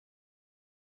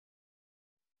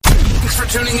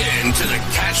Thanks for tuning in to the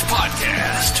Catch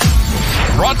Podcast.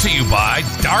 Brought to you by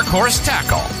Darkhorse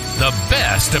Tackle, the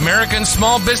best American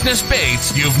small business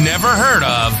baits you've never heard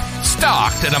of,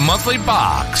 stocked in a monthly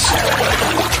box.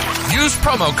 Use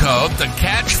promo code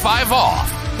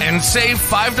TheCatch5OFF and save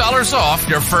 $5 off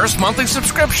your first monthly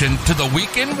subscription to the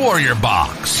Weekend Warrior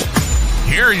Box.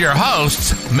 Here are your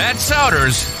hosts, Matt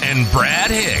Souders and Brad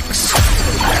Hicks.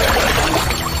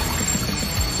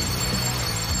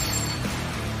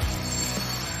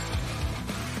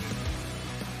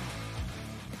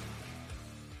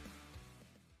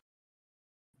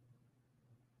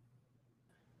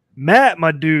 Matt,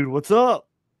 my dude, what's up?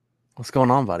 What's going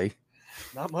on, buddy?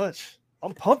 Not much.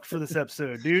 I'm pumped for this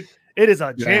episode, dude. It is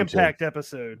a jam-packed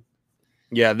episode.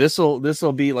 Yeah, this'll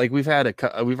be like we've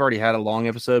already had a long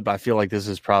episode, but I feel like this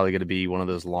is probably going to be one of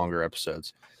those longer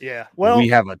episodes. Yeah, well, we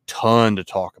have a ton to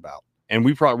talk about, and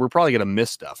we're probably going to miss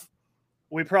stuff.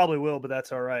 We probably will, but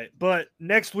that's all right. But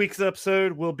next week's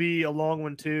episode will be a long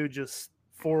one too. Just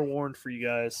forewarned for you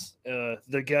guys.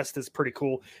 The guest is pretty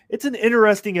cool. It's an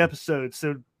interesting episode,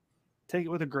 so take it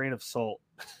with a grain of salt.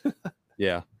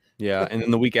 Yeah. And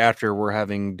then the week after, we're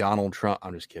having Donald Trump.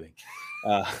 I'm just kidding.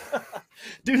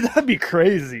 Dude, that'd be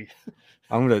crazy.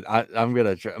 I'm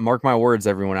gonna mark my words,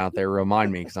 everyone out there. Remind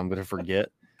me, because I'm gonna forget.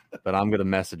 But I'm gonna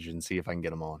message and see if I can get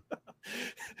them on.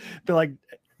 Be like,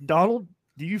 Donald,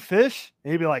 do you fish?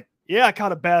 And he'd be like, yeah, I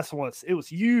caught a bass once. It was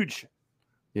huge.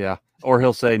 Yeah. Or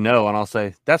he'll say no, and I'll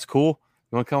say, that's cool.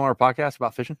 You want to come on our podcast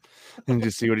about fishing? And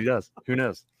just see what he does. Who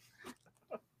knows?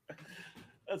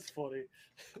 That's funny.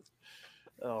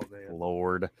 Oh, man.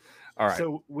 Lord. All right.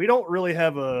 So we don't really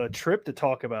have a trip to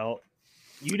talk about.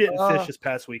 You didn't fish this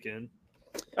past weekend.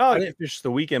 Oh, I didn't fish the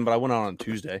weekend, but I went out on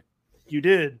Tuesday. You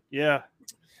did, yeah.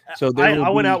 So I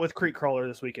went out with Creek Crawler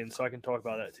this weekend, so I can talk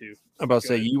about that too. I'm about to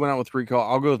say you went out with Creek Crawler.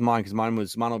 I'll go with mine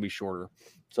because mine will be shorter.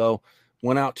 So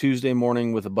went out Tuesday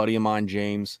morning with a buddy of mine,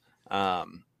 James. I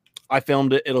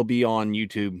filmed it. It'll be on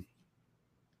YouTube,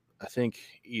 I think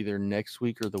either next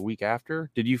week or the week after.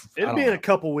 It'll be in a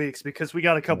couple weeks because we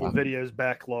got a couple videos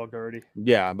backlogged already.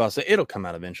 Yeah, I'm about to say it'll come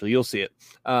out eventually. You'll see it.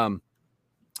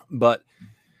 But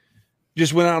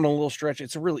just went out on a little stretch.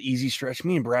 It's a really easy stretch.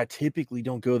 Me and Brad typically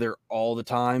don't go there all the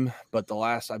time, but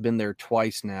I've been there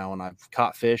twice now, and I've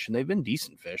caught fish, and they've been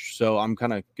decent fish. So I'm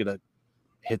kind of gonna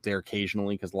hit there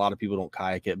occasionally because a lot of people don't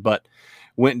kayak it. But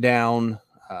went down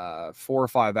 4 or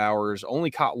 5 hours,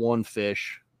 only caught one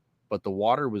fish. But the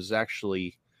water was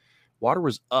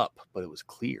up, but it was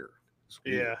clear.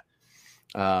 Yeah.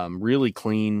 Really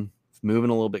clean, moving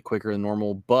a little bit quicker than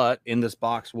normal. But in this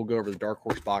box, we'll go over the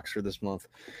Darkhorse box for this month.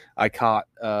 I caught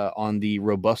on the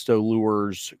Robusto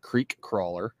Lures Creek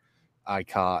Crawler. I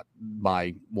caught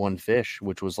my one fish,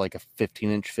 which was like a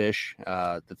 15-inch fish.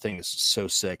 The thing is so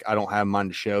sick. I don't have mine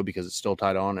to show because it's still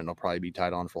tied on, and it'll probably be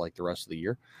tied on for like the rest of the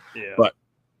year. Yeah. But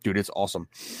dude, it's awesome.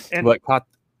 And but caught.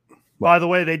 By the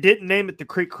way, they didn't name it the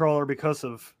Creek Crawler because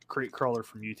of Creek Crawler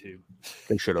from YouTube.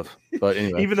 They should have. But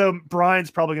anyway. Even though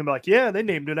Brian's probably going to be like, yeah, they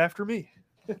named it after me.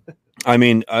 I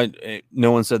mean,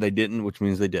 no one said they didn't, which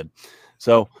means they did.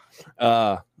 So,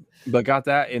 but got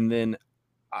that. And then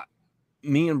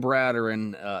me and Brad are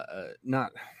in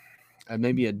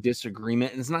maybe a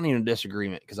disagreement. And it's not even a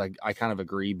disagreement because I kind of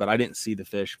agree, but I didn't see the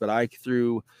fish. But I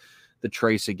threw the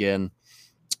trace again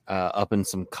up in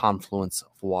some confluence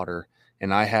of water.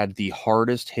 And I had the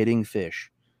hardest hitting fish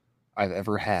I've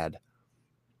ever had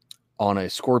on a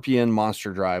Scorpion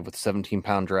monster drive with a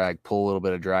 17-pound drag, pull a little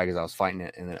bit of drag as I was fighting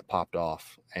it, and then it popped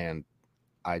off, and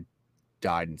I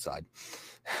died inside.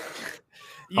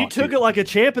 You took it like a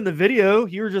champ in the video.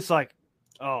 You were just like,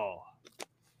 oh.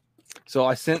 So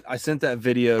I sent that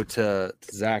video to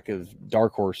Zach of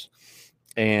Darkhorse,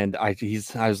 and I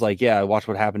was like, yeah, watch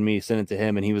what happened to me. Sent it to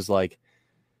him, and he was like,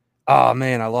 oh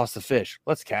man, I lost the fish.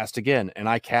 Let's cast again. And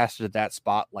I casted at that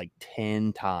spot like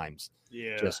 10 times.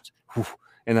 Yeah.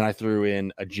 And then I threw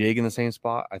in a jig in the same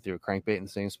spot. I threw a crankbait in the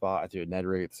same spot. I threw a Ned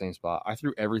rig at the same spot. I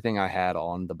threw everything I had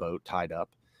on the boat tied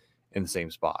up in the same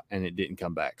spot, and it didn't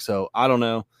come back. So I don't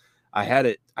know. I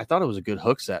thought it was a good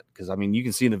hook set because, I mean, you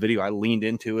can see in the video, I leaned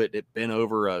into it. It bent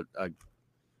over a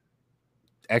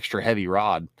extra heavy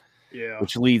rod. Yeah.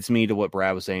 Which leads me to what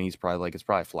Brad was saying. He's probably like, it's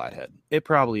probably flathead. It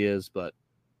probably is, but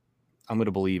I'm going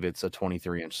to believe it's a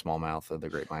 23-inch smallmouth of the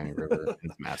Great Miami River.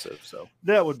 It's massive. So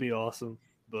that would be awesome,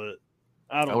 but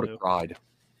I would have cried.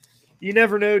 You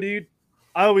never know, dude.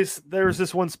 There was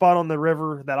this one spot on the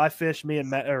river that I fished. Me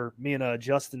and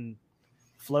Justin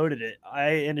floated it.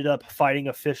 I ended up fighting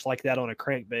a fish like that on a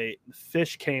crankbait. The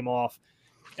fish came off,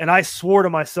 and I swore to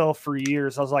myself for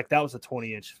years. I was like, that was a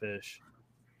 20-inch fish.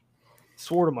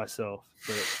 Swore to myself.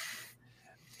 But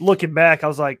looking back, I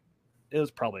was like, It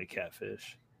was probably a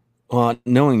catfish. Well,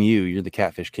 knowing you, you're the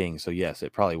catfish king, so yes,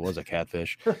 it probably was a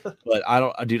catfish. But I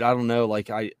don't know. Like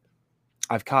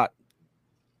I've caught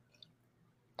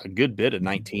a good bit of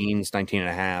 19s, 19 and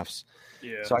a halves.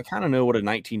 Yeah. So I kind of know what a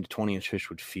 19 to 20 inch fish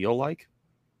would feel like.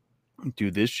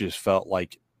 Dude, this just felt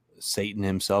like Satan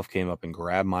himself came up and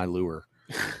grabbed my lure.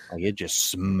 Like it just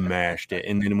smashed it.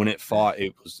 And then when it fought,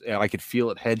 I could feel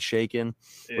it head shaking,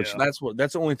 which that's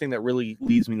the only thing that really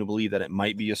leads me to believe that it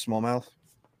might be a smallmouth,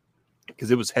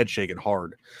 because it was head shaking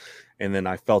hard. And then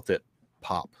I felt it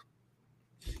pop.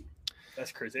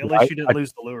 That's crazy. At least you didn't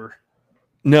lose the lure.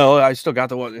 No, I still got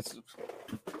the one. It's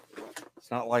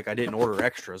not like I didn't order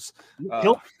extras.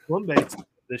 Swim baits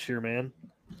this year, man.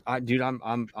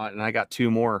 And I got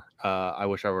 2 more. I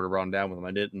wish I would have brought them down with them.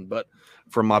 I didn't, but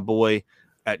from my boy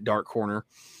at Dark Corner,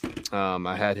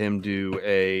 I had him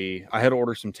I had to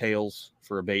order some tails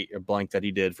for a blank that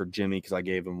he did for Jimmy, because I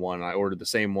gave him one. I ordered the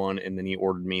same one, and then he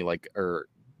ordered me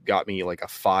got me like a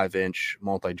 5-inch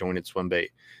multi-jointed swim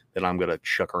bait that I'm gonna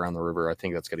chuck around the river. I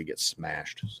think that's gonna get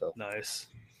smashed. So nice.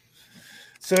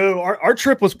 So our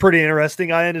trip was pretty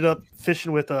interesting. I ended up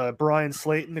fishing with Brian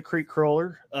Slayton, the creek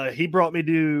crawler. He brought me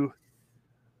to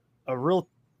a real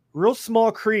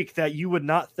small creek that you would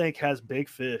not think has big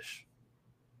fish.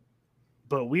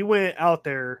 But we went out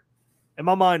there, and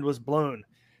my mind was blown.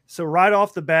 So right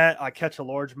off the bat, I catch a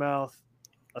largemouth,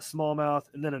 a smallmouth,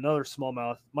 and then another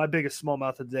smallmouth. My biggest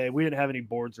smallmouth of the day. We didn't have any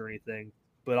boards or anything,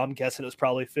 but I'm guessing it was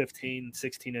probably 15,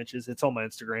 16 inches. It's on my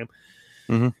Instagram.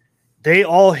 Mm-hmm. They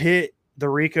all hit the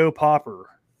Rico popper,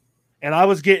 and I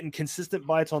was getting consistent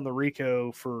bites on the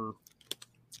Rico for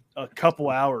a couple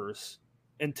hours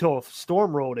until a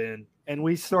storm rolled in, and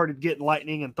we started getting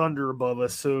lightning and thunder above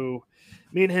us. So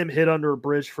me and him hid under a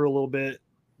bridge for a little bit.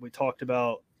 We talked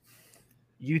about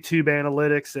YouTube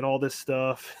analytics and all this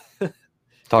stuff.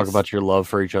 Talk about your love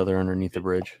for each other underneath the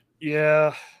bridge.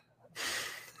 Yeah.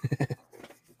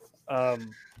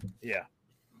 Yeah.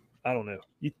 I don't know.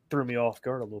 You threw me off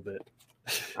guard a little bit.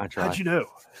 I tried. How'd you know?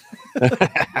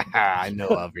 I know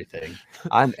everything.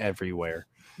 I'm everywhere.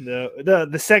 No,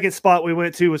 the second spot we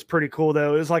went to was pretty cool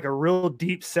though. It was like a real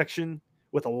deep section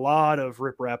with a lot of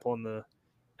riprap on the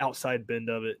outside bend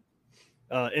of it.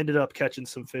 Ended up catching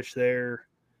some fish there.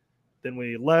 Then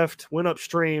we left, went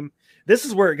upstream. This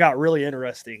is where it got really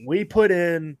interesting. We put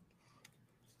in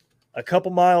a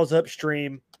couple miles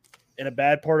upstream in a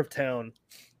bad part of town,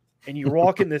 and you're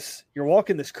walking this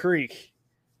creek,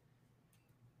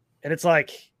 and it's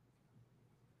like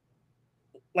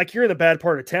you're in the bad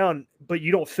part of town, but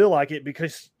you don't feel like it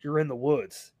because you're in the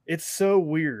woods. It's so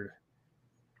weird.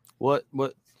 What? I'm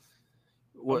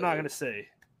not gonna say.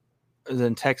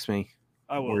 Then text me.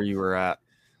 I will. Where you were at.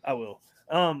 I will.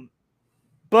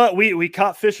 But we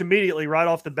caught fish immediately right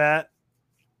off the bat.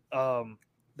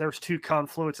 There's 2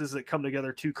 confluences that come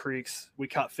together, 2 creeks. We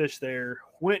caught fish there.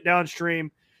 Went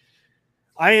downstream.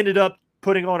 I ended up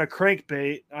putting on a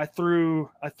crankbait. I threw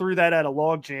that at a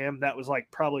log jam that was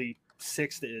like probably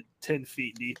 6 to 10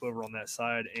 feet deep over on that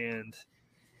side, and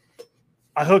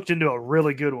I hooked into a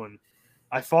really good one.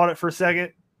 I fought it for a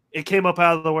second. It came up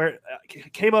out of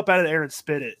the air and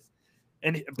spit it.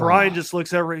 And Brian just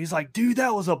looks over and he's like, dude,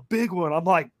 that was a big one. I'm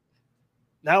like,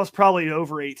 that was probably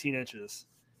over 18 inches.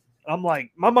 I'm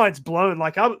like, my mind's blown.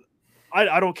 Like,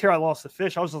 I don't care I lost the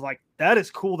fish. I was just like, that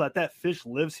is cool that fish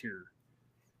lives here.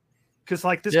 Because,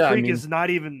 like, this creek is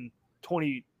not even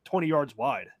 20 yards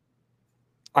wide.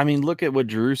 I mean, look at what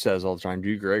Drew says all the time,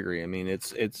 Drew Gregory. I mean,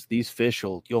 it's these fish,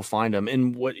 you'll find them.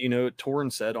 And what,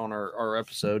 Torrin said on our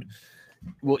episode,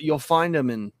 well, you'll find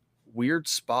them in weird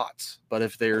spots. But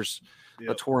if there's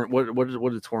a torrent, what did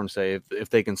Torrin say? If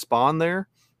they can spawn there,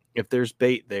 if there's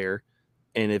bait there,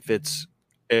 and if it's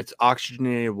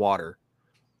oxygenated water,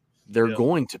 they're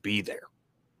going to be there.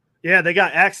 Yeah, they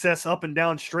got access up and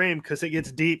downstream because it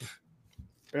gets deep.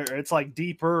 It's like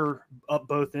deeper up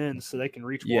both ends, so they can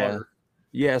reach water.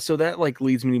 Yeah, so that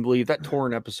leads me to believe that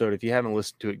Torrin episode, if you haven't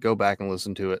listened to it, go back and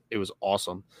listen to it. It was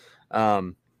awesome.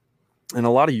 And a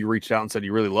lot of you reached out and said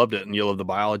you really loved it and you love the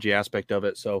biology aspect of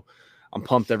it. So I'm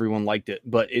pumped everyone liked it.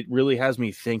 But it really has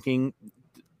me thinking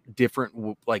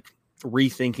different, like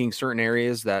rethinking certain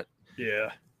areas that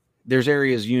there's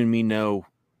areas you and me know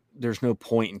there's no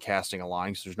point in casting a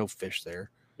line because there's no fish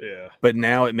there. Yeah. But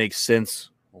now it makes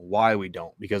sense why we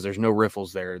don't, because there's no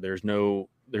riffles there. There's no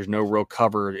real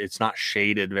cover. It's not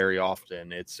shaded very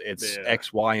often. It's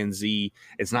X, Y, and Z.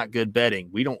 It's not good bedding.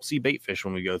 We don't see bait fish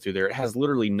when we go through there. It has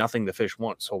literally nothing the fish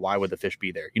want. So why would the fish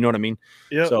be there? You know what I mean?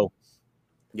 Yeah. So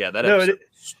yeah,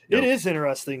 it is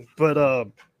interesting. But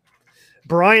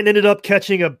Brian ended up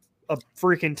catching a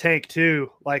freaking tank too.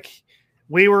 Like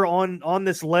we were on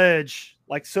this ledge,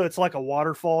 like, so it's like a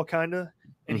waterfall kind of,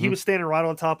 and he was standing right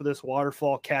on top of this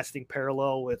waterfall casting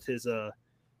parallel with his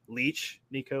leech,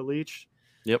 Nico leech.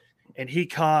 Yep. And he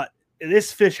caught,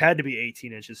 this fish had to be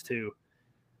 18 inches too.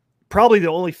 Probably the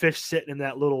only fish sitting in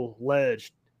that little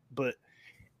ledge, but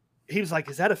he was like,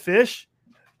 "Is that a fish?"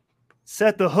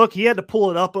 Set the hook. He had to pull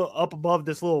it up above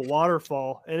this little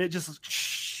waterfall, and it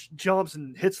just jumps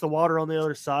and hits the water on the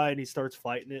other side, and he starts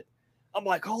fighting it. I'm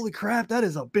like, "Holy crap, that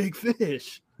is a big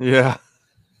fish!" Yeah.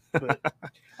 But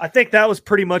I think that was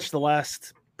pretty much the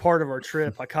last part of our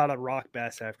trip. I caught a rock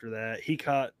bass after that. He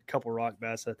caught a couple rock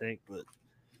bass, I think, but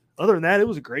other than that, it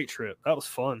was a great trip. That was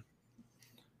fun.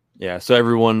 Yeah, so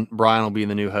everyone, Brian will be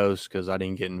the new host because I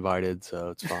didn't get invited, so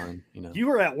it's fine. You know, You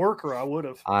were at work, or I would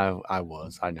have. I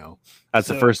was. I know. That's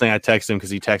the first thing I texted him because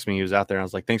he texted me. He was out there. And I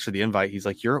was like, "Thanks for the invite." He's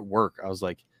like, "You're at work." I was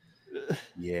like,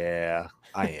 "Yeah,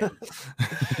 I am."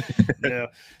 Yeah.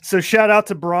 So shout out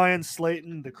to Brian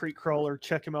Slayton, the Creek Crawler.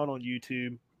 Check him out on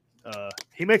YouTube.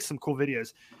 He makes some cool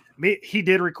videos. He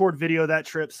did record video of that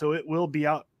trip, so it will be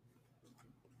out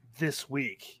this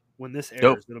week. When this airs,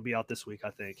 Dope. It'll be out this week,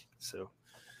 I think. So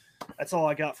that's all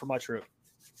I got for my trip.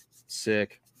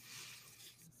 Sick.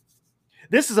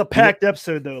 This is a packed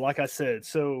episode, though, like I said.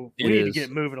 So we It need to is.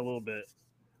 get moving a little bit.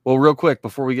 Well, real quick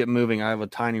before we get moving, I have a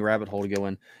tiny rabbit hole to go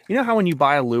in. You know how when you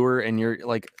buy a lure and you're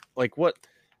like what?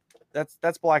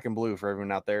 That's black and blue for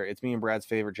everyone out there. It's me and Brad's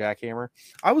favorite jackhammer.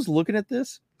 I was looking at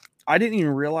this. I didn't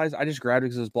even realize. I just grabbed it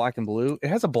because it was black and blue. It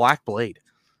has a black blade.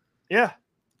 Yeah.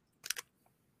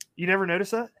 You never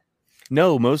noticed that?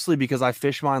 No, mostly because I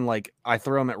fish mine like I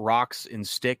throw them at rocks and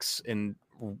sticks and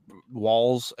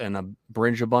walls and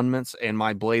bridge abundance, and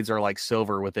my blades are like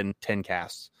silver within 10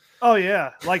 casts. Oh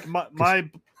yeah, like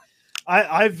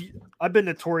I've been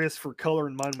notorious for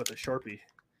coloring mine with a Sharpie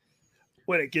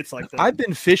when it gets like that. I've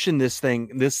been fishing this same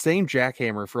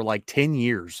jackhammer for like 10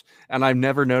 years, and I've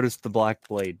never noticed the black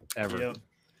blade ever. Yep.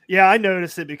 Yeah, I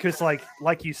noticed it because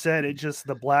like you said,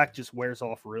 the black just wears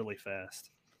off really fast.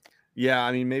 Yeah,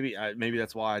 I mean, maybe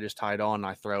that's why I just tie it on and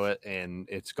I throw it and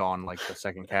it's gone like the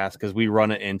second cast because we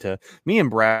run it into me and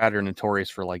Brad are notorious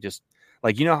for like just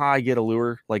like, you know how I get a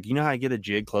lure, like, you know how I get a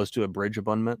jig close to a bridge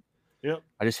abundant? Yep.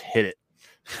 I just hit it.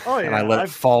 Oh yeah. And I let it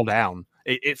fall down.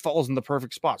 It falls in the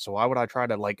perfect spot. So why would I try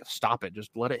to like stop it?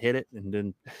 Just let it hit it and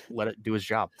then let it do its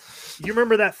job. You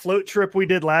remember that float trip we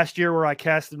did last year where I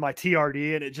casted my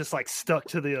TRD and it just like stuck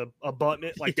to the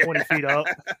abutment like 20 feet up?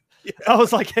 Yeah. I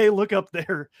was like, "Hey, look up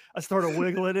there." I started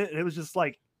wiggling it and it was just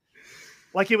like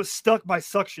it was stuck by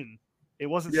suction. It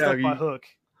wasn't stuck by hook.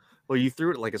 Well, you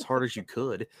threw it like as hard as you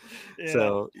could. Yeah.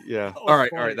 So yeah. All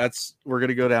right. We're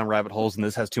gonna go down rabbit holes and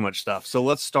this has too much stuff. So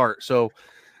let's start. So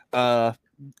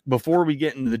before we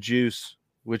get into the juice,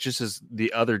 which this is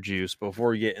the other juice, before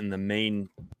we get in the main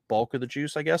bulk of the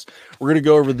juice, I guess, we're gonna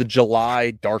go over the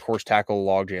July Darkhorse Tackle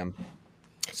Logjam.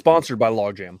 Sponsored by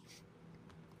Logjam.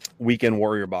 Weekend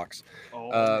Warrior box.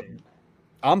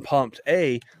 I'm pumped.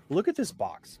 Look at this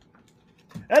box.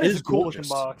 That is a cool looking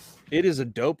box. It is a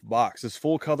dope box. This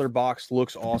full color box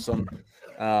looks awesome.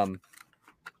 I'll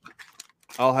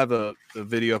have a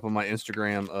video up on my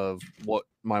Instagram of what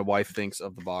my wife thinks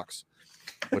of the box,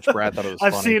 which Brad thought it was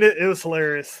I've funny. seen it. It was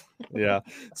hilarious. Yeah.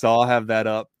 So I'll have that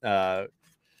up.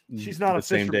 She's not a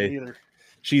fisherman either.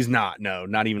 She's not. No,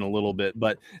 not even a little bit.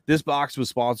 But this box was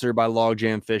sponsored by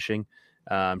Logjam Fishing.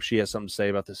 She has something to say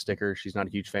about the sticker. She's not a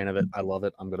huge fan of it. I love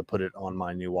it. I'm going to put it on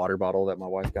my new water bottle that my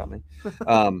wife got me.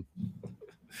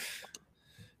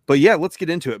 But yeah, let's get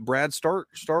into it. Brad, start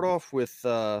off with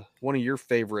one of your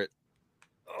favorite.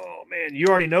 Oh man, you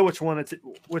already know which one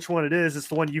it is. It's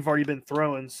the one you've already been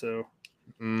throwing. So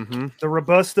the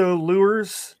Robusto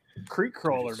Lures Creek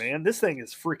Crawler, man. This thing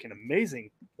is freaking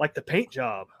amazing. Like the paint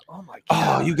job. Oh my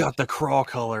god. Oh, you got the crawl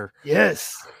color.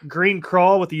 Yes. Green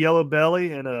crawl with the yellow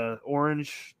belly and a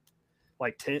orange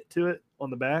like tint to it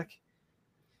on the back.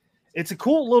 It's a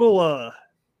cool little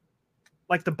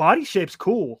like the body shape's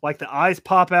cool. Like the eyes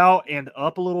pop out and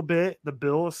up a little bit. The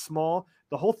bill is small.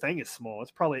 The whole thing is small.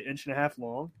 It's probably 1.5 inches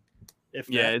long.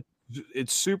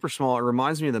 It's super small. It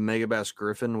reminds me of the Megabass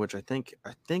Griffin, which I think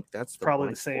that's probably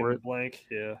the same blank.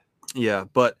 Yeah. Yeah,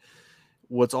 but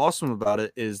what's awesome about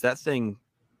it is that thing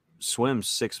swims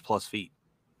 6+ feet.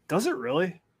 Does it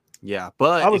really? Yeah,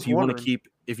 but if you want to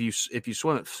if you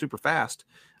swim it super fast,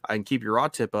 I can keep your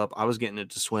rod tip up. I was getting it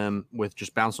to swim with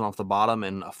just bouncing off the bottom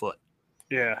and a foot.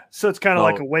 Yeah, so it's kind of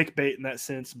like a wake bait in that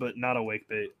sense, but not a wake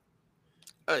bait.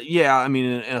 Yeah, I mean,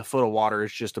 in a foot of water,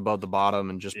 it's just above the bottom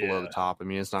and just below the top. I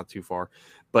mean, it's not too far,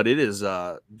 but it is.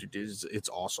 It's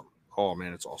awesome. Oh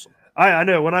man, it's awesome. I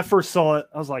know. When I first saw it,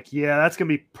 I was like, yeah, that's going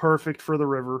to be perfect for the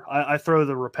river. I throw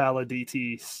the Rapala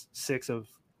DT6 of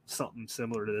something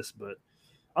similar to this, but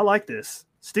I like this.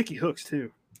 Sticky hooks,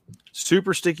 too.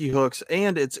 Super sticky hooks,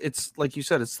 and it's like you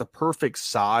said, it's the perfect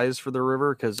size for the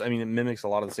river because, I mean, it mimics a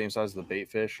lot of the same size as the bait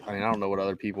fish. I mean, I don't know what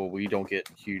other people, we don't get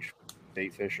huge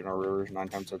bait fish in our rivers 9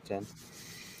 times out of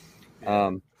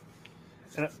 10.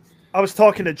 And I was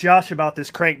talking to Josh about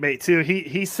this crankbait, too.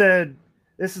 He said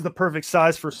this is the perfect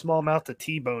size for smallmouth to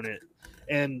T-bone it.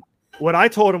 And what I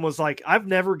told him was like, I've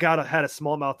never had a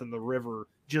smallmouth in the river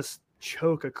just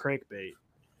choke a crankbait.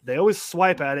 They always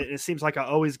swipe at it, and it seems like I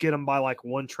always get them by like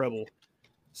one treble.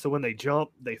 So when they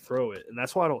jump, they throw it. And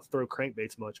that's why I don't throw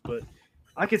crankbaits much. But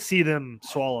I could see them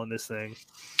swallowing this thing.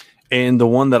 And the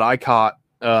one that I caught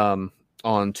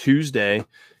on Tuesday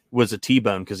was a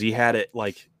T-bone because he had it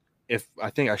like, if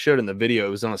I think I showed in the video, it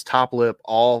was on his top lip,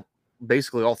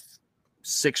 basically all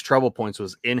 6 treble points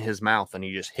was in his mouth, and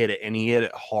he just hit it, and he hit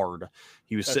it hard.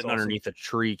 He was sitting awesome. underneath a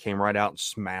tree, came right out and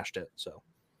smashed it. So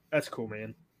that's cool,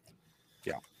 man.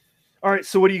 Yeah. All right,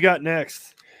 so what do you got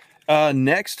next?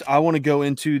 Next, I want to go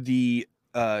into the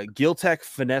Giltech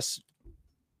finesse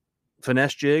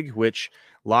jig, which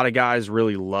a lot of guys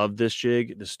really love this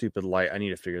jig. The stupid light, I need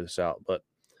to figure this out, but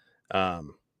there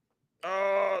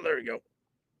we go.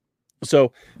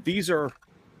 So these are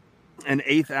an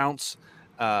 1/8 ounce,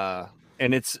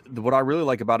 and it's what I really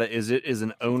like about it is it is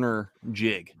an owner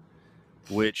jig,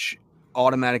 which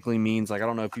automatically means, like, I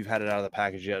don't know if you've had it out of the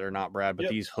package yet or not, Brad, but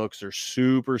these hooks are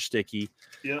super sticky.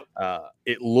 Yep.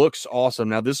 It looks awesome.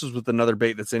 Now this is with another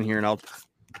bait that's in here, and I'll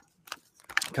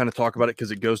kind of talk about it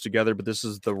because it goes together, but this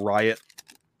is the Riot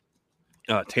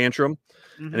Tantrum,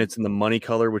 and it's in the money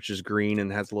color, which is green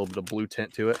and has a little bit of blue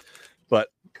tint to it. But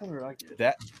color I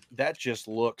get? that just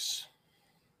looks,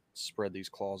 spread these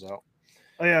claws out.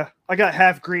 Oh yeah, I got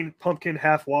half green pumpkin,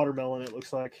 half watermelon. It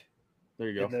looks like. There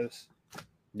you go. Those.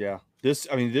 Yeah, this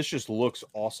just looks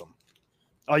awesome.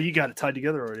 Oh, you got it tied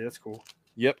together already. That's cool.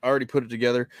 Yep, I already put it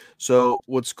together. So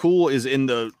what's cool is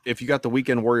if you got the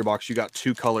Weekend Warrior box, you got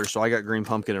 2 colors. So I got green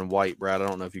pumpkin and white. Brad, I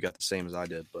don't know if you got the same as I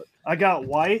did, but I got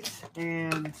white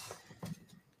and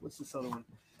what's this other one?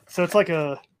 So it's like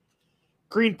a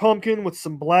green pumpkin with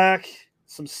some black,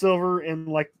 some silver, and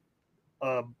like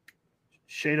a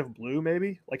shade of blue,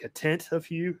 maybe like a tint of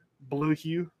blue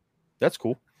hue. That's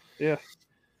cool. Yeah.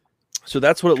 So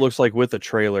that's what it looks like with a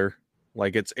trailer.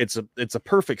 Like it's a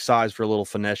perfect size for a little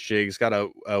finesse jig. It's got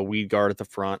a weed guard at the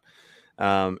front.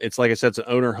 It's like I said, it's an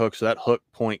owner hook, so that hook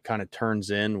point kind of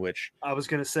turns in, which I was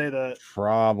gonna say that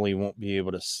probably won't be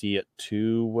able to see it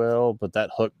too well, but that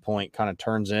hook point kind of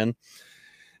turns in.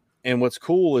 And what's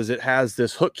cool is it has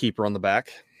this hook keeper on the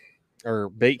back, or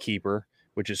bait keeper,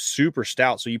 which is super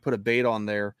stout. So you put a bait on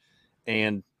there,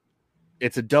 and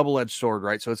it's a double-edged sword,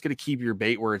 right? So it's going to keep your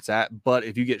bait where it's at. But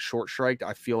if you get short striked,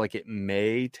 I feel like it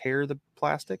may tear the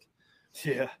plastic.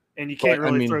 Yeah. And you can't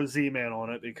really throw Z-Man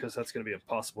on it because that's going to be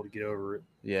impossible to get over it.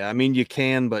 Yeah. I mean, you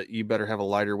can, but you better have a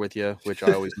lighter with you, which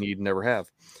I always need and never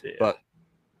have. Yeah. But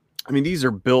I mean, these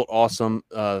are built awesome.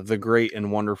 The great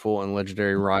and wonderful and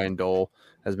legendary Ryan Dole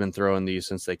has been throwing these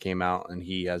since they came out, and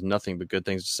he has nothing but good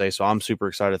things to say. So I'm super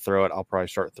excited to throw it. I'll probably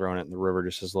start throwing it in the river,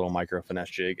 just as a little micro finesse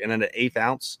jig. And then at 1/8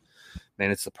 ounce, man,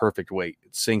 it's the perfect weight.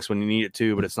 It sinks when you need it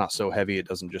to, but it's not so heavy it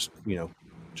doesn't just,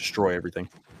 destroy everything.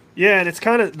 Yeah, and it's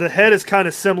the head is kind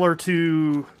of similar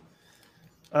to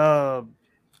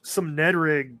some Ned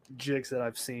rig jigs that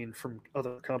I've seen from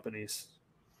other companies.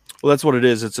 Well, that's what it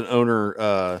is. It's an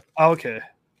owner. Okay.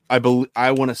 I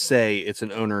want to say it's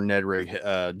an owner Ned rig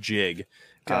jig.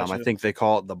 Gotcha. I think they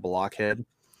call it the blockhead.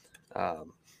 But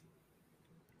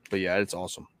yeah, it's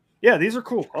awesome. Yeah, these are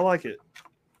cool. I like it.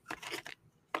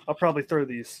 I'll probably throw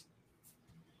these.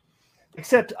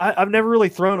 Except I've never really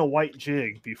thrown a white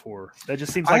jig before. That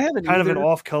just seems like kind of an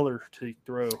off color to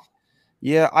throw.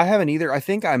 Yeah, I haven't either. I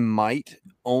think I might,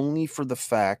 only for the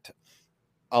fact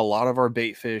a lot of our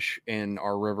bait fish in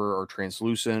our river are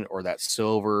translucent or that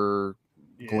silver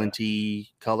glinty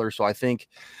color. So I think,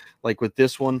 like with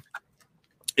this one,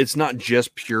 it's not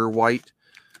just pure white.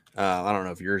 I don't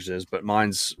know if yours is, but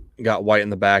mine's got white in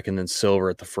the back and then silver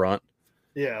at the front.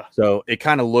 Yeah. So it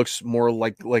kind of looks more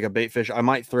like a bait fish. I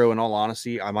might throw, in all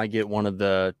honesty, I might get one of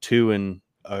the 2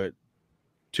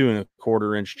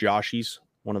 2.25 inch Joshies,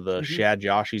 one of the shad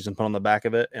Joshies, and put on the back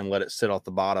of it and let it sit off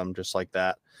the bottom just like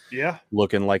that. Yeah.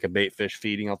 Looking like a bait fish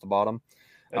feeding off the bottom.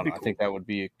 Cool. I think that would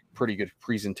be a pretty good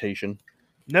presentation.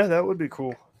 No, that would be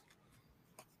cool.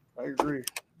 I agree.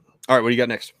 All right, what do you got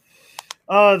next?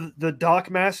 The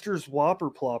Dockmaster's Whopper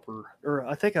Plopper, or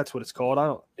I think that's what it's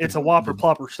called. It's a Whopper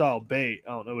Plopper style bait.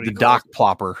 I don't know what the Dock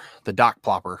Plopper. The Dock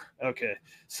Plopper. Okay,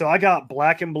 so I got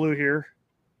black and blue here.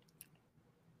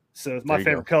 So it's my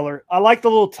favorite color. I like the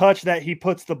little touch that he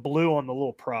puts the blue on the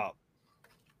little prop.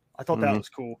 I thought that was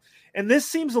cool. And this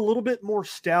seems a little bit more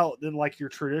stout than like your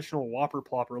traditional Whopper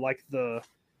Plopper. Like the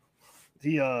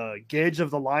gauge of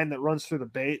the line that runs through the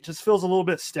bait just feels a little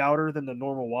bit stouter than the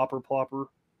normal Whopper Plopper.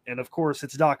 And of course,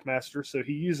 it's Dockmaster, so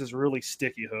he uses really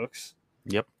sticky hooks.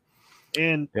 Yep.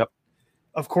 And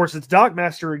of course, it's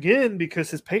Dockmaster again because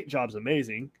his paint job's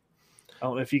amazing. I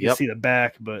don't know if you can see the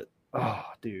back, but oh,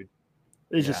 dude,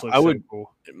 it just looks so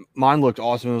cool. Mine looked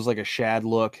awesome. It was like a shad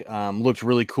look. Looked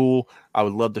really cool. I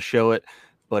would love to show it,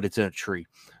 but it's in a tree.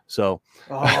 So,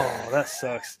 oh, that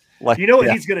sucks. Like, you know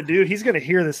what he's gonna do? He's gonna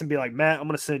hear this and be like, "Matt, I'm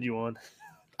gonna send you one."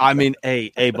 I mean,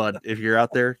 hey, bud, if you're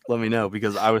out there, let me know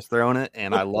because I was throwing it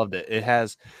and I loved it. It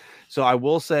has, so I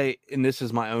will say, and this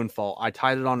is my own fault. I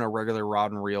tied it on a regular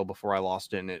rod and reel before I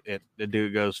lost it, and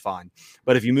it goes fine.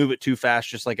 But if you move it too fast,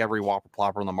 just like every Whopper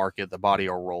Plopper on the market, the body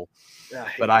will roll.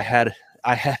 I had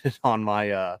it on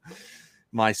my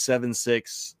my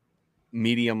 7.6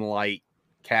 medium light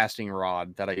casting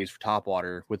rod that I use for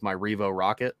topwater with my Revo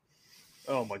rocket.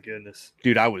 Oh my goodness,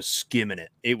 dude! I was skimming it.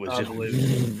 It was just,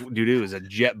 dude. It was a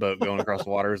jet boat going across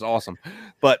the water. It was awesome.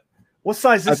 But what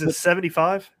size is it?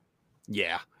 75?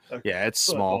 Yeah, okay. Yeah, it's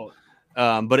small.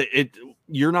 But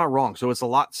you're not wrong. So it's a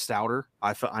lot stouter.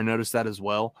 I noticed that as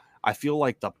well. I feel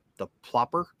like the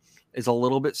plopper is a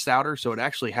little bit stouter, so it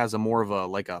actually has a more of a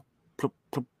like a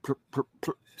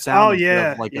sound. Oh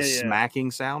yeah, like a smacking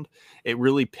sound. It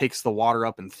really picks the water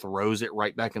up and throws it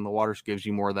right back in the water. So gives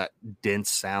you more of that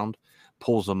dense sound.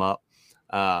 Pulls them up.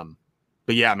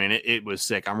 But yeah, I mean, it was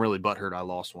sick. I'm really butthurt I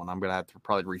lost one. I'm going to have to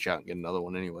probably reach out and get another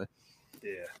one anyway.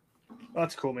 Yeah.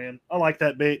 That's cool, man. I like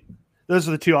that bait. Those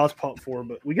are the two I was pumped for,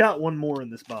 but we got one more in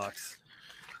this box.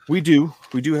 We do.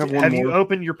 We do have one more. Have you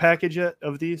opened your package yet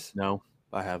of these? No,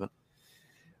 I haven't.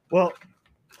 Well,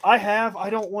 I have. I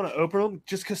don't want to open them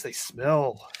just because they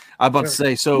smell. I'm about to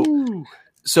say, so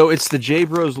it's the J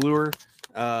Bros lures.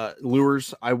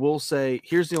 I will say,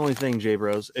 here's the only thing, J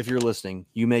Bros, if you're listening,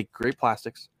 you make great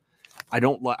plastics. I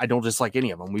don't dislike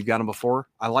any of them. We've got them before.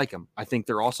 I like them. I think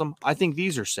they're awesome. I think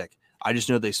these are sick. I just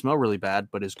know they smell really bad,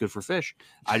 but it's good for fish.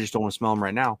 I just don't want to smell them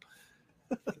right now.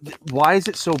 Why is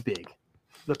it so big?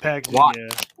 The packaging.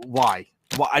 Why?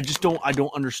 Well, I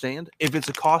don't understand. If it's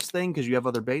a cost thing because you have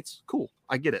other baits, cool.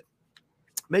 I get it.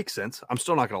 Makes sense. I'm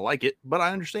still not going to like it, but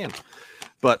I understand.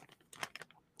 But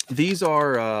these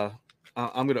are,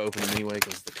 I'm going to open them anyway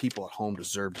because the people at home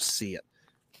deserve to see it.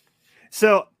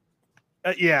 So,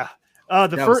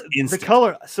 the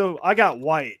color. So I got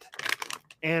white,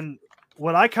 and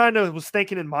what I kind of was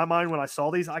thinking in my mind when I saw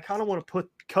these, I kind of want to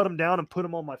cut them down and put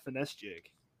them on my finesse jig.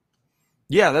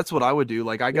 Yeah, that's what I would do.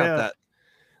 Like I got that.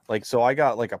 Like, so I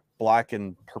got like a black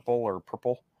and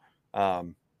purple,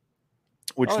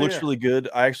 which looks really good.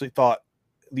 I actually thought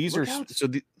these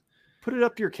put it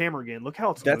up to your camera again. Look how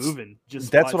it's moving.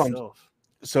 Just that's what itself.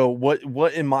 So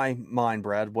what in my mind,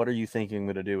 Brad, what are you thinking I'm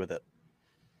going to do with it?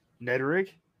 Ned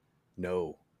rig?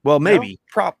 No. Well, maybe,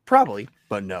 probably,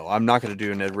 but no, I'm not going to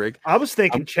do a Ned rig. I was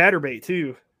thinking chatterbait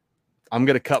too. I'm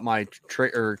going to cut my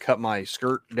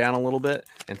skirt down a little bit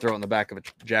and throw it in the back of a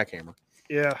jackhammer.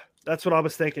 Yeah, that's what I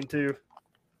was thinking too.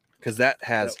 Because that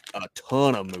has a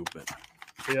ton of movement.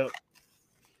 Yep.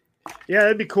 Yeah,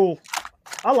 that'd be cool.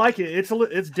 I like it.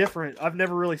 It's different. I've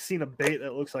never really seen a bait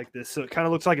that looks like this. So it kind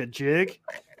of looks like a jig,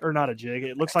 or not a jig.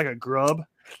 It looks like a grub,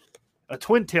 a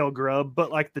twin tail grub. But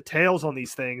like the tails on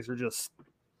these things are just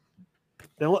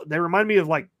they remind me of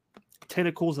like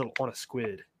tentacles on a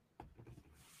squid.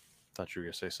 Thought you were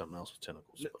gonna say something else with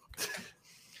tentacles.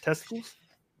 Testicles?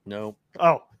 No.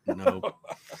 Oh no,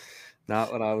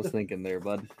 not what I was thinking there,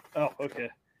 bud. Oh, okay.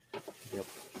 Yep.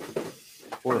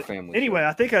 We're a family. Anyway, show.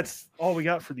 I think that's all we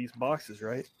got for these boxes,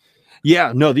 right?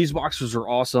 Yeah, no, these boxes are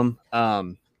awesome.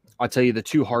 I'll tell you, the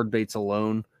two hard baits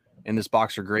alone in this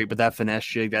box are great, but that finesse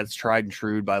jig, that's tried and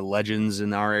true by legends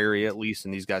in our area, at least,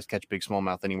 and these guys catch big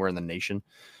smallmouth anywhere in the nation.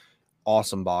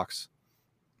 Awesome box.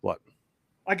 What?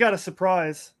 I got a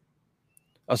surprise.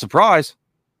 A surprise?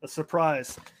 A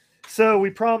surprise. So we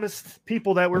promised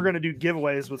people that we're going to do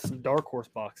giveaways with some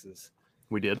Darkhorse boxes.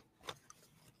 We did.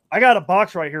 I got a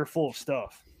box right here full of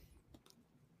stuff,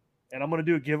 and I'm going to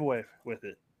do a giveaway with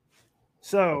it.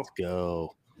 So let's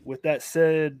go. With that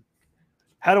said,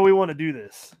 how do we want to do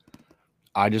this?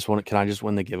 Can I just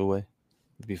win the giveaway?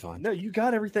 It'd be fine. No, you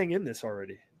got everything in this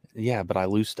already. Yeah, but I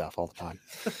lose stuff all the time.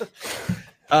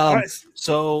 Nice.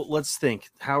 So let's think.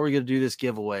 How are we going to do this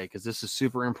giveaway? Because this is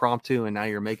super impromptu, and now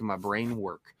you're making my brain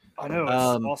work. I know,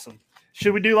 it's awesome.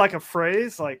 Should we do like a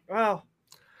phrase? Like, well,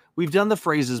 we've done the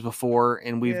phrases before,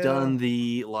 and we've Yeah. done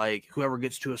the like whoever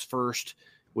gets to us first,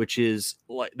 which is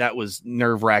like that was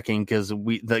nerve wracking because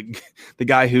the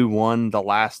guy who won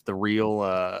the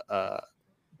real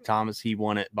Thomas, he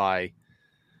won it by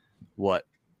what,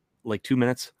 like 2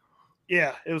 minutes?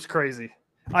 yeah, it was crazy.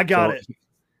 I got it.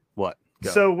 What?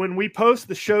 Go. So when we post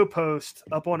the show post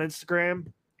up on Instagram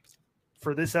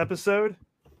for this episode,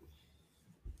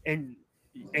 and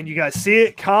you guys see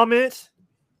it, comment,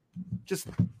 just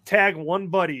tag one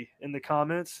buddy in the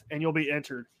comments, and you'll be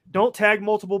entered. Don't tag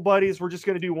multiple buddies. We're just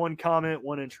going to do one comment,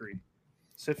 one entry.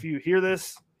 So if you hear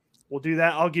this, we'll do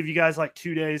that. I'll give you guys like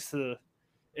 2 days to,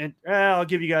 and I'll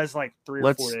give you guys like 3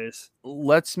 or 4 days.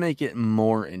 Let's make it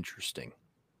more interesting.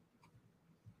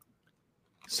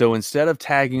 So instead of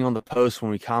tagging on the post when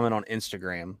we comment on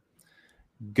Instagram,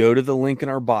 go to the link in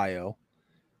our bio,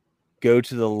 go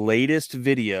to the latest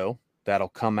video that'll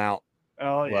come out.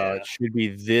 Oh, yeah. It should be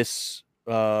this.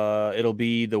 It'll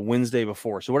be the Wednesday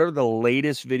before. So whatever the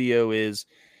latest video is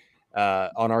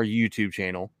on our YouTube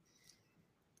channel,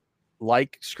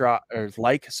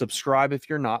 subscribe if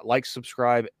you're not,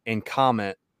 subscribe, and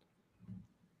comment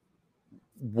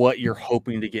what you're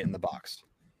hoping to get in the box.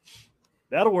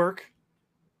 That'll work.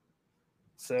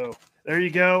 So there you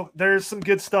go. There's some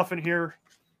good stuff in here,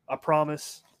 I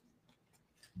promise.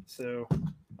 So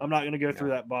I'm not going to go through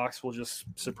that box. We'll just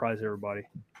surprise everybody.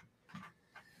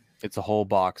 It's a whole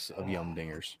box of Yum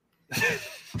Dingers.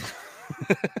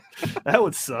 That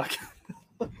would suck.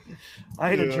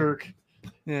 I ain't a jerk.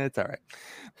 Yeah, it's all right.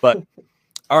 But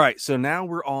all right, so now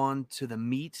we're on to the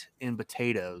meat and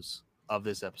potatoes of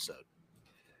this episode.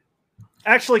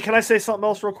 Actually, can I say something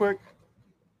else real quick?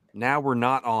 Now we're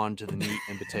not on to the meat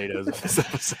and potatoes of this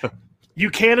episode. You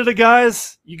Canada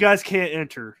guys, you guys can't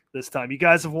enter this time. You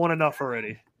guys have won enough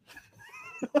already.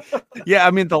 Yeah,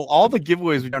 I mean all the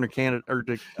giveaways we've done to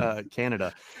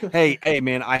Canada. Hey,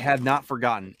 man, I have not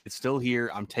forgotten. It's still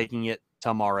here. I'm taking it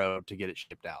tomorrow to get it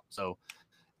shipped out. So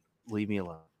leave me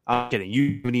alone. I'm kidding.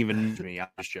 You haven't even need me. I'm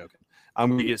just joking.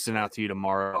 I'm gonna get it sent out to you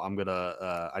tomorrow. I'm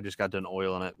gonna. I just got done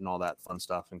oiling it and all that fun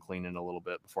stuff and cleaning it a little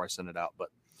bit before I send it out. But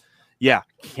yeah,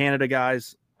 Canada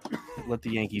guys, let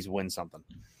the Yankees win something.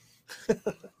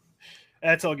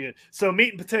 That's all good. So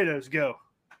meat and potatoes, go.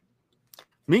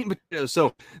 Meat and potatoes.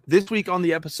 So this week on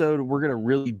the episode, we're going to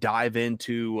really dive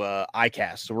into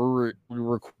ICast. So we're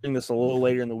recording this a little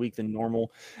later in the week than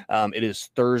normal. It is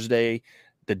Thursday,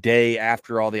 the day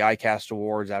after all the ICast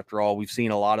awards. After all, we've seen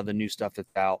a lot of the new stuff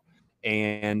that's out.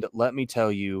 And let me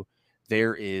tell you,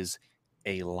 there is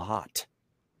a lot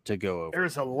to go over.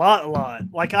 There's a lot.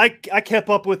 Like I kept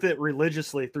up with it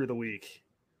religiously through the week.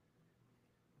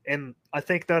 And I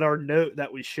think that our note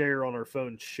that we share on our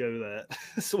phone show that.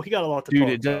 So we got a lot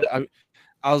to talk about.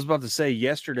 I was about to say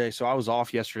yesterday, so I was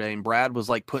off yesterday, and Brad was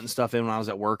like putting stuff in when I was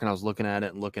at work, and I was looking at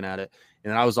it.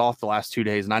 And I was off the last 2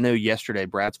 days. And I know yesterday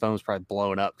Brad's phone was probably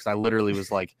blowing up because I literally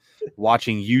was like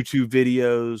watching YouTube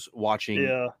videos,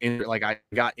 I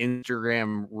got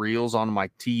Instagram reels on my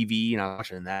TV, and I was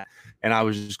watching that. And I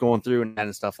was just going through and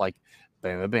adding stuff like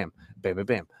bam, bam, bam, bam, bam,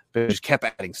 bam. But just kept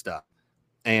adding stuff.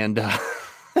 And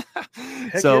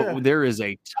there is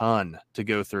a ton to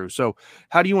go through. So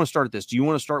how do you want to start this? Do you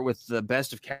want to start with the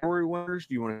best of category winners?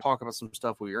 Do you want to talk about some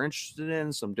stuff we are interested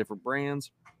in, some different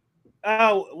brands?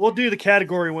 We'll do the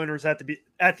category winners at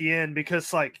the end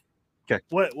because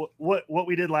what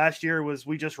we did last year was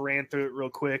we just ran through it real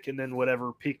quick, and then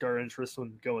whatever piqued our interest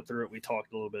when going through it, we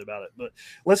talked a little bit about it. But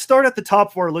let's start at the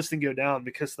top of our list and go down,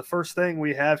 because the first thing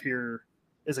we have here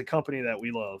is a company that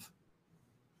we love.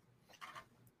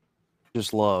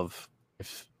 Just love.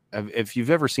 If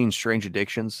you've ever seen Strange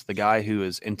Addictions, the guy who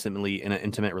is intimately in an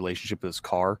intimate relationship with his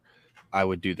car, I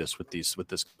would do this with this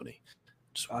company.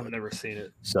 I've never seen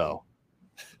it. So,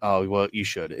 oh well, you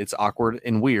should. It's awkward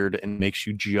and weird and makes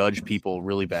you judge people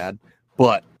really bad.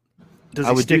 But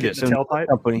I would do this in the tailpipe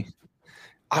company.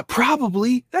 I've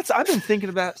been thinking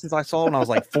about it since I saw it when I was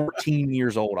like 14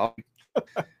 years old.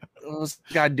 What's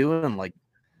the guy doing? Like,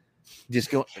 just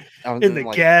go in the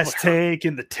gas tank,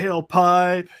 in the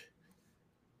tailpipe.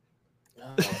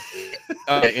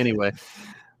 Anyway,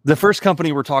 the first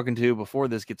company we're talking to before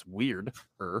this gets weird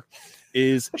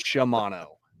is Shimano.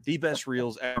 The best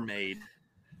reels ever made,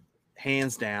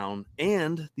 hands down.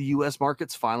 And the U.S.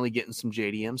 market's finally getting some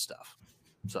JDM stuff.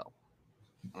 So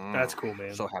that's cool,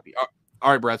 man. So happy.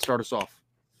 All right, Brad, start us off.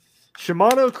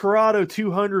 Shimano Corrado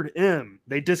 200M.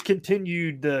 They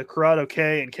discontinued the Corrado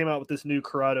K and came out with this new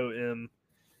Corrado M.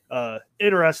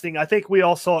 interesting. I think we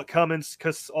all saw it coming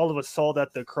because all of us saw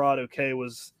that the Corrado K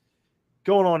was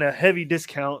going on a heavy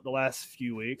discount the last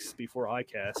few weeks before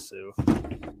ICast. So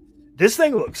this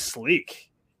thing looks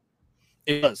sleek.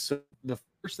 It does. So the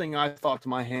first thing I thought in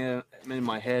my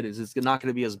head is it's not going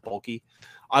to be as bulky.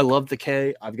 I love the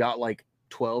K. I've got like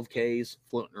 12 Ks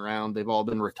floating around. They've all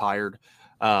been retired.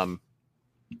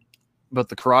 But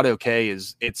the Corrado K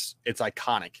it's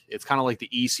iconic. It's kind of like the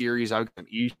E series. I've got an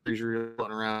E series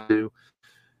floating around too.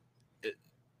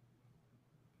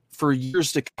 For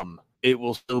years to come, it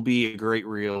will still be a great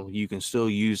reel. You can still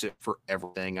use it for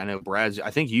everything. I know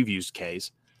I think you've used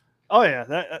Ks. Oh yeah,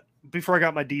 that before I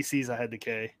got my DCs, I had the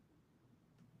K.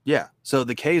 Yeah, so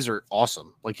the Ks are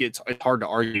awesome. Like it's hard to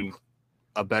argue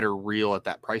a better reel at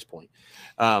that price point.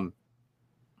 But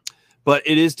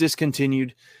it is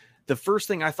discontinued. The first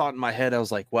thing I thought in my head, I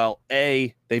was like, well,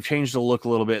 they've changed the look a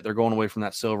little bit. They're going away from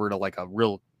that silver to like a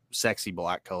real sexy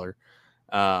black color.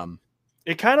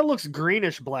 It kind of looks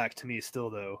greenish black to me still,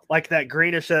 though. Like that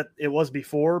greenish that it was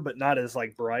before, but not as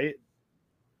like bright.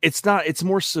 It's not. It's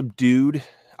more subdued.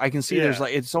 I can see there's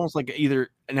like, it's almost like either,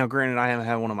 now granted, I haven't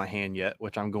had one in my hand yet,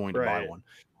 which I'm going to buy one.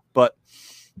 But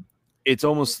it's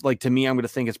almost like, to me, I'm going to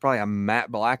think it's probably a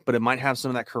matte black, but it might have some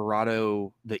of that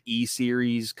Corrado, the E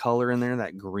series color in there,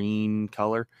 that green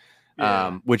color.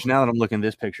 Yeah. Which now that I'm looking at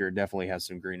this picture, it definitely has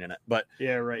some green in it. But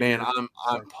yeah, right. Man,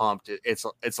 I'm pumped. It's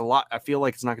a lot. I feel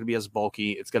like it's not going to be as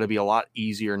bulky. It's going to be a lot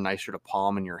easier and nicer to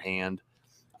palm in your hand.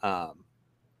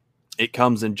 It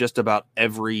comes in just about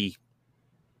every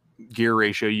gear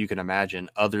ratio you can imagine,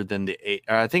 other than the 8.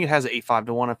 I think it has an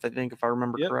 8:5:1. If I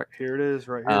remember correct. Here it is,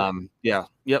 right here.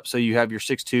 Yep. So you have your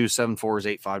 6.2,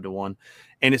 7.4s, 8:5:1,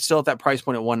 and it's still at that price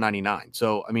point at $199.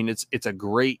 So I mean, it's a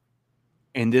great.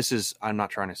 And this is, I'm not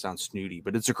trying to sound snooty,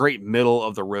 but it's a great middle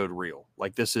of the road reel.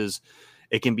 Like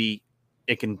it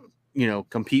can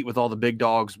compete with all the big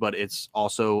dogs, but it's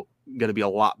also going to be a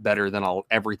lot better than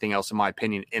everything else, in my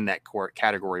opinion, in that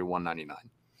category $199.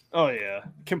 Oh yeah,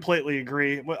 completely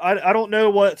agree. I don't know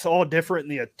what's all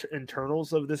different in the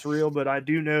internals of this reel, but I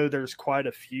do know there's quite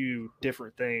a few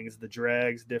different things. The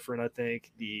drag's different, I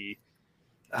think.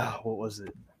 What was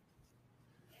it?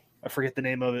 I forget the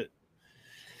name of it.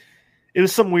 It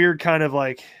was some weird kind of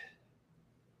like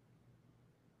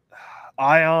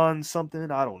ion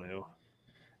something. I don't know.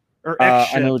 Or X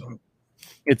ship. I know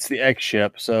it's the X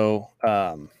ship. So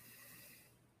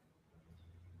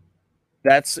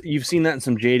you've seen that in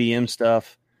some JDM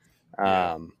stuff.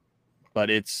 But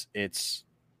it's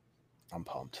I'm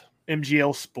pumped.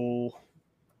 MGL spool.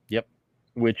 Yep.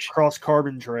 Which cross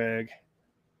carbon drag.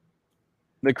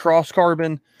 The cross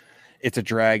carbon, it's a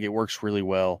drag. It works really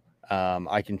well.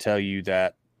 I can tell you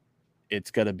that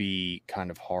it's going to be kind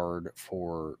of hard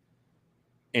for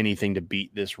anything to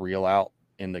beat this reel out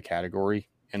in the category,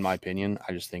 in my opinion.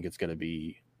 I just think it's going to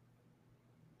be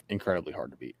incredibly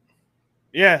hard to beat.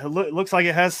 Yeah, it looks like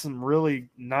it has some really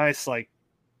nice, like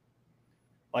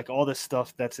all this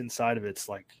stuff that's inside of it's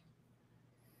like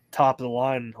top of the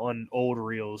line on old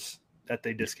reels that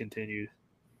they discontinued.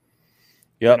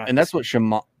 Yeah, and that's what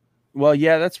Shimano. Well,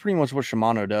 yeah, that's pretty much what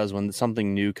Shimano does when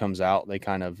something new comes out. They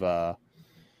kind of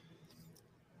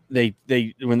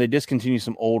when they discontinue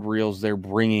some old reels, they're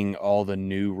bringing all the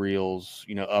new reels,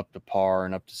 up to par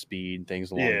and up to speed,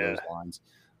 things along those lines.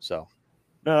 So,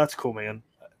 no, that's cool, man.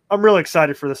 I'm really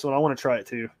excited for this one. I want to try it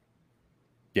too.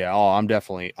 Yeah, I'm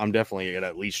definitely gonna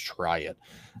at least try it,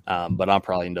 but I'll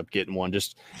probably end up getting one.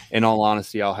 Just in all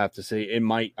honesty, I'll have to say it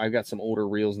might. I've got some older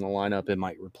reels in the lineup. It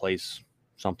might replace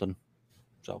something.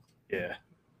 So. Yeah,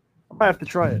 I might have to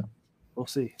try it. We'll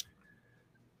see.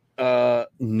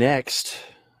 Next,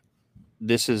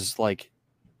 this is like,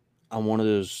 I'm one of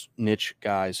those niche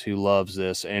guys who loves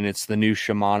this, and it's the new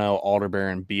Shimano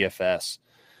Aldebaran BFS.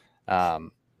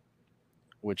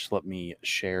 Which, let me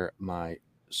share my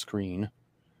screen.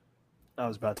 I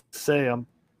was about to say, I'm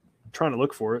trying to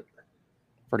look for it.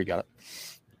 Already got it.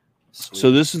 Sweet.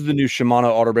 So this is the new Shimano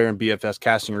Aldebaran BFS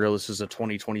casting reel. This is a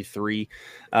 2023.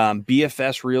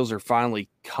 BFS reels are finally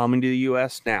coming to the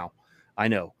U.S. Now, I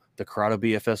know the Corrado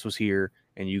BFS was here,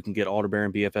 and you can get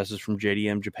Aldebaran BFSs from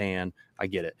JDM Japan. I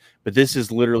get it. But this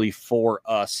is literally for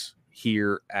us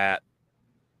here at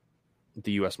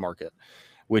the U.S. market,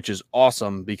 which is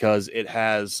awesome because it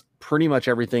has pretty much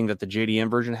everything that the JDM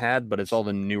version had, but it's all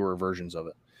the newer versions of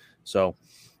it. So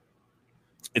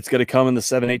it's going to come in the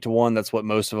 7.8:1. That's what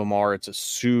most of them are. It's a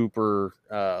super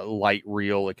light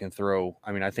reel. It can throw.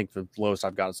 I mean, I think the lowest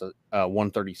I've got is a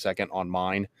 1/32 on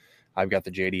mine. I've got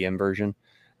the JDM version,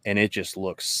 and it just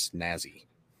looks snazzy.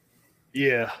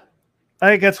 Yeah, I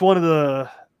think that's one of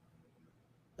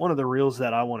one of the reels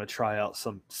that I want to try out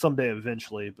someday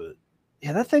eventually. But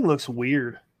yeah, that thing looks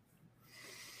weird.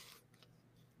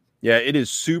 Yeah, it is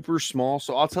super small.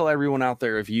 So I'll tell everyone out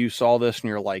there, if you saw this and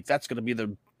you're like, that's going to be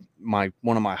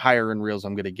one of my higher end reels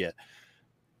I'm going to get,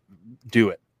 do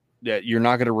it. Yeah, you're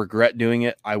not going to regret doing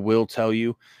it. I will tell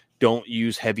you, don't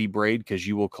use heavy braid because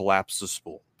you will collapse the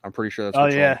spool. I'm pretty sure that's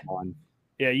what you're on.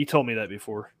 Yeah, you told me that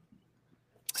before.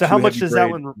 So how much does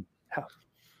that one?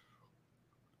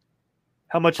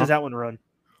 How much does that one run?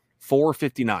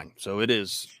 $4.59. So it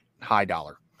is high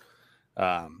dollar.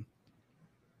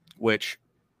 Which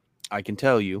I can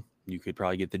tell you, you could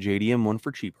probably get the JDM one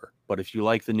for cheaper. But if you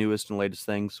like the newest and latest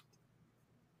things,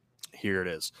 here it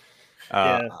is.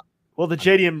 Yeah. Well, the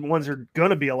JDM ones are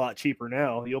going to be a lot cheaper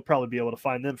now. You'll probably be able to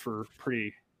find them for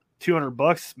pretty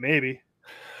 $200 maybe.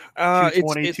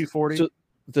 220, 240. So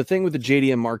the thing with the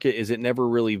JDM market is it never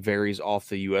really varies off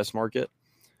the US market,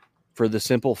 for the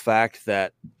simple fact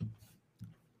that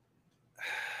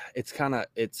it's kind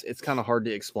of hard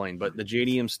to explain, but the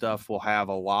JDM stuff will have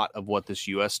a lot of what this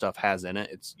US stuff has in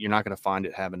it. You're not going to find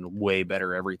it having way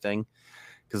better everything,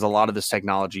 because a lot of this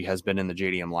technology has been in the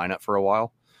JDM lineup for a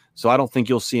while. So I don't think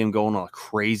you'll see them going on a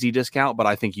crazy discount, but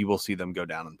I think you will see them go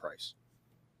down in price.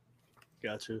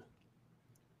 Gotcha.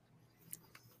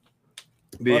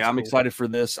 But yeah, I'm excited for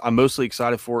this. I'm mostly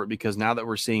excited for it because now that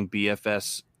we're seeing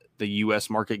BFS, the U.S.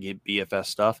 market get BFS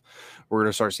stuff, we're going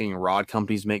to start seeing rod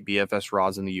companies make BFS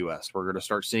rods in the U.S. We're going to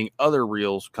start seeing other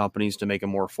reels companies to make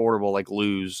them more affordable, like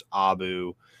Luz,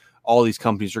 Abu. All these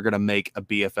companies are going to make a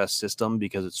BFS system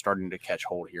because it's starting to catch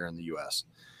hold here in the U.S.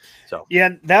 So yeah,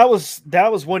 that was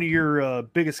one of your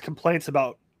biggest complaints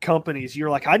about companies. You're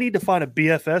like, I need to find a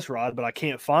BFS rod, but I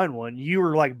can't find one. You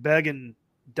were like begging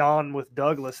Don with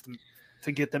Douglas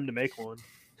to get them to make one.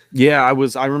 Yeah,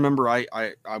 I remember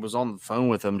I was on the phone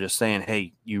with them just saying,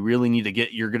 hey, you really need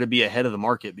to you're going to be ahead of the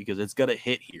market because it's going to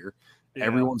hit here. Yeah.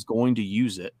 Everyone's going to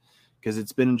use it because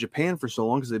it's been in Japan for so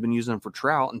long because they've been using them for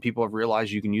trout, and people have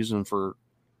realized you can use them for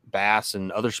bass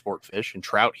and other sport fish and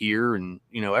trout here and,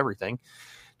 everything.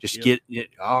 Just get it.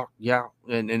 Oh, yeah.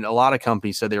 And a lot of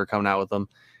companies said they were coming out with them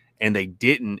and they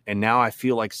didn't. And now I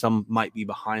feel like some might be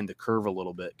behind the curve a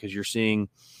little bit because you're seeing,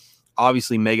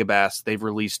 obviously, Megabass, they've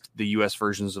released the U.S.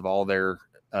 versions of all their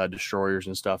destroyers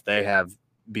and stuff. They have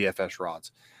BFS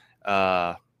rods.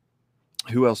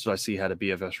 Who else did I see had a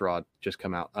BFS rod just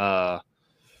come out?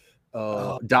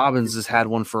 Dobbins has had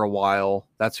one for a while.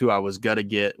 That's who I was going to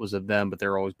get, was of them, but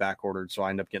they're always back ordered. So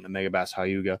I ended up getting the Megabass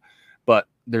Hyuga. But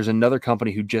there's another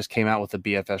company who just came out with a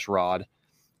BFS rod.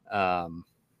 I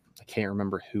can't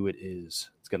remember who it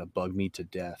is. It's going to bug me to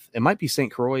death. It might be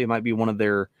St. Croix. It might be one of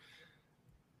their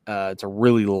it's a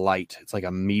really light. It's like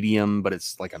a medium, but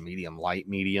it's like a light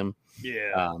medium.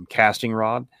 Yeah. Casting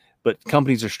rod. But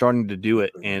companies are starting to do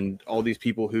it. And all these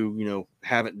people who,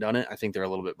 haven't done it, I think they're a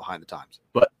little bit behind the times.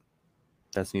 But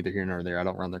that's neither here nor there. I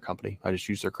don't run their company. I just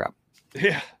use their crap.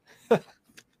 Yeah.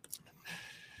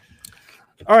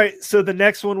 All right, so the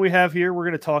next one we have here, we're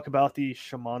going to talk about the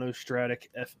Shimano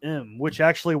Stratic FM, which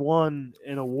actually won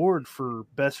an award for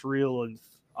best reel in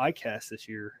ICast this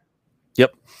year.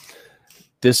 Yep,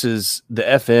 this is the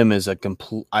FM is a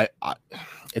complete.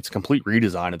 It's a complete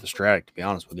redesign of the Stratic, to be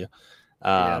honest with you.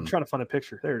 Yeah, I'm trying to find a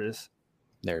picture. There it is.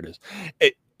 There it is.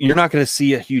 You're not going to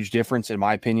see a huge difference, in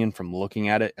my opinion, from looking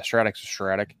at it. A Stratic's a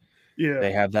Stratic. Yeah,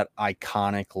 they have that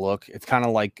iconic look. It's kind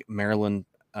of like Marilyn.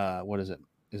 What is it?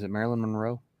 Is it Marilyn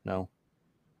Monroe? No.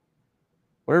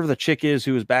 Whatever the chick is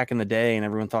who was back in the day and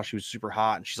everyone thought she was super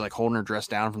hot and she's like holding her dress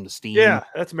down from the steam. Yeah,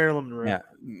 that's Marilyn Monroe. Yeah,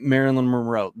 Marilyn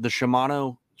Monroe. The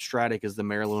Shimano Stratic is the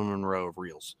Marilyn Monroe of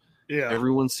reels. Yeah.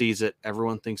 Everyone sees it.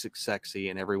 Everyone thinks it's sexy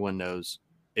and everyone knows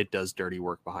it does dirty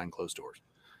work behind closed doors.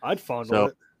 I'd fondle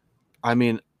it. I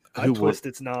mean, I'd twist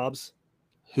its knobs.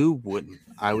 Who wouldn't?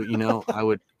 I would, I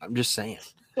would. I'm just saying.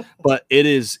 But it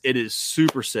is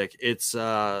super sick. It's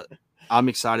I'm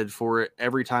excited for it.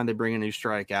 Every time they bring a new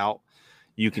Stratic out,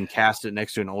 you can cast it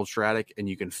next to an old Stratic and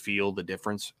you can feel the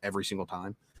difference every single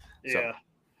time. Yeah. So.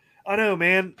 I know,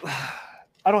 man.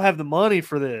 I don't have the money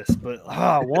for this, but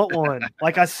I want one.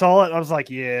 Like I saw it, I was like,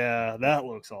 yeah, that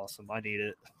looks awesome. I need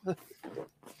it.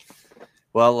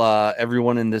 Well,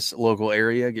 everyone in this local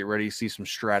area, get ready to see some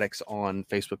Stratics on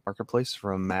Facebook Marketplace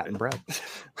from Matt and Brad.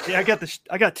 Yeah,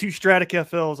 I got 2 Stratic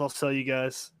FLs. I'll sell you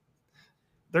guys.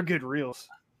 They're good reels.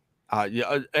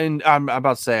 Yeah, and I'm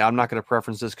about to say I'm not going to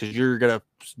preference this because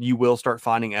you will start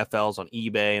finding FLs on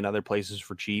eBay and other places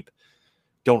for cheap.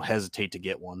 Don't hesitate to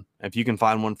get one. If you can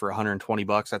find one for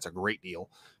 $120, that's a great deal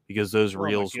because those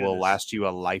reels will last you a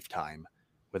lifetime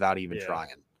without even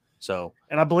trying. So,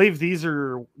 and I believe these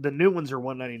are the new ones are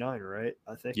 $199, right?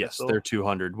 I think. yes, they're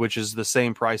 200, which is the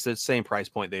same price. That's same price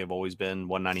point they have always been,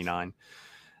 $199.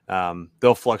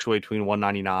 They'll fluctuate between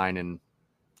 $199 and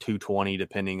 $220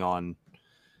 depending on,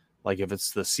 like, if it's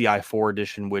the CI4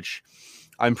 edition, which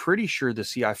I'm pretty sure the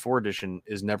CI4 edition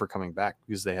is never coming back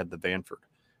because they had the Vanford.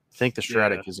 I think the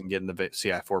Stratic isn't getting the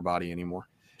CI4 body anymore.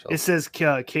 So. It says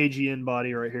KGN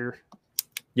body right here.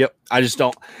 Yep. I just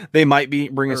don't. They might be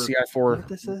bring a CI4. What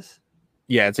this is?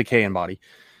 Yeah, it's a KN body.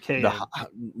 KN.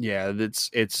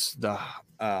 It's the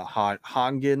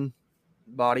Hongen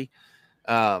body.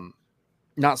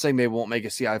 Not saying they won't make a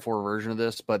CI4 version of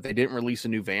this, but they didn't release a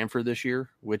new Vanford this year,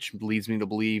 which leads me to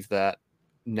believe that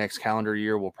next calendar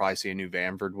year we'll probably see a new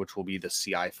Vanford, which will be the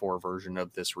CI4 version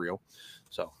of this reel.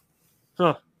 So,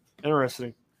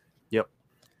 interesting. Yep.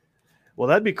 Well,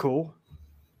 that'd be cool.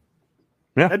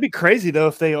 Yeah, that'd be crazy though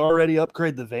if they already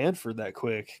upgrade the Vanford that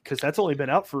quick, because that's only been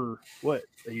out for what,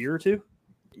 a year or two?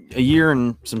 A year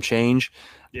and some change.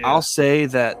 Yeah. I'll say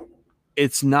that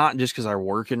it's not just because I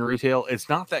work in retail. It's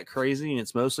not that crazy, and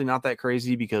it's mostly not that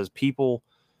crazy because people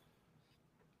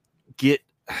get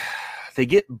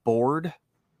bored,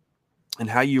 and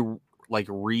how you like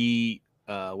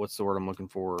what's the word I'm looking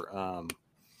for?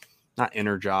 Not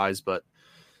energize, but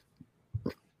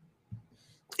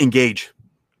engage.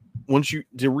 Once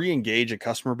to re-engage a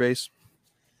customer base,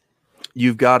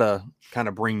 you've got to kind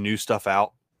of bring new stuff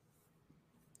out.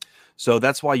 So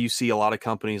that's why you see a lot of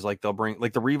companies like they'll bring,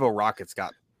 like the Revo Rocket's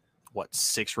got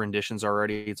 6 renditions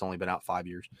already. It's only been out 5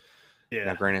 years. Yeah.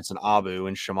 Now, granted, it's an Abu,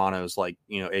 and Shimano's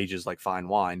ages like fine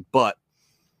wine. But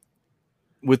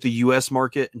with the U.S.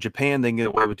 market, Japan, they can get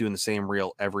away with doing the same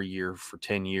reel every year for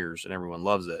 10 years, and everyone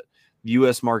loves it.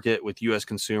 U.S. market with U.S.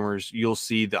 consumers, you'll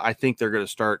see that I think they're going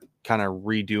to start kind of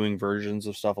redoing versions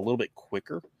of stuff a little bit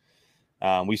quicker.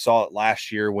 We saw it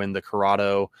last year when the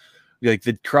Corrado, like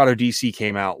the Corrado DC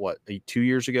came out, 2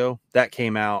 years ago? That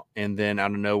came out, and then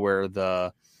out of nowhere,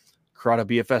 the Corrado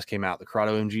BFS came out, the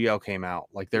Corrado MGL came out.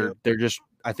 Like they're just,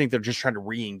 I think they're just trying to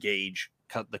re-engage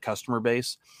the customer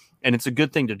base, and it's a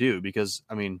good thing to do because,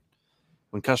 I mean,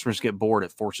 when customers get bored,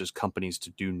 it forces companies to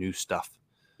do new stuff.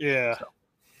 Yeah. So.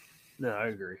 No, I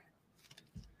agree.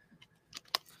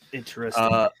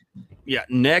 Interesting.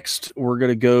 Next, we're going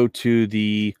to go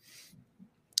to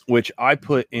which I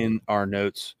put in our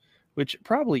notes, which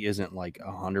probably isn't like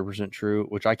 100% true,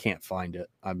 which I can't find it.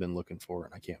 I've been looking for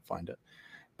it and I can't find it.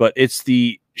 But it's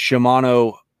the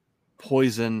Shimano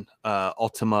Poison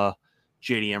Ultima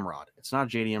JDM rod. It's not a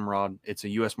JDM rod. It's a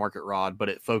U.S. market rod, but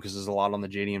it focuses a lot on the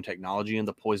JDM technology and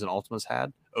the Poison Ultimas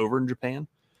had over in Japan.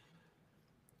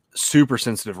 Super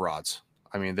sensitive rods.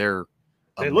 I mean, they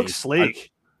look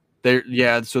sleek.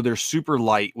 So they're super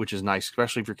light, which is nice,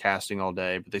 especially if you're casting all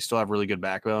day, but they still have really good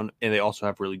backbone, and they also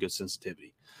have really good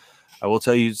sensitivity. I will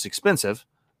tell you it's expensive,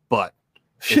 but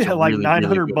it's like really,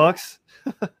 $900 really bucks.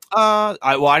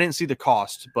 I didn't see the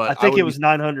cost, but I think it was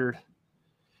 900.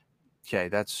 Okay,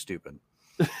 that's stupid.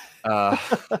 I'm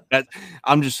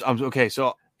okay.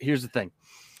 So here's the thing.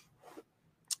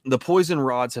 The Poison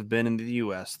rods have been in the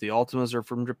U.S. The Ultimas are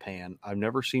from Japan. I've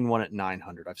never seen one at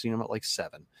 900. I've seen them at like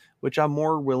 7, which I'm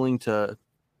more willing to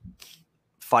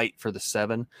fight for the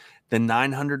 7. The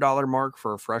 $900 mark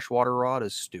for a freshwater rod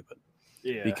is stupid.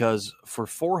 Yeah. Because for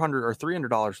 $400 or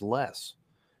 $300 less,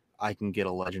 I can get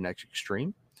a Legend X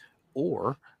Extreme,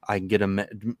 or I can get a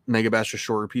Megabaster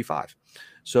Shorter P5.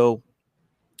 So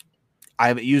I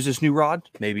haven't used this new rod.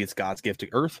 Maybe it's God's gift to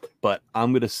Earth, but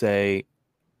I'm going to say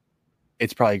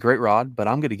it's probably a great rod, but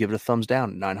I'm going to give it a thumbs down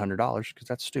at $900 because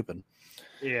that's stupid.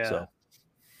 Yeah. So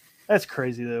that's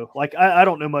crazy though. Like I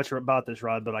don't know much about this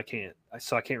rod, but I can't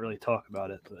really talk about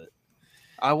it. But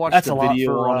I watched the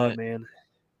video on it, man.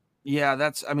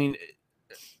 Yeah,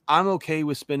 I'm okay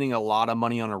with spending a lot of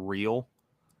money on a reel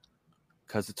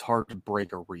because it's hard to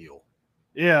break a reel.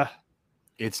 Yeah.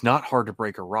 It's not hard to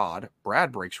break a rod.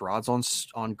 Brad breaks rods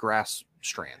on grass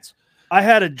strands. I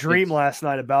had a dream last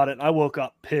night about it, and I woke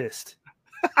up pissed.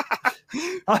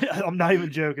 I'm not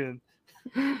even joking.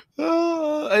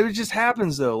 It just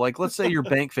happens though. Like, let's say you're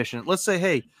bank fishing. Let's say,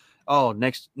 hey,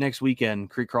 next weekend,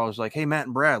 Creek Crawler's like, hey, Matt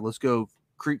and Brad, let's go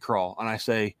creek crawl. And I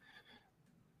say,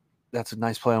 that's a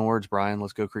nice play on words, Brian.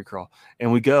 Let's go creek crawl.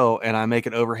 And we go, and I make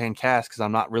an overhand cast because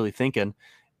I'm not really thinking,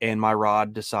 and my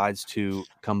rod decides to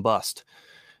combust.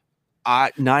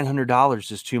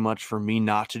 $900 is too much for me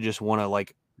not to just want to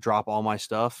like drop all my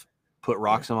stuff, put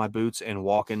rocks in my boots, and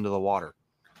walk into the water.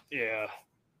 Yeah.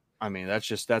 I mean, that's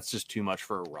just too much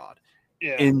for a rod.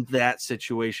 Yeah. In that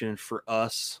situation for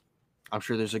us, I'm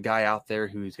sure there's a guy out there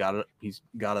who's got a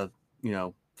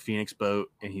Phoenix boat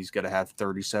and he's got to have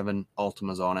 37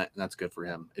 Ultimas on it, and that's good for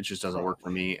him. It just doesn't work for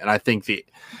me. And I think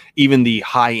even the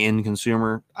high end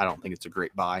consumer, I don't think it's a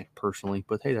great buy personally.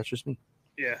 But hey, that's just me.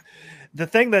 Yeah, the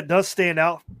thing that does stand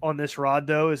out on this rod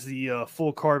though is the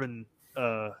full carbon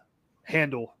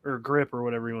handle or grip or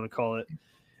whatever you want to call it.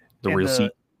 The real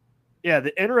seat. Yeah,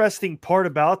 the interesting part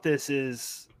about this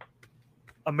is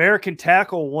American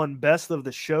Tackle won best of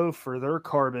the show for their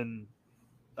carbon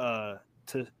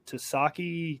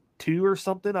Tasaki 2 or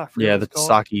something. I forget. Yeah, the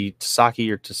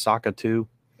Tasaki or Tasaka 2.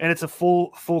 And it's a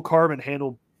full carbon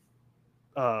handle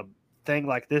thing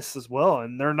like this as well.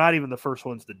 And they're not even the first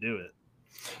ones to do it.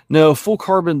 No, full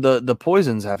carbon, the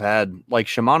Poisons have had like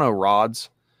Shimano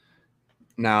rods.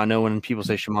 Now, I know when people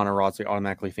say Shimano rods, they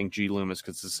automatically think G Loomis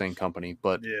because it's the same company,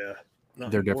 but yeah,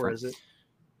 they're different. Is it?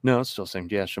 No, it's still the same.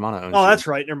 Yeah, Shimano owns that's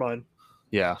right. Never mind.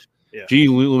 Yeah. G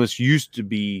Loomis used to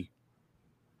be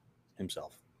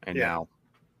himself, and now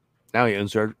he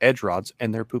owns their edge rods,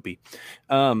 and they're poopy.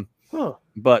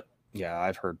 But yeah,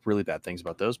 I've heard really bad things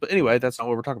about those. But anyway, that's not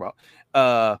what we're talking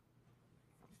about.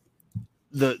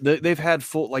 They've had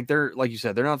full, like you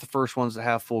said, they're not the first ones to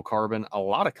have full carbon. A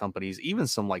lot of companies, even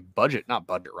some like not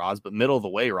budget rods, but middle of the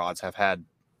way rods have had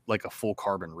like a full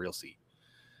carbon reel seat.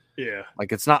 Yeah.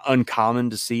 Like it's not uncommon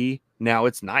to see. Now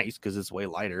it's nice because it's way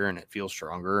lighter and it feels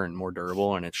stronger and more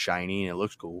durable and it's shiny and it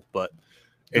looks cool, but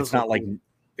it's not like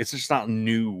it's just not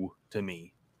new to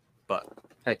me. But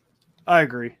hey, I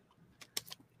agree.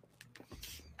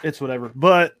 It's whatever.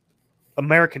 But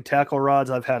American Tackle rods,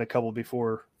 I've had a couple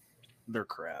before. They're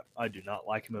crap. I do not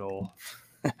like them at all.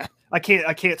 I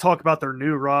can't talk about their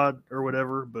new rod or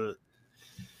whatever, but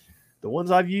the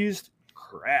ones I've used,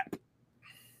 crap.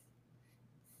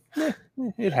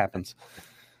 It happens.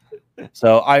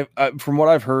 So I from what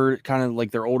I've heard, kind of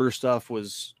like their older stuff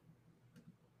was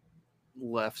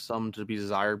left some to be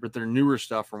desired, but their newer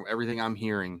stuff, from everything I'm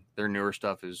hearing, their newer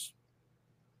stuff is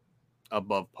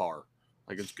above par.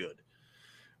 Like it's good.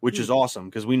 Which is awesome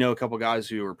because we know a couple guys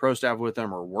who are pro staff with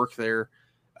them or work there.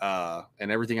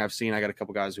 And everything I've seen, I got a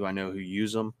couple guys who I know who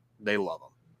use them. They love them.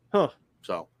 Huh.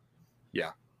 So,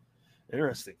 yeah.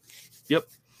 Interesting. Yep.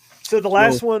 So the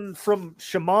last one from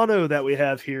Shimano that we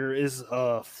have here is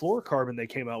fluorocarbon they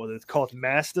came out with. It's called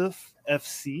Mastiff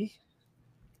FC.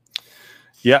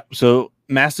 Yeah. So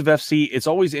Mastiff FC, it's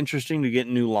always interesting to get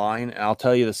new line. And I'll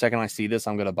tell you, the second I see this,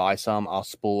 I'm going to buy some. I'll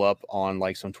spool up on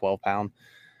like some 12-pound.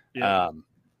 Yeah.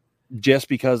 Just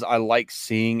because I like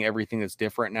seeing everything that's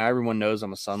different. Now everyone knows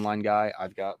I'm a Sunline guy.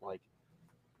 I've got like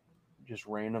just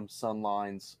random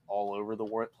Sunlines all over the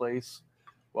place.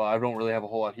 Well, I don't really have a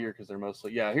whole lot here because they're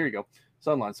mostly, here you go.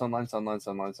 Sunline.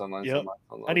 Yep.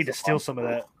 Sunline. I need to steal some of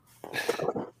that.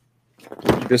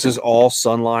 This is all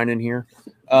Sunline in here.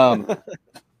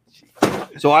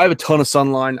 So I have a ton of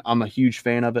Sunline. I'm a huge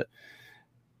fan of it.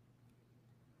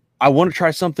 I want to try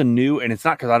something new, and it's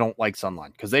not because I don't like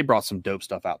Sunline, because they brought some dope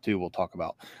stuff out too. We'll talk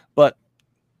about, but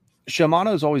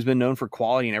Shimano's always been known for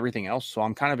quality and everything else. So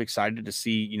I'm kind of excited to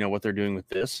see, what they're doing with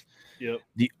this. Yep.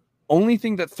 The only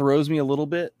thing that throws me a little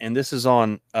bit, and this is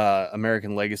on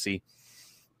American Legacy,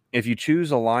 if you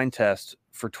choose a line test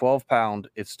for 12-pound,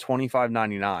 it's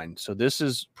 $25.99. So this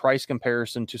is price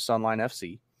comparison to Sunline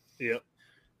FC. Yep.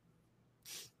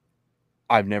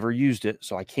 I've never used it,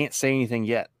 so I can't say anything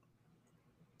yet.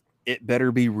 It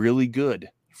better be really good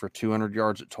for 200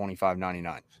 yards at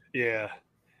 $25.99. Yeah.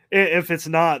 If it's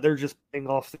not, they're just paying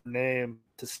off their name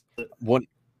to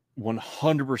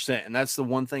 100%. And that's the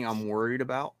one thing I'm worried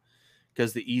about,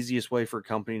 because the easiest way for a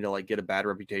company to like get a bad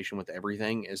reputation with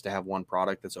everything is to have one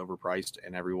product that's overpriced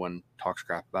and everyone talks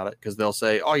crap about it. Because they'll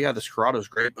say, oh yeah, this Corrado's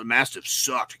great, but Mastiff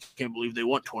sucked. I can't believe they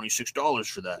want $26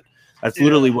 for that. That's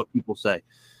literally what people say.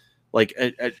 Like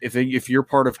if you're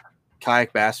part of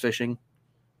kayak bass fishing,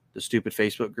 the stupid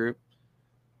Facebook group,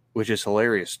 which is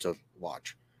hilarious to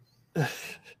watch.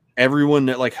 Everyone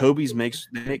that like Hobie's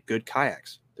they make good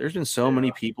kayaks. There's been so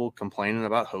many people complaining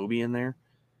about Hobie in there.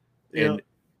 And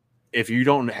if you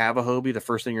don't have a Hobie, the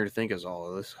first thing you're to think is,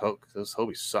 oh, this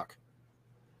Hobies suck.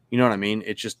 You know what I mean?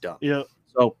 It's just dumb. Yeah.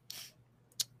 So,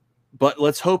 but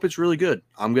let's hope it's really good.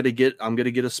 I'm gonna get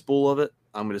a spool of it.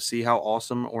 I'm gonna see how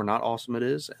awesome or not awesome it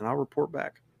is, and I'll report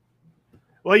back.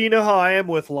 Well, you know how I am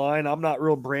with line. I'm not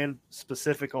real brand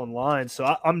specific on line,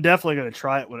 so I'm definitely going to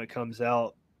try it when it comes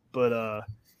out. But I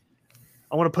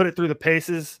want to put it through the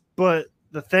paces. But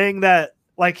the thing that,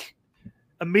 like,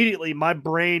 immediately my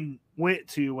brain went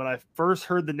to when I first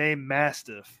heard the name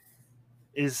Mastiff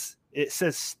is it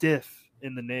says stiff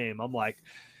in the name. I'm like,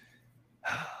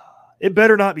 it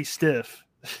better not be stiff.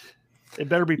 It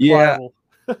better be pliable.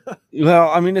 Well,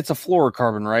 I mean, it's a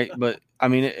fluorocarbon, right? But I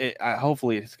mean,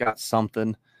 hopefully it's got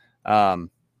something. So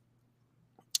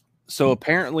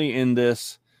apparently in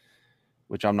this,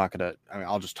 which I'm not going to,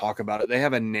 I'll just talk about it. They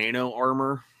have a nano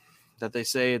armor that they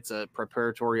say it's a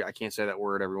preparatory. I can't say that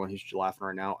word. Everyone who's laughing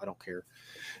right now, I don't care.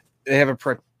 They have a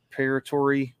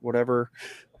preparatory, whatever,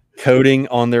 coating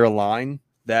on their line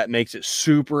that makes it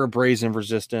super abrasive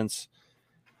resistance,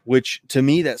 which to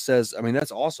me that says,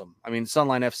 that's awesome.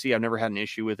 Sunline FC, I've never had an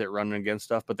issue with it running against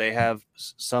stuff, but they have,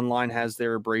 Sunline has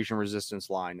their abrasion resistance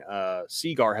line.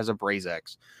 Seagar has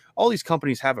AbrazeX. All these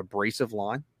companies have abrasive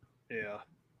line. Yeah.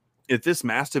 If this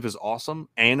Mastiff is awesome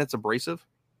and it's abrasive,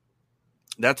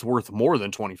 that's worth more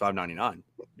than $25.99.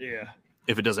 Yeah.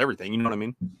 If it does everything, you know what I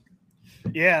mean?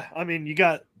 Yeah. You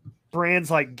got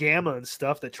brands like Gamma and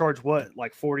stuff that charge what,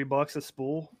 like $40 a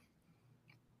spool?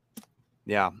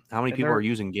 Yeah. How many people are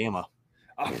using Gamma?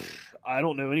 I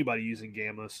don't know anybody using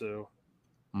Gamma, so.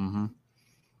 Mm-hmm.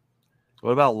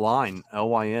 What about Line,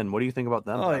 LYN? What do you think about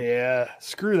them? Oh, yeah.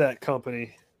 Screw that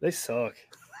company. They suck.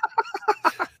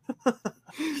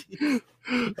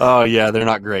 Oh, yeah. They're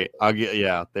not great.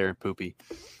 They're poopy.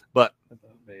 But,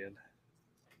 man.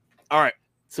 All right.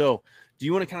 So, do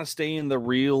you want to kind of stay in the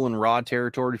reel and rod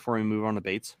territory before we move on to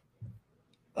baits?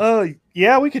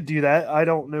 Yeah, we could do that. I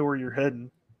don't know where you're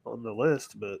heading on the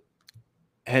list, but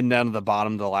heading down to the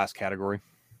bottom of the last category.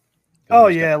 Oh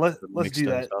yeah, let's do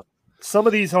that. Stuff. Some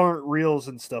of these aren't reels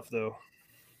and stuff though.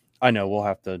 I know we'll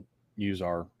have to use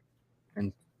our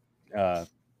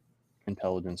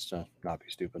intelligence to not be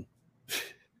stupid.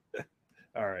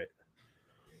 All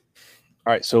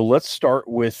right. So let's start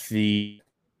with the.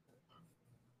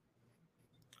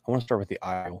 I want to start with the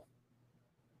eye reel.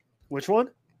 Which one?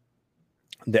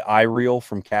 The eye reel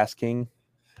from Cast King.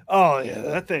 Oh yeah,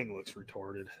 that thing looks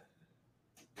retarded.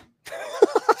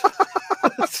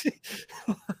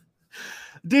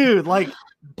 Dude, like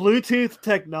Bluetooth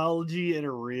technology in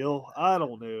a reel. I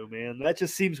don't know, man. That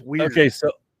just seems weird. Okay,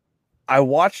 so I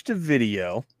watched a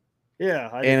video. Yeah,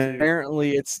 and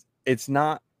apparently it's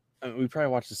not. We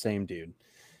probably watched the same dude.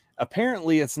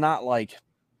 Apparently, it's not like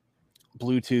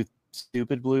Bluetooth,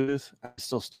 stupid Bluetooth. It's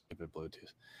still stupid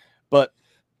Bluetooth, but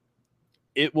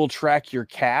it will track your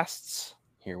casts.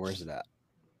 Here, where's it at?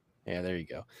 Yeah, there you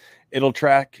go. It'll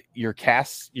track your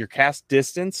cast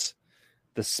distance,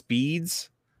 the speeds,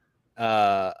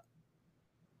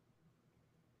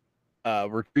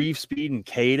 retrieve speed and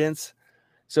cadence.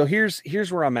 So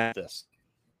here's where I'm at this.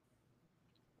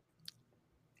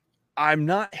 I'm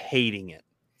not hating it.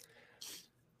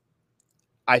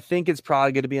 I think it's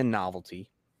probably going to be a novelty.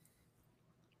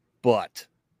 But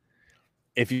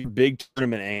if you're a big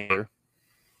tournament angler,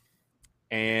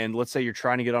 and let's say you're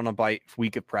trying to get on a bite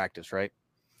week of practice, right?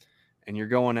 And you're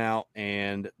going out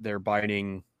and they're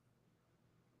biting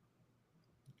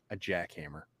a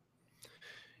jackhammer.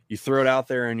 You throw it out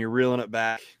there and you're reeling it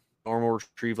back. Normal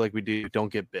retrieve like we do.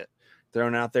 Don't get bit.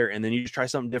 Throwing it out there and then you just try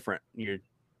something different. You're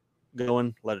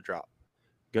going, let it drop.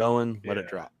 Going, let it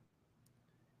drop.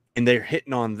 And they're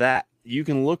hitting on that. You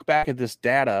can look back at this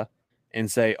data and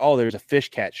say, oh, there's a fish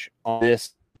catch on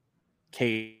this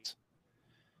case.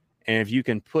 And if you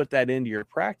can put that into your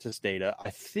practice data, I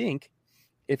think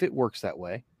if it works that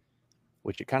way,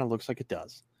 which it kind of looks like it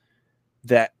does,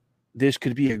 that this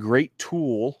could be a great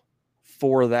tool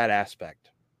for that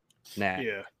aspect. Now,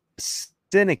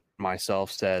 cynic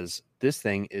myself says this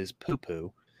thing is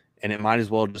poo-poo, and it might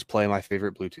as well just play my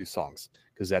favorite Bluetooth songs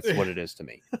because that's what it is to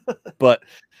me. But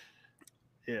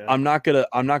I'm not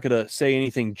gonna say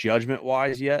anything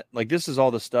judgment-wise yet. Like this is all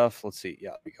the stuff. Let's see.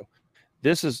 Yeah, there we go.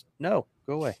 This is go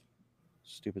away.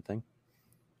 Stupid thing.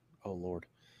 Oh Lord.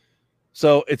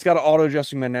 So it's got an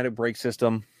auto-adjusting magnetic brake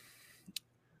system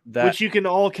which you can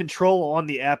all control on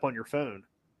the app on your phone.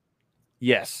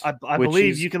 Yes. I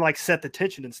believe you can like set the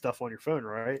tension and stuff on your phone,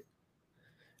 right?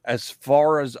 As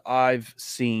far as I've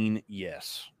seen,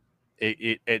 yes.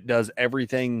 It does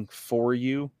everything for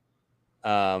you.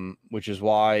 Which is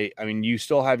why, you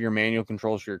still have your manual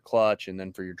controls for your clutch and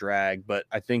then for your drag, but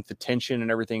I think the tension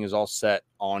and everything is all set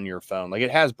on your phone. Like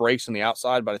it has brakes on the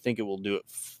outside, but I think it will do it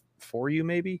for you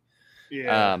maybe.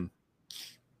 Yeah.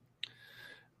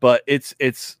 But it's,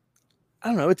 I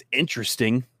don't know. It's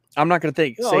interesting. I'm not going to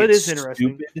say it is stupid.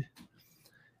 Interesting.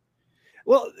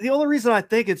 Well, the only reason I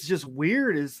think it's just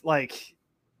weird is like,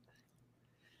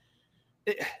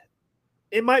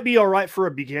 it might be all right for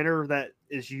a beginner that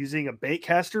is using a bait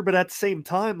caster, but at the same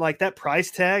time, like that price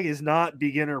tag is not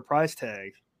beginner price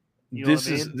tag. You know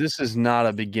this is not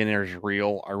a beginner's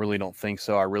reel. I really don't think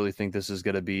so. I really think this is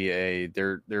going to be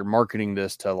they're marketing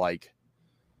this to like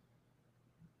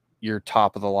your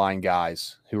top of the line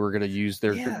guys who are going to use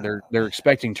they're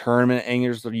expecting tournament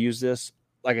anglers to use this.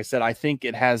 like I said, I think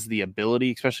it has the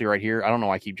ability, especially right here. I don't know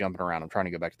why I keep jumping around. I'm trying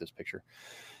to go back to this picture.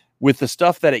 With the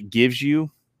stuff that it gives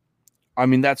you, I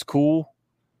mean, that's cool.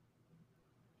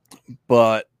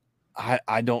 But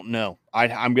I don't know.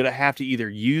 I'm going to have to either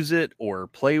use it or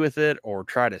play with it or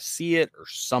try to see it or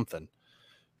something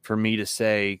for me to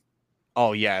say,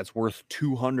 oh, yeah, it's worth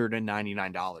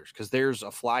 $299, because there's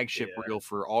a flagship reel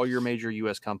for all your major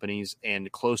U.S. companies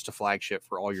and close to flagship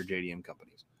for all your JDM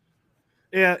companies.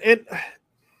 Yeah, and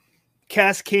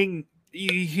Cast King,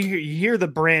 you hear the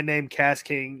brand name Cast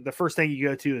King, the first thing you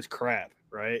go to is crap,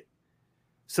 right?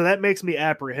 So that makes me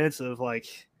apprehensive,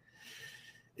 like,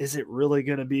 is it really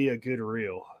going to be a good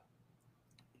reel?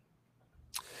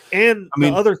 And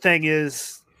the other thing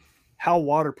is, how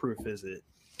waterproof is it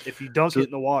if you dunk it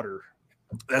in the water?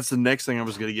 That's the next thing I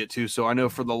was going to get to. So I know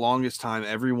for the longest time,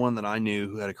 everyone that I knew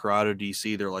who had a Corrado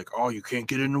DC, they're like, oh, you can't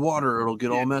get it in the water. It'll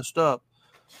get all messed up.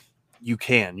 You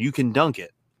can dunk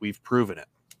it. We've proven it.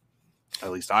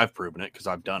 At least I've proven it because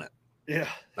I've done it. Yeah.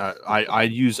 I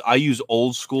use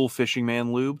old school Fishing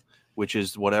Man lube, which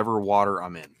is whatever water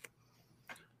I'm in.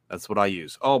 That's what I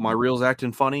use. Oh, my reel's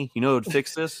acting funny. You know what would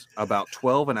fix this? About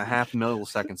 12.5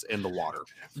 milliseconds in the water.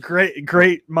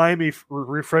 Great Miami,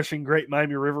 refreshing, great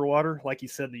Miami River water, like you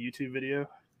said in the YouTube video.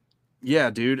 Yeah,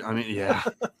 dude. I mean,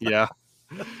 yeah.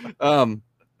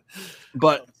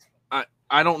 But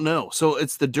I don't know. So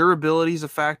it's the durability is a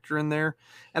factor in there.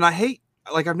 And I hate,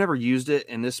 like, I've never used it,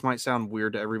 and this might sound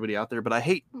weird to everybody out there, but I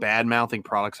hate bad-mouthing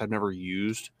products I've never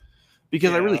used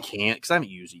because I really can't, because I haven't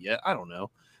used it yet. I don't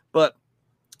know. But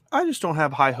I just don't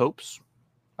have high hopes.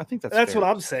 I think that's what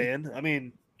I'm saying. I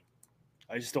mean,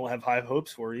 I just don't have high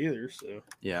hopes for it either. So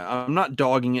yeah, I'm not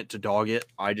dogging it to dog it.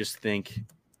 I just think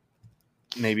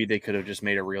maybe they could have just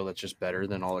made a reel that's just better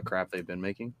than all the crap they've been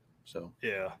making. So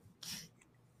yeah,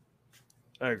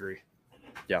 I agree.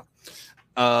 Yeah.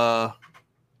 I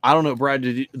don't know,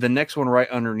 Brad. The next one right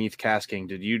underneath Cast King?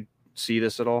 Did you see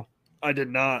this at all? I did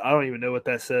not. I don't even know what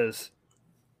that says.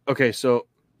 Okay, so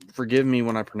forgive me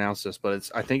when I pronounce this, but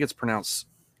I think it's pronounced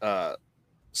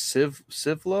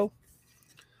Civlo.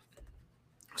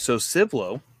 So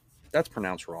Civlo, that's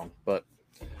pronounced wrong, but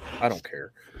I don't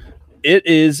care.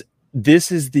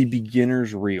 This is the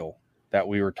beginner's reel that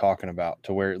we were talking about,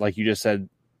 to where, like you just said,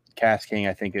 Cast King,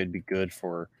 I think it would be good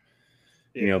for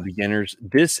beginners.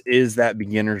 This is that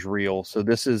beginner's reel. So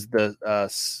this is the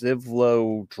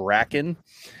Civlo Draken,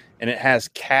 and it has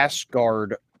cast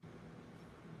guard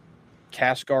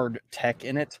tech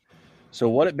in it. So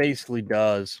what it basically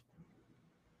does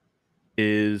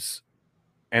is,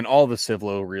 and all the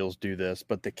Civlo reels do this,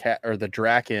 but the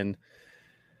Draken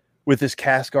with this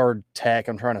cast guard tech,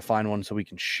 I'm trying to find one so we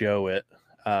can show it.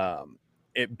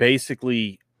 It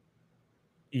basically,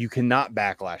 you cannot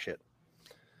backlash it.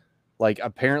 Like,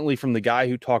 apparently from the guy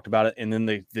who talked about it, and then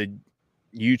the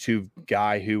YouTube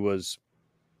guy who was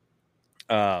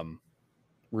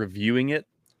reviewing it.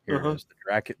 Here it is,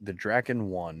 the Draken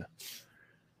 1.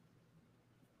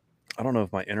 I don't know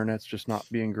if my internet's just not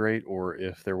being great or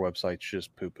if their website's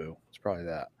just poo-poo. It's probably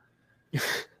that.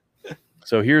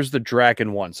 So here's the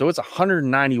Draken 1. So it's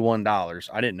 $191.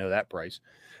 I didn't know that price.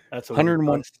 That's a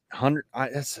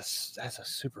that's a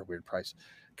super weird price.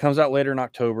 Comes out later in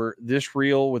October. This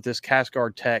reel with this cast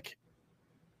guard tech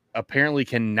apparently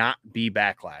cannot be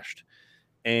backlashed.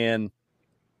 And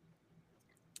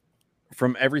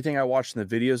from everything I watched in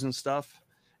the videos and stuff,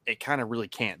 it kind of really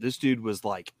can't. This dude was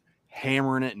like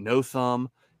hammering it, no thumb.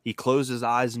 He closed his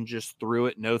eyes and just threw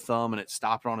it, no thumb, and it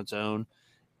stopped on its own.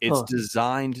 It's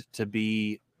designed to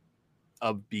be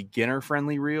a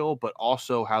beginner-friendly reel, but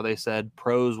also, how they said,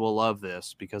 pros will love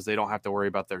this because they don't have to worry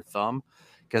about their thumb,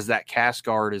 because that cast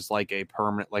guard is like a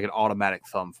permanent, like an automatic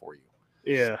thumb for you.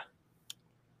 Yeah.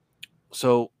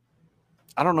 So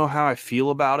I don't know how I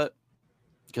feel about it,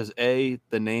 because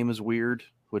the name is weird,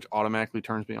 which automatically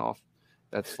turns me off.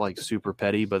 That's like super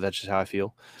petty, but that's just how I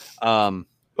feel. Well,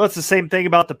 it's the same thing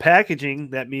about the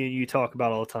packaging that me and you talk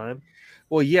about all the time.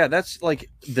 Well, yeah, that's like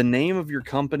the name of your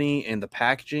company and the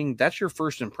packaging. That's your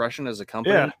first impression as a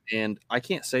company. Yeah. And I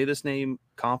can't say this name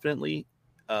confidently.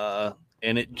 And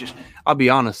I'll be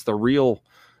honest, the reel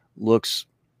looks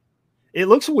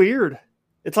weird.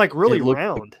 It's like really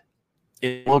round.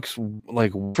 It looks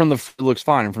like it looks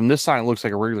fine. And from this side, it looks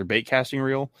like a regular bait casting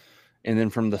reel. And then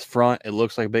from the front, it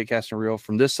looks like a bait casting reel.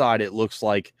 From this side, it looks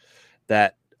like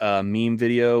that meme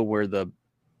video where the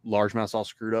largemouth's all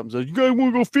screwed up and says, "You guys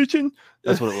want to go fishing?"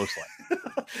 That's what it looks like.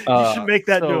 You should make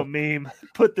that into a meme.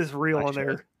 Put this reel on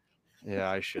there. Yeah,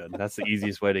 I should. That's the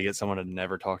easiest way to get someone to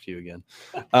never talk to you again.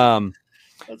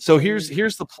 So here's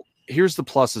the here's the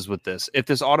pluses with this. If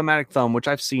this automatic thumb, which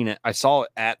I've seen it, I saw it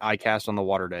at ICast on the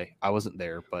water day. I wasn't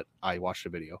there, but I watched a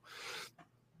video.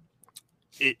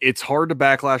 It's hard to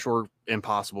backlash or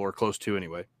impossible or close to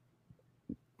anyway.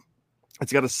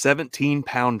 It's got a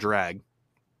 17-pound drag,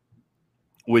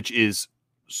 which is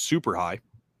super high.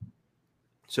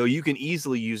 So you can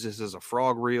easily use this as a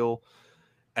frog reel,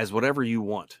 as whatever you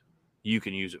want. You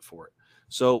can use it for it.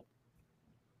 So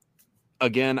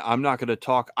again, I'm not going to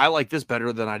talk. I like this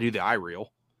better than I do the iReel,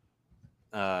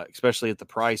 especially at the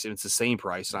price. And it's the same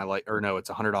price. And it's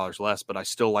 $100 less, but I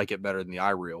still like it better than the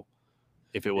iReel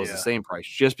if it was the same price,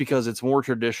 just because it's more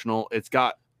traditional. It's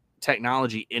got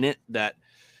technology in it that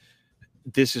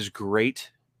this is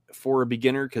great for a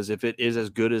beginner, because if it is as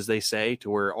good as they say, to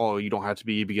where, you don't have to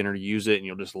be a beginner to use it and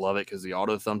you'll just love it because the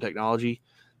auto thumb technology,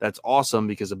 that's awesome,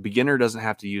 because a beginner doesn't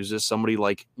have to use this. Somebody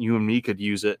like you and me could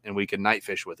use it and we could night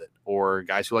fish with it, or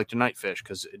guys who like to night fish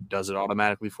because it does it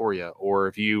automatically for you. Or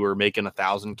if you are making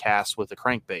 1,000 casts with a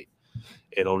crankbait,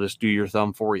 it'll just do your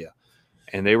thumb for you.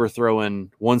 And they were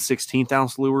throwing 1/16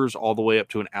 ounce lures all the way up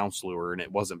to an ounce lure, and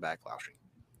it wasn't backlashing.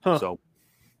 Huh. So,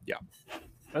 yeah.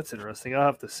 That's interesting. I'll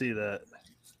have to see that.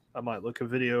 I might look a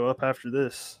video up after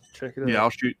this. Check it out. Yeah,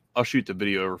 I'll shoot the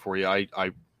video over for you.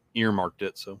 I earmarked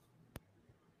it, so.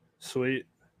 Sweet.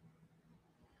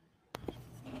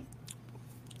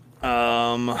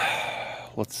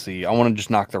 Let's see. I want to just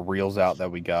knock the reels out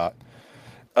that we got.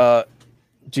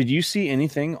 Did you see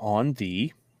anything on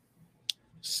the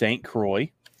St.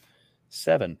 Croix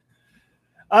 7?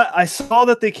 I saw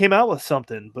that they came out with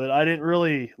something, but I didn't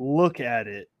really look at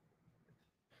it.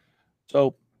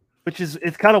 So,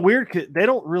 it's kind of weird. 'Cause they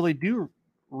don't really do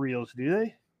reels, do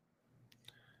they?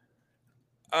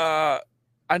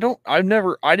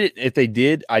 if they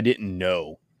did, I didn't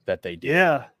know that they did.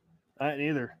 Yeah, I didn't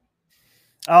either.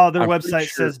 Oh, their I'm website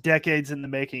sure. says decades in the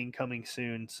making, coming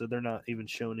soon. So they're not even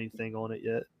showing anything on it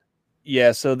yet.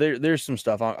 Yeah. So there's some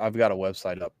stuff. I've got a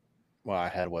website up. Well, I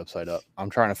had a website up. I'm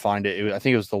trying to find it. I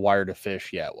think it was the Wire to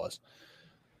Fish. Yeah, it was.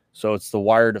 So it's the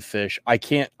Wire to Fish. I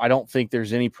don't think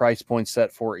there's any price point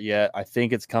set for it yet. I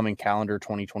think it's coming calendar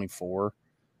 2024.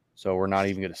 So we're not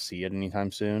even going to see it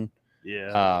anytime soon.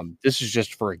 Yeah. This is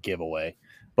just for a giveaway,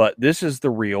 but this is the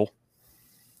reel.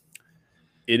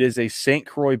 It is a St.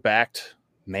 Croix backed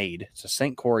made. It's a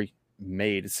St. Croix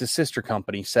made. It's a sister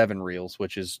company, 7 Reels,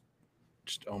 which is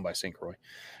just owned by St. Croix.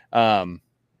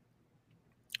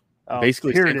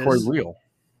 Basically here St. it Croix is. reel.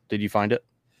 Did you find it?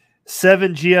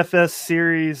 7 GFS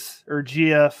series or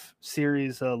GF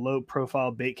series low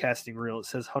profile bait casting reel. It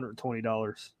says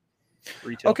 $120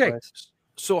 retail price.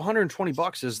 So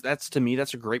 $120 that's to me,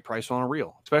 that's a great price on a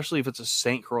reel, especially if it's a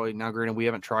St. Croix. Now, granted, we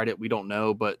haven't tried it. We don't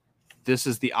know, but this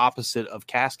is the opposite of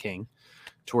Cast King,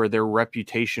 to where their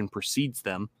reputation precedes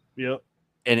them. Yep.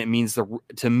 And it means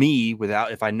to me,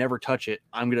 if I never touch it,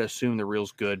 I'm going to assume the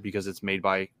reel's good because it's made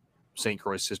by St.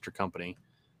 Croix's sister company,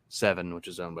 7, which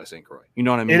is owned by St. Croix. You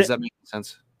know what I mean? Does that make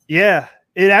sense? Yeah.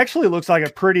 It actually looks like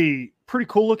a pretty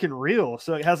cool looking reel.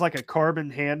 So it has like a carbon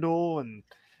handle and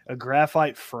a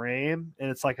graphite frame, and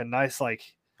it's like a nice, like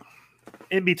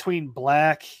in between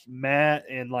black matte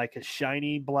and like a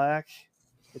shiny black.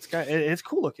 It's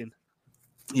cool looking.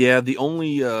 Yeah. The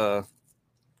only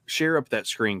share up that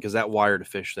screen, because that Wire to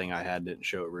Fish thing I had didn't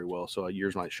show it very well, so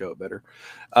yours might show it better.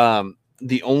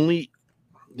 The only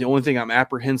thing I'm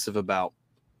apprehensive about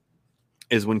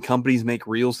is when companies make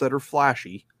reels that are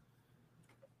flashy.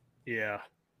 Yeah.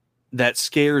 That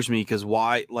scares me, because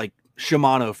why? Like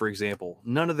Shimano, for example,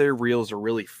 none of their reels are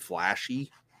really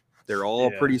flashy. They're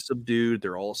all pretty subdued.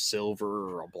 They're all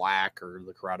silver or black, or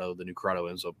the new Corrado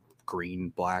ends up green,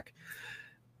 black.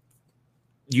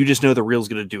 You just know the reel's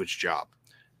going to do its job.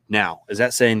 Now, is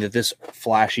that saying that this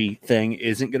flashy thing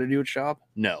isn't going to do its job?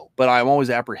 No, but I'm always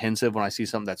apprehensive when I see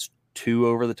something that's too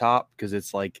over the top, because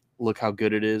it's like, look how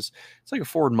good it is. It's like a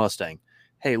Ford Mustang.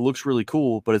 Hey, it looks really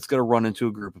cool, but it's going to run into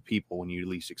a group of people when you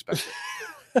least expect it.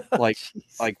 Like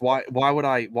why would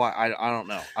I don't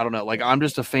know. Like, I'm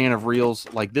just a fan of reels.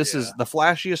 Like, this is the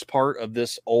flashiest part of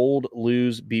this old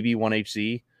Lew's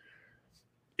BB1HZ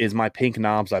is my pink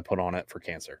knobs I put on it for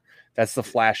cancer. That's the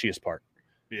flashiest part.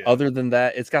 Yeah. Other than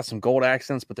that, it's got some gold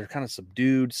accents, but they're kind of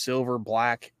subdued, silver,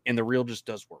 black, and the reel just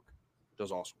does work. It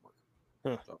does awesome work.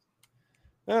 Huh. So.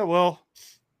 Oh, well,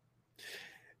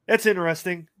 that's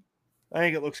interesting. I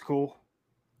think it looks cool.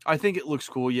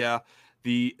 Yeah.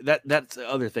 That's the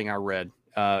other thing I read.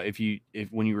 If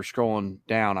when you were scrolling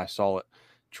down, I saw it.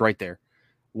 It's right there.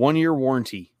 1-year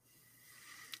warranty.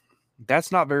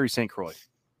 That's not very St. Croix.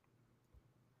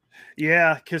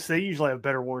 Yeah, because they usually have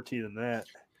better warranty than that.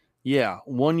 Yeah,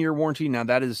 1-year warranty. Now,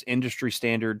 that is industry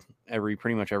standard.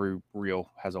 Pretty much every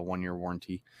reel has a 1-year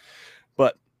warranty.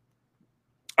 But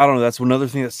I don't know. That's another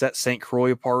thing that sets St.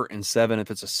 Croix apart. And 7,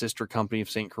 if it's a sister company of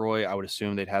St. Croix, I would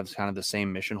assume they'd have kind of the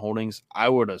same mission holdings. I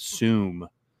would assume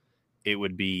it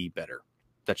would be better.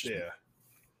 That's just me.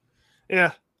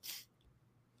 Yeah.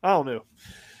 I don't know.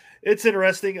 It's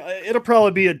interesting. It'll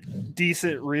probably be a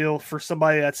decent reel for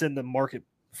somebody that's in the market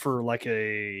for like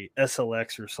a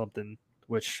SLX or something,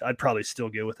 which I'd probably still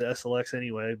go with the SLX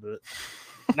anyway, but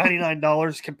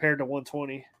 $99 compared to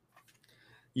 $120.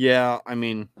 Yeah, I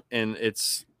mean, and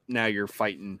it's now you're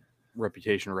fighting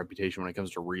reputation when it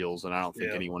comes to reels, and I don't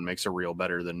think anyone makes a reel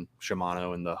better than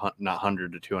Shimano in the not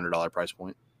 $100 to $200 price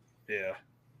point. Yeah,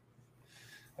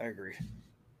 I agree.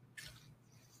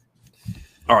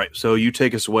 All right, so you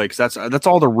take us away because that's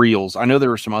all the reels. I know there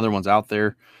were some other ones out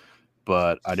there,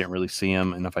 but I didn't really see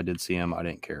them, and if I did see them, I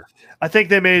didn't care. I think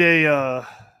they made a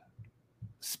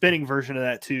spinning version of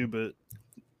that too, but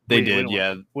we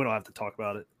don't have to talk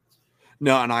about it.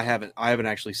 No, and I haven't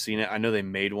actually seen it. I know they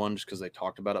made one just because they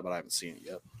talked about it, but I haven't seen it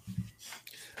yet.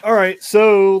 All right,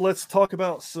 so let's talk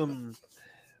about some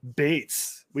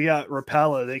baits. We got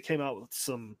Rapala. They came out with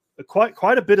some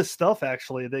quite a bit of stuff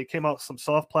actually. They came out with some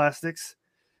soft plastics.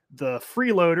 The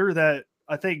freeloader that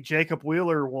I think Jacob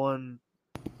Wheeler won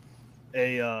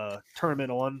a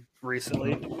tournament on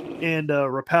recently, and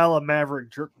Rapala Maverick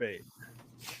jerkbait.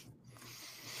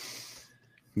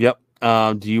 Yep.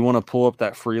 Do you want to pull up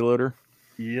that freeloader?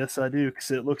 Yes, I do, because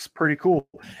it looks pretty cool.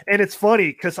 And it's funny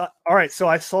because so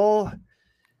I saw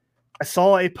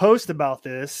a post about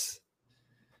this,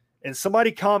 and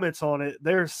somebody comments on it.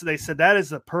 They said that is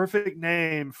the perfect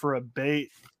name for a bait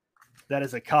that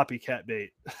is a copycat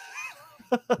bait.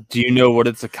 Do you know what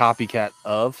it's a copycat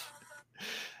of?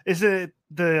 Is it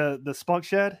the Spunk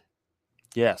Shad?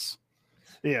 Yes.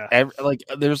 Yeah.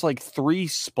 There's like 3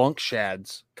 Spunk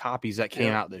Shads copies that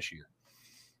came out this year.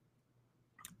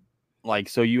 Like,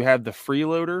 so you have the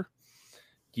freeloader,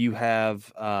 you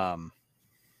have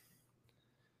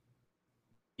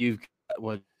you've got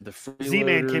what the freeloader,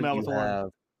 Z-Man came out with one.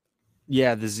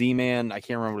 Yeah, the Z-Man, I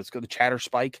can't remember what it's called, the Chatter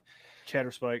Spike.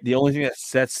 The only thing that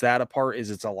sets that apart is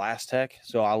it's Elastec,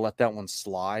 so I'll let that one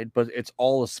slide, but it's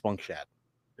all a Spunk Shad.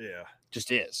 Yeah.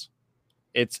 Just is.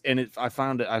 I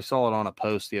saw it on a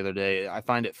post the other day. I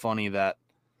find it funny that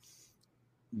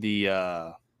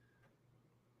the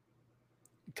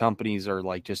companies are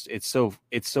like, just it's so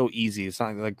easy. It's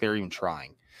not like they're even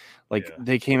trying.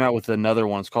 They came out with another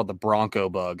one. It's called the Bronco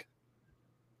Bug.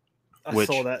 I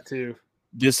saw that too.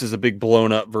 This is a big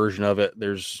blown up version of it.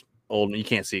 There's old. You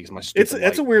can't see because my stupid.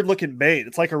 It's a weird looking bait.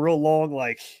 It's like a real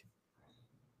long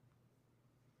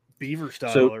beaver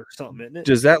style or something, isn't it?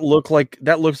 Does that look like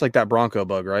that? Looks like that Bronco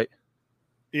Bug, right?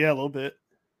 Yeah, a little bit.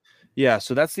 Yeah,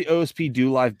 so that's the OSP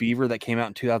Do Live Beaver that came out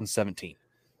in 2017.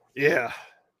 Yeah.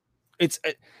 It's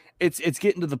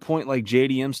getting to the point like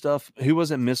JDM stuff. Who was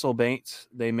it? Missile Baits.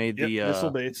 They made the Missile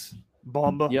Baits.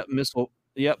 Bomba.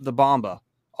 Yep, the Bomba,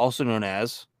 also known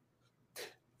as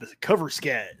the Cover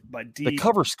Scat by the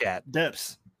Cover Scat.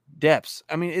 Depths.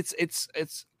 I mean, it's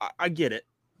I get it.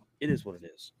 It is what it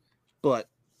is. But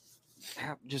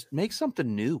just make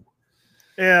something new.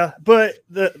 Yeah, but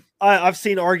I've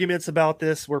seen arguments about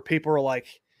this where people are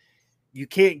like, you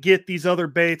can't get these other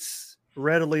baits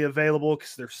readily available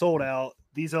because they're sold out.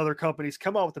 These other companies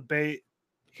come out with a bait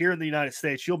here in the United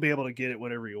States, you'll be able to get it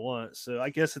whenever you want. So I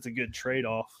guess it's a good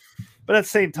trade-off. But at the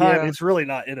same time, it's really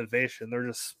not innovation. They're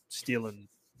just stealing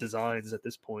designs at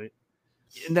this point.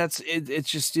 And it's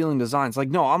just stealing designs. Like,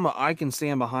 no, I can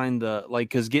stand behind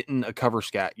because getting a Cover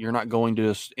Scat, you're not going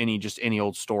to any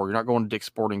old store. You're not going to Dick's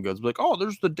Sporting Goods. Like, oh,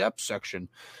 there's the depth section.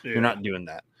 Yeah. You're not doing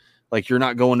that. Like, you're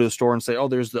not going to a store and say, oh,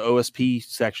 there's the OSP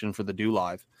section for the Do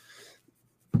Live.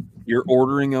 You're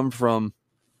ordering them from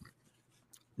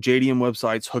JDM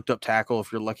websites, Hooked Up Tackle.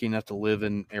 If you're lucky enough to live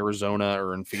in Arizona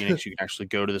or in Phoenix, you can actually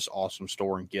go to this awesome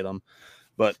store and get them.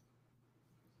 But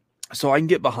so I can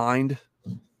get behind,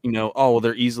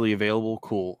 they're easily available.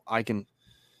 Cool. I can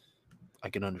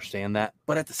understand that.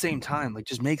 But at the same time, like,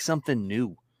 just make something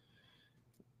new.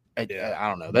 I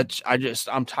don't know.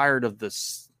 I'm tired of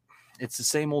this. It's the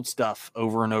same old stuff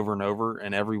over and over and over.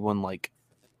 And everyone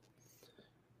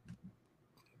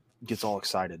gets all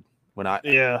excited when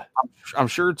I'm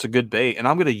sure it's a good bait, and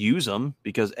I'm going to use them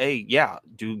because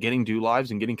getting Do Lives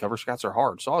and getting Cover Scats are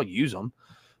hard, so I'll use them.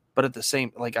 But at the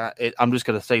same, I'm just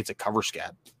going to say it's a Cover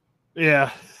Scat.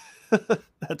 Yeah,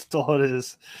 that's all it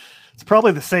is. It's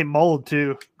probably the same mold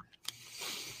too.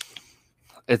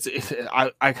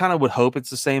 I kind of would hope it's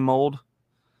the same mold,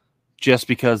 just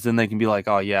because then they can be like,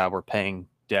 oh yeah, we're paying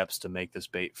depths to make this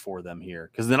bait for them here.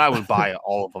 Because then I would buy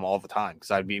all of them all the time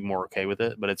because I'd be more okay with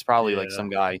it. But it's probably like some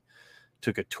guy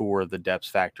took a tour of the depths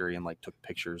factory and like took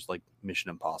pictures like Mission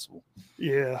Impossible.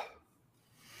 Yeah.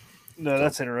 No,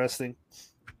 that's interesting.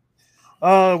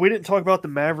 We didn't talk about the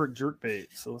Maverick jerkbait,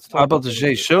 so let's talk I'm about to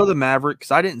say, show the Maverick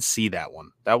because I didn't see that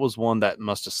one. That was one that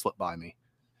must have slipped by me.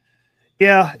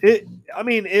 Yeah,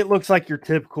 it looks like your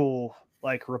typical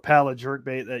like Rapala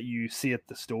jerkbait that you see at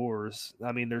the stores.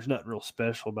 I mean, there's nothing real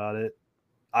special about it,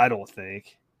 I don't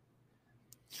think.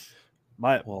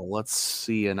 Well, let's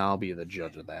see, and I'll be the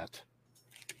judge of that.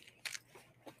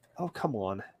 Oh, come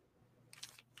on.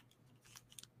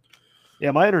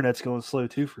 Yeah, my internet's going slow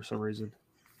too for some reason.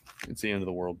 It's the end of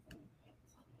the world.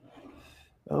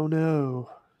 Oh no.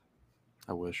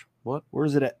 I wish. What?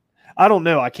 Where's it at? I don't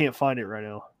know. I can't find it right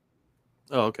now.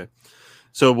 Oh, okay.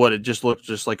 So what? It just looked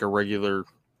just like a regular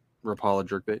Rapala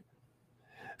jerkbait?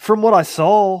 From what I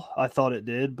saw, I thought it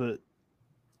did, but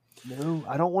no,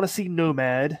 I don't want to see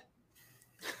Nomad.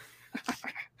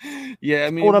 Yeah,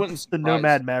 I mean, Hold up the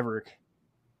Nomad Maverick.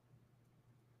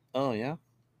 Oh, yeah?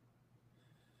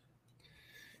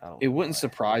 It wouldn't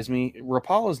surprise me.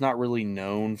 Rapala is not really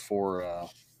known for...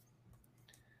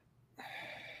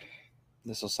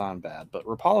 this will sound bad, but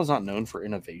Rapala is not known for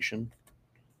innovation.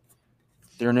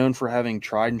 They're known for having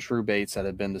tried and true baits that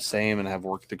have been the same and have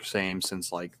worked the same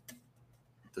since like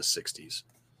the 60s.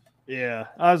 Yeah,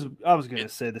 I was going to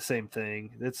say the same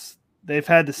thing. They've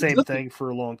had the same thing for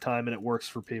a long time, and it works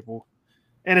for people.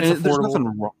 And it's affordable. There's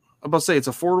nothing wrong. I'm about to say it's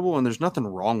affordable, and there's nothing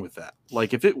wrong with that.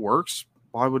 Like if it works,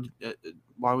 why would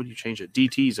you change it?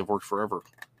 DTs have worked forever.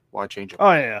 Why change it?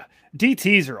 Oh yeah,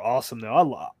 DTs are awesome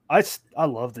though. I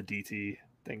love the DT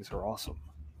things. Are awesome.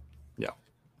 Yeah,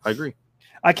 I agree.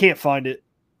 I can't find it.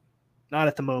 Not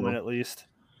at the moment, at least.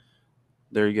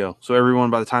 There you go. So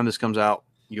everyone, by the time this comes out,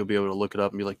 you'll be able to look it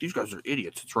up and be like, "These guys are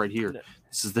idiots." It's right here.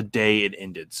 This is the day it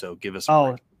ended. So give us.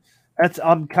 A break.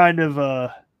 I'm kind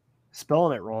of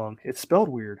spelling it wrong. It's spelled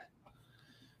weird.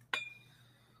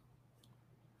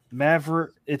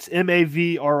 Maverick. It's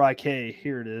Mavrik.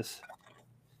 Here it is.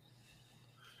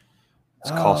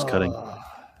 It's cost cutting.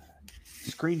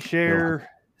 Screen share.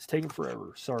 It's taking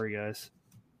forever. Sorry, guys.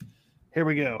 Here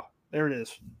we go. There it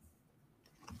is.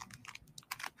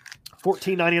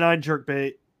 $14.99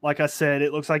 jerkbait. Like I said,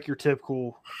 it looks like your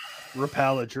typical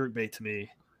Rapala jerkbait to me.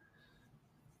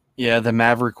 Yeah, the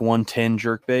Maverick 110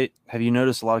 jerkbait. Have you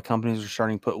noticed a lot of companies are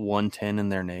starting to put 110 in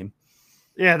their name?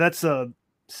 Yeah, that's a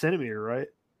centimeter, right?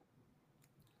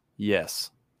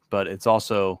 Yes, but it's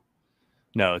also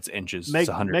it's inches. It's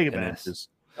 110 inches.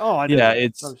 Oh, I know. Yeah,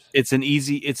 it's an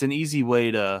easy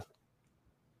way to,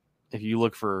 if you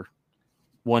look for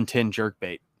 110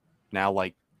 jerkbait, now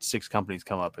like 6 companies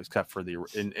come up except for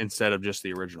instead of just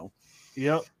the original.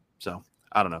 Yep. So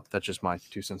I don't know. That's just my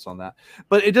 2 cents on that.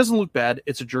 But it doesn't look bad.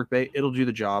 It's a jerkbait. It'll do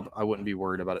the job. I wouldn't be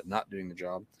worried about it not doing the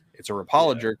job. It's a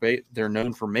Rapala jerkbait. They're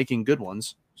known for making good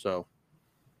ones. So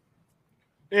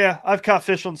yeah, I've caught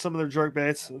fish on some of their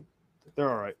jerkbaits. They're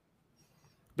all right.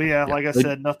 But yeah, like I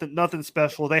said, nothing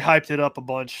special. They hyped it up a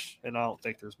bunch, and I don't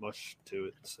think there's much to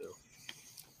it. So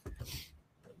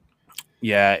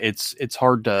yeah, it's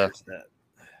hard to.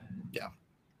 Yeah,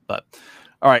 but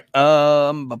all right.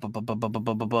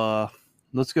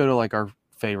 Let's go to like our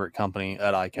favorite company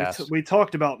at ICast. We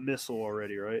talked about Missile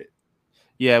already, right?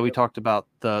 Yeah, we talked about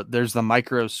there's the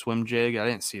micro swim jig. I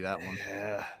didn't see that one.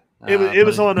 Yeah, it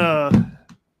was on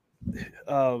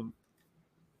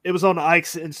it was on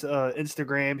Ike's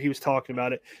Instagram. He was talking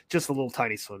about it. Just a little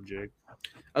tiny swim jig.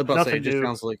 I was about to say it just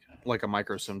sounds like a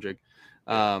micro swim jig.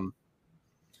 But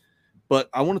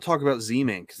I want to talk about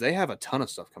Z-Man because they have a ton of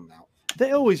stuff coming out.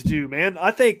 They always do, man.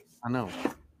 I know.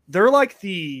 They're like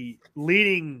the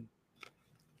leading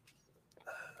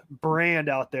brand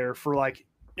out there for like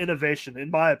innovation, in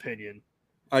my opinion.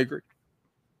 I agree.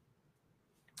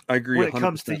 When it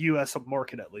comes to U.S.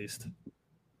 market, at least.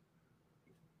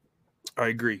 I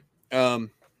agree.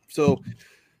 So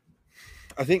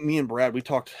I think me and Brad, we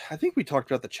talked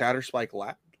about the Chatter Spike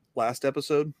last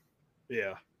episode.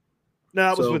 Yeah. No,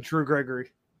 that was with Drew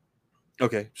Gregory.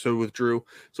 Okay. So with Drew.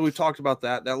 So we talked about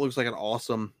that. That looks like an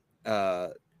awesome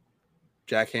jackhammer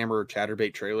or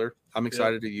chatterbait trailer. I'm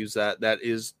excited to use that.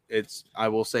 I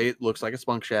will say it looks like a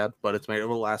spunk shad, but it's made of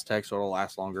a Last-Tex, so it'll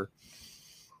last longer.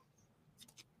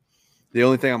 The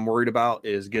only thing I'm worried about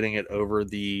is getting it over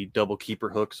the double keeper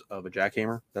hooks of a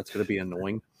jackhammer. That's going to be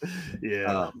annoying.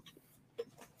 Yeah.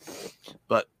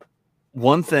 But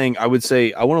one thing I would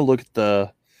say, I want to look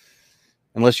at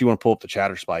unless you want to pull up the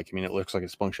Chatter Spike. I mean, it looks like a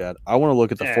spunk shad. I want to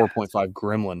look at the 4.5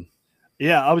 Gremlin.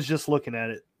 Yeah, I was just looking at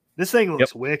it. This thing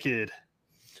looks wicked.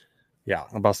 Yeah,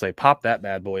 I'm about to say pop that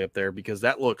bad boy up there because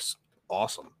that looks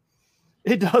awesome.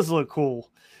 It does look cool.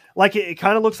 Like it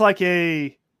kind of looks like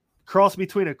a cross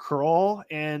between a crawl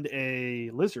and a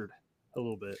lizard a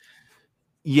little bit.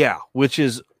 Yeah, which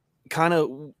is kind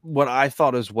of what I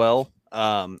thought as well.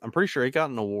 I'm pretty sure it got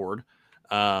an award.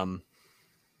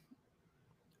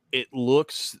 It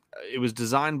was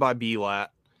designed by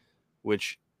B-Lat,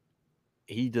 which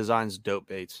he designs dope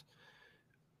baits.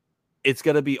 It's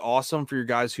going to be awesome for your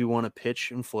guys who want to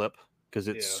pitch and flip because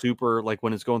it's super, like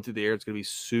when it's going through the air, it's going to be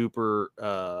super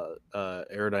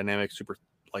aerodynamic, super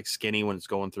like skinny when it's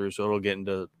going through. So it'll get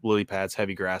into lily pads,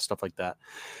 heavy grass, stuff like that.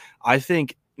 I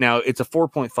think now it's a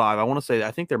 4.5. I want to say,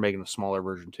 I think they're making a smaller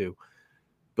version too.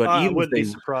 But I wouldn't be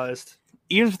surprised.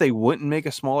 Even if they wouldn't make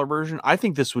a smaller version, I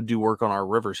think this would do work on our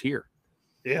rivers here.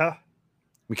 Yeah.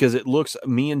 Because it looks,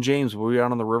 me and James, when we were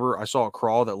out on the river, I saw a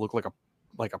crawl that looked like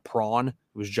a prawn. It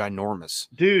was ginormous.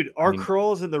 Dude, our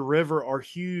crawls in the river are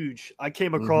huge. I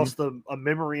came across a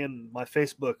memory in my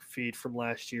Facebook feed from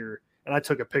last year, and I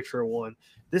took a picture of one.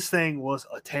 This thing was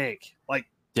a tank, like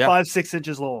 5-6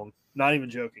 inches long. Not even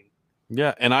joking.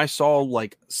 Yeah, and I saw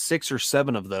like 6 or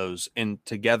 7 of those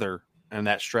together in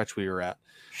that stretch we were at.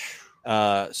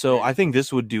 So I think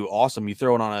this would do awesome. You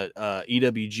throw it on a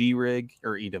EWG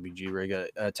rig,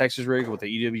 a Texas rig with an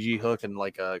EWG hook and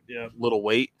like a little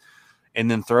weight, and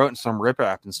then throw it in some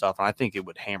riprap and stuff. And I think it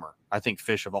would hammer. I think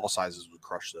fish of all sizes would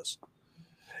crush this.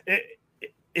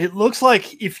 It looks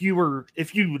like if you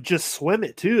would just swim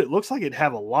it too, it looks like it'd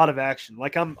have a lot of action.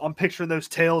 Like I'm picturing those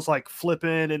tails like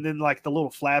flipping and then like the little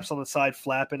flaps on the side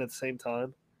flapping at the same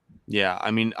time. Yeah,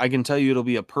 I mean, I can tell you it'll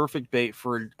be a perfect bait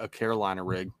for a Carolina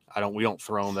rig. We don't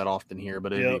throw them that often here,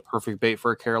 but it'd be a perfect bait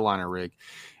for a Carolina rig.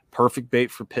 Perfect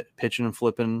bait for pitching and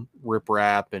flipping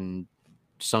riprap and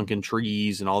sunken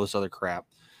trees and all this other crap.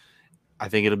 I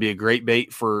think it'll be a great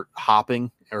bait for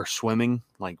hopping or swimming,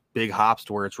 like big hops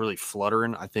to where it's really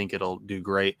fluttering. I think it'll do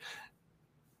great.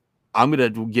 I'm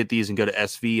going to get these and go to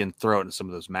SV and throw it in some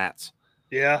of those mats.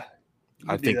 Yeah.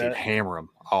 I think they'd hammer them.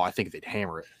 Oh, I think they'd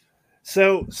hammer it.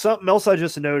 So something else I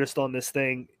just noticed on this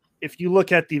thing, if you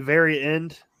look at the very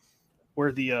end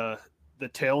where the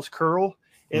tails curl,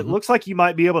 it looks like you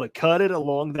might be able to cut it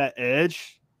along that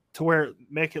edge to where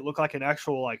make it look like an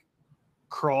actual like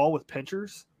crawl with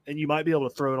pinchers, and you might be able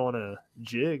to throw it on a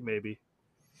jig maybe.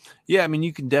 Yeah, I mean,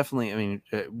 you can definitely,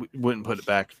 we wouldn't put it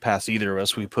back past either of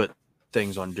us. We put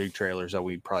things on dig trailers that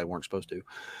we probably weren't supposed to.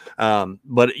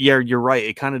 But yeah, you're right.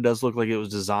 It kind of does look like it was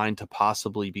designed to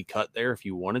possibly be cut there if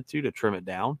you wanted to trim it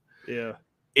down. Yeah.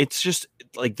 It's just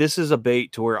like, this is a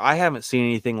bait to where I haven't seen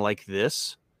anything like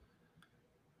this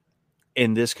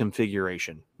in this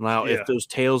configuration. Now, if those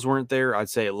tails weren't there, I'd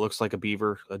say it looks like a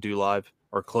beaver, a dewlive,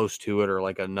 or close to it, or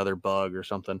like another bug or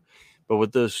something. But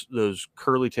with those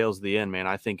curly tails at the end, man,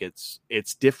 I think it's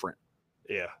different.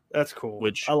 Yeah, that's cool.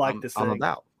 Which I like this thing. I'm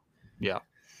about. Yeah.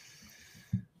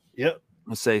 Yep.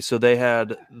 Let's say, so they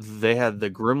had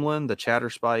the gremlin, the chatter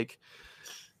spike.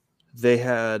 They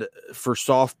had, for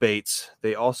soft baits,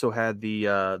 they also had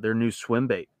their new swim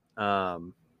bait,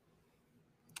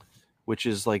 which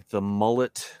is like the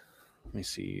mullet. Let me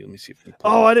see.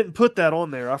 Oh, I didn't put that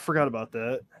on there. I forgot about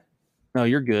that. No,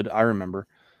 you're good. I remember.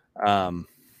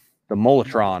 The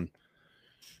Mulletron.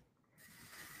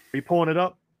 Are you pulling it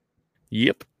up?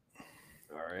 Yep.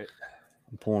 All right.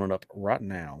 I'm pulling it up right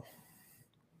now.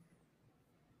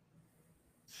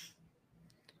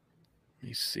 Let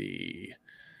me see.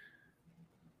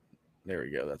 There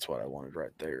we go. That's what I wanted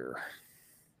right there.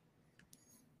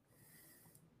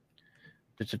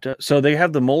 So they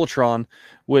have the Mulletron,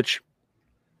 which,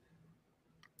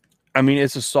 I mean,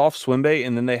 it's a soft swim bait,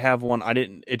 and then they have one.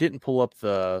 It didn't pull up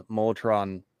the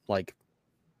Mulletron, like,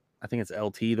 I think it's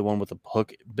LT, the one with the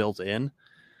hook built in.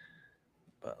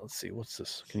 But let's see, what's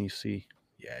this? Can you see?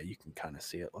 Yeah, you can kind of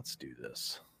see it. Let's do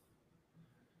this.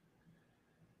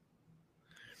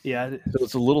 Yeah. So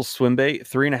it's a little swim bait,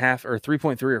 3.5 or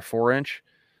 3.3 or 4 inch.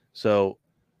 So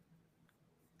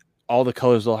all the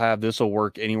colors they'll have, this will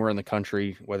work anywhere in the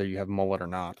country, whether you have mullet or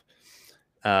not.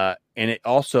 And it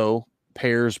also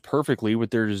pairs perfectly with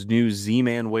their new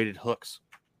Z-Man weighted hooks.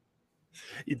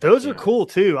 Those are cool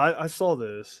too. I saw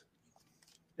those.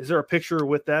 Is there a picture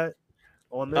with that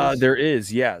on this? There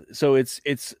is, yeah. So it's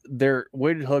their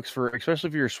weighted hooks for, especially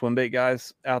if you're swim bait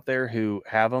guys out there who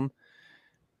have them.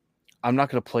 I'm not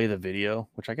going to play the video,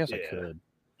 which I guess I could,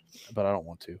 but I don't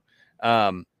want to.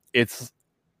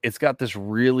 It's got this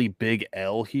really big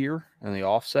L here in the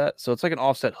offset. So it's like an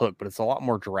offset hook, but it's a lot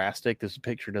more drastic. This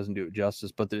picture doesn't do it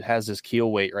justice, but it has this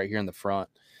keel weight right here in the front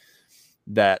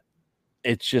that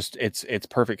it's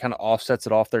perfect. Kind of offsets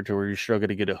it off there to where you're still going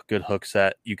to get a good hook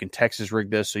set. You can Texas rig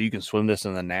this so you can swim this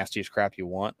in the nastiest crap you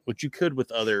want, which you could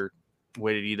with other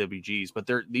weighted EWGs, but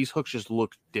these hooks just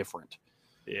look different.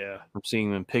 Yeah. I'm seeing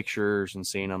them in pictures and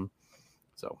seeing them.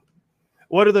 So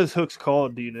what are those hooks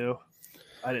called? Do you know?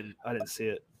 I didn't see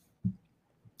it.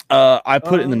 I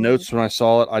put it in the notes when I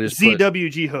saw it. I just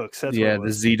ZWG hooks. That's the what it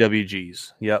was.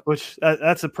 ZWGs. Yep. Which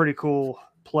that's a pretty cool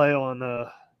play on.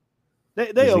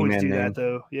 They always do name. that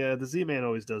though. Yeah, the Z-Man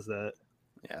always does that.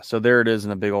 Yeah. So there it is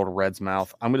in a big old red's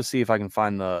mouth. I'm gonna see if I can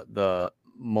find the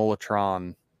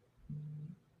Molotron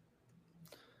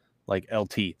like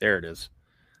LT. There it is.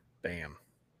 Bam.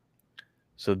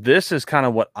 So this is kind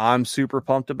of what I'm super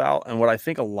pumped about, and what I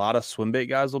think a lot of swim bait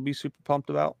guys will be super pumped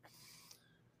about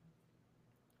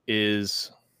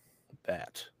is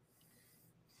that.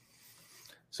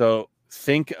 So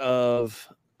think of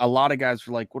a lot of guys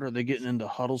are like, what are they getting into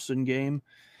Huddleston game?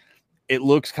 It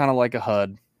looks kind of like a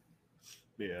HUD.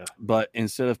 Yeah. But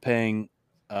instead of paying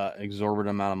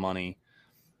exorbitant amount of money,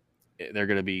 they're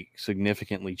going to be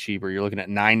significantly cheaper. You're looking at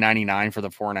 $9.99 for the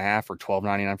 4.5 or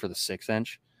 $12.99 for the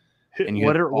 6-inch. And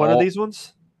what are these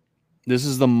ones? This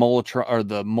is the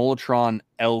Molotron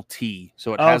LT.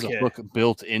 So it has a hook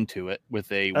built into it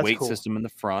with a weight system in the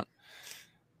front.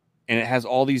 And it has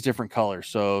all these different colors.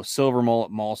 So silver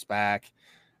mullet, moss back,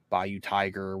 Bayou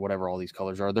Tiger, whatever all these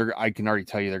colors are. I can already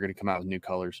tell you they're going to come out with new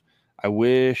colors. I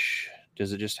wish,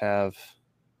 does it just have,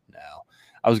 no.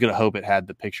 I was going to hope it had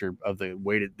the picture of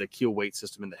the keel weight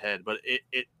system in the head, but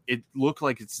it looked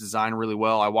like it's designed really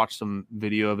well. I watched some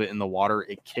video of it in the water.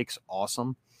 It kicks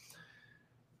awesome.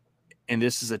 And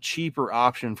this is a cheaper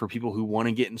option for people who want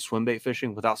to get in swim bait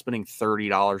fishing without spending $30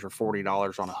 or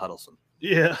 $40 on a Huddleston.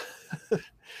 Yeah. And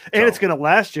it's going to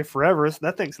last you forever.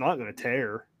 That thing's not going to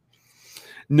tear.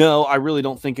 No, I really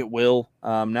don't think it will.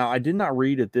 Now, I did not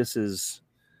read that this is...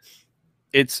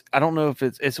 I don't know if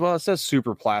it says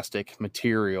super plastic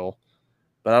material,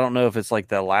 but I don't know if it's like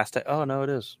the elastic. Oh, no, it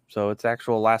is. So it's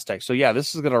actual elastic. So yeah,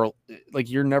 this is going to, like,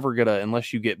 you're never going to,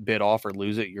 unless you get bit off or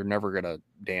lose it, you're never going to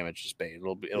damage this bait.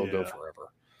 It'll go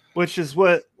forever. Which is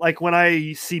what, like, when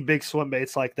I see big swim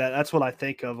baits like that, that's what I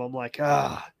think of. I'm like,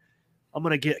 I'm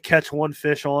going to catch one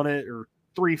fish on it or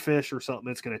 3 fish or something.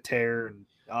 It's going to tear and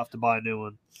I'll have to buy a new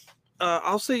one.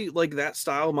 I'll say like that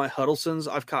style, my Huddlestons,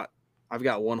 I've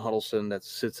got one Huddleston that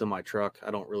sits in my truck.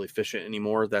 I don't really fish it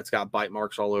anymore. That's got bite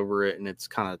marks all over it and it's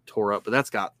kind of tore up, but that's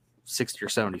got 60 or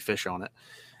 70 fish on it.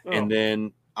 Oh. And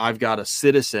then I've got a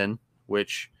Citizen,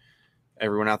 which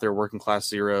everyone out there working class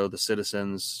 0, the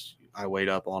Citizens, I wait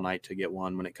up all night to get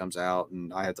one when it comes out,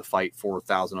 and I have to fight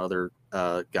 4,000 other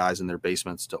guys in their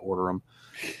basements to order them.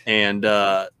 And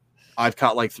I've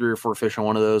caught like 3 or 4 fish on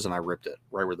one of those, and I ripped it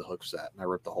right where the hook was at, and I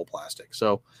ripped the whole plastic.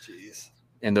 So, jeez.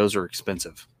 And those are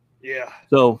expensive. Yeah.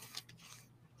 So,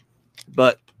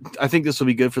 but I think this will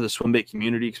be good for the swim bait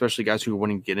community, especially guys who are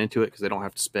wanting to get into it because they don't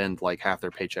have to spend like half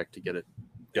their paycheck to get it.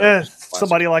 Yeah,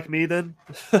 somebody like me then.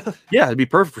 Yeah, it'd be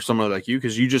perfect for somebody like you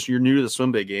because you're new to the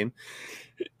swim bait game.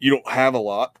 You don't have a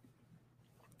lot,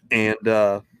 and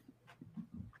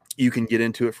you can get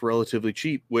into it for relatively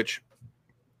cheap. Which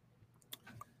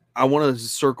I want to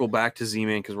circle back to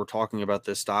Z-Man because we're talking about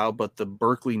this style, but the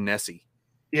Berkeley Nessie.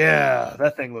 Yeah,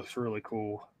 that thing looks really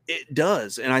cool. It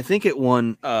does, and I think it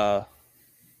won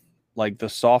like the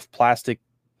soft plastic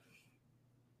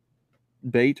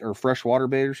bait or freshwater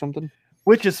bait or something.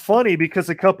 Which is funny because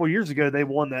a couple years ago they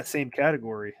won that same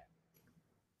category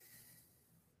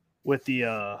with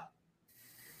the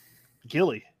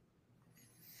Gilly.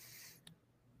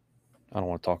 I don't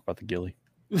want to talk about the Gilly.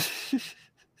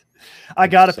 I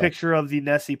got a picture of the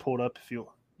Nessie pulled up if you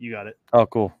got it. Oh,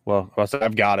 cool. Well,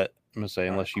 I've got it. I'm going to say,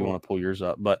 unless you want to pull yours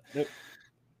up. But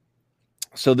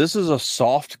So this is a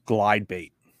soft glide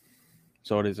bait.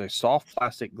 So it is a soft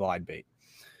plastic glide bait.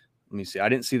 Let me see. I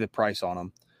didn't see the price on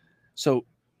them. So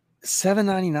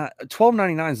 $7.99,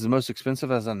 $12.99 is the most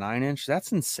expensive as a 9-inch.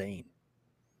 That's insane.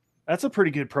 That's a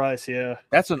pretty good price, yeah.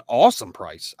 That's an awesome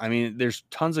price. I mean, there's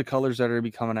tons of colors that are going to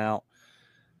be coming out.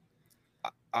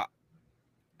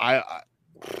 I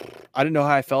didn't know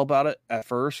how I felt about it at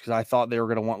first because I thought they were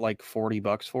going to want like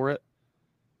 $40 for it.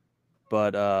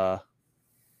 But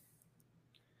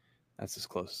that's as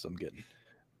close as I'm getting.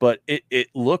 But it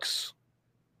looks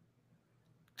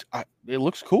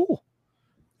cool.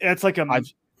 Yeah, it's like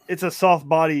it's a soft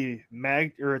body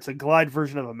mag, or it's a glide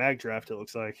version of a mag draft. It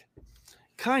looks like.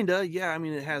 Kinda, yeah. I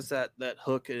mean, it has that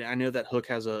hook. And I know that hook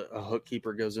has a hook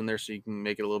keeper goes in there, so you can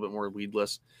make it a little bit more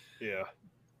weedless. Yeah.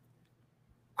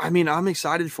 I mean, I'm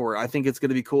excited for it. I think it's going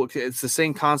to be cool. It's the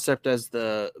same concept as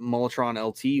the Molotron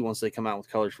LT once they come out with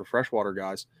colors for freshwater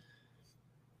guys.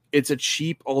 it's a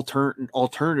cheap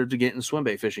alternative to getting swim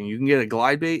bait fishing. You can get a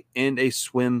glide bait and a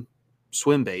swim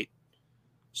bait,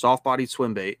 soft bodied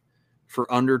swim bait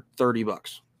for under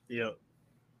 $30. Yep.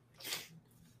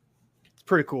 It's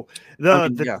pretty cool.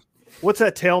 What's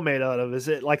that tail made out of? Is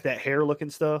it like that hair looking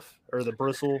stuff or the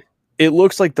bristle? It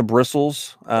looks like the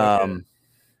bristles. Okay.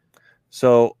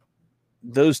 So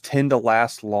those tend to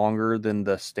last longer than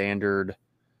the standard.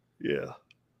 Yeah.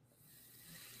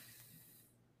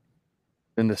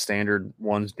 Than the standard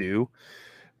ones do.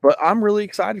 But I'm really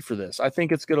excited for this. I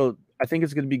think it's gonna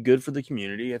be good for the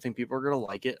community. I think people are gonna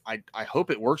like it. I hope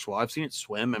it works well. I've seen it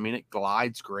swim. I mean, it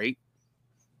glides great.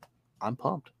 I'm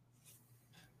pumped.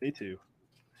 Me too.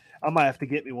 I might have to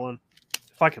get me one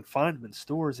if I can find them in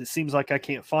stores. It seems like I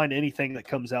can't find anything that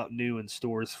comes out new in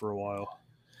stores for a while.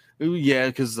 Ooh, yeah,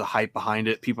 because the hype behind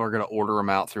it, people are going to order them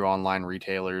out through online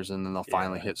retailers, and then they'll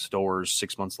finally hit stores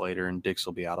 6 months later, and Dick's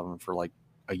will be out of them for like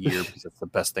a year because it's the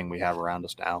best thing we have around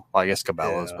us now. Well, I guess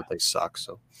Cabela's, but they suck.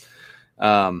 So,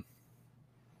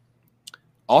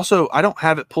 also, I don't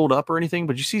have it pulled up or anything,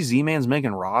 but you see Z-Man's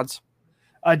making rods?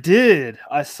 I did.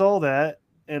 I saw that,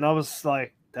 and I was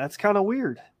like, that's kind of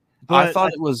weird. But I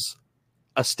thought it was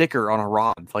a sticker on a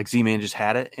rod. Like Z-Man just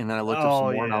had it, and then I looked up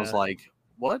some more, and I was like,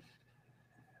 what?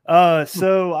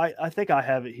 So I think I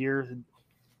have it here.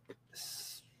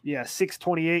 Yeah,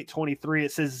 6/28/23.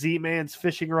 It says Z-Man's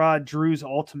fishing rod, Drew's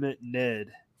Ultimate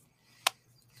Ned.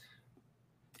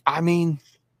 I mean,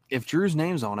 if Drew's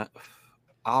name's on it,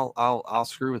 I'll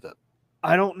screw with it.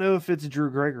 I don't know if it's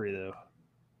Drew Gregory though.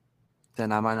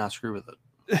 Then I might not screw with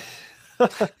it.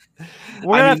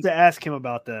 We're gonna have to ask him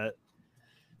about that.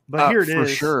 But here it is. For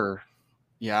sure.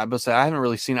 Yeah, but I haven't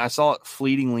really seen it. I saw it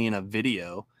fleetingly in a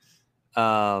video.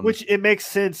 Which it makes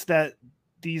sense that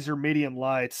these are medium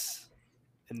lights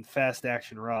and fast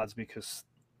action rods because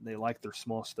they like their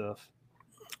small stuff.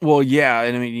 Well, yeah,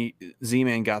 and I mean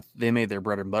Z-Man they made their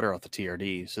bread and butter off the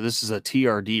TRD. So this is a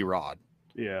TRD rod.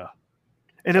 Yeah.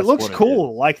 And it looks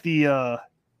cool. Like the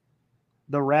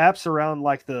wraps around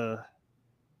like the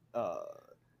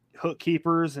hook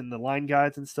keepers and the line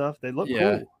guides and stuff. They look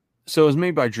cool. So it was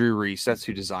made by Drew Reese. That's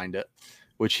who designed it,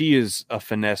 which he is a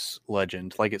finesse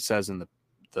legend, like it says in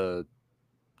the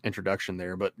introduction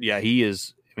there. But yeah, he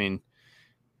is. I mean,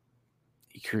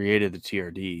 he created the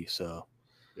TRD, so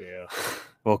yeah.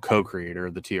 Well, co-creator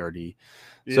of the TRD.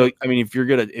 Yeah. So I mean, if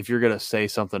you're gonna say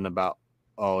something about,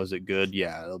 oh, is it good?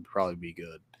 Yeah, it'll probably be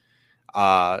good.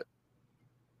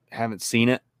 Haven't seen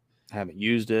it, haven't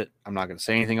used it. I'm not gonna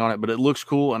say anything on it, but it looks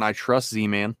cool, and I trust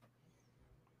Z-Man.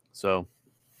 So,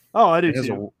 I do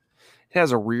too. It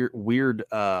has a weird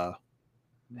handle.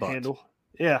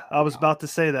 Yeah, I was about to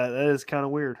say that. That is kind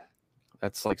of weird.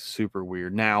 That's like super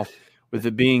weird. Now, with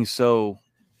it being so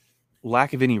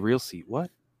lack of any reel seat, what?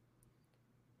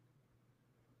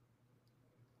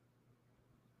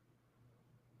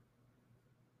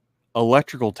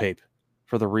 Electrical tape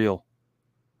for the reel.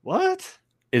 What?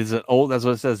 It is an old, that's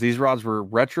what it says. These rods were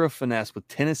retro finesse with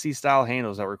Tennessee style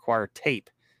handles that require tape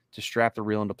to strap the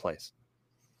reel into place.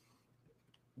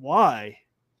 Why?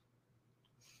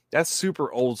 That's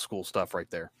super old school stuff right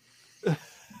there.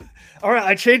 All right,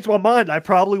 I changed my mind. I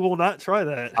probably will not try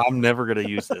that. I'm never going to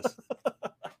use this.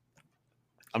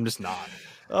 I'm just not.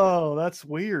 Oh, that's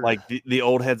weird. Like the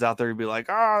old heads out there would be like,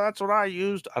 oh, that's what I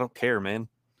used. I don't care, man.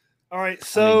 All right,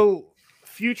 so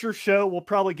future show, we'll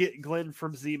probably get Glenn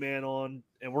from Z-Man on,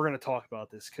 and we're going to talk about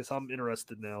this because I'm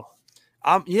interested now.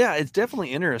 Yeah, it's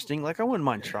definitely interesting. Like, I wouldn't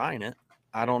mind trying it.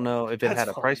 I don't know if it had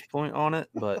a price point on it,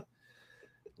 but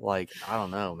like, I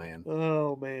don't know, man.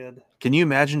 Oh, man. Can you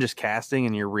imagine just casting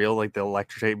and your reel, like the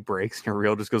electric tape breaks and your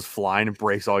reel just goes flying and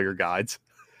breaks all your guides?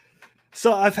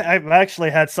 So I've actually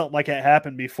had something like that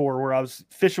happen before where I was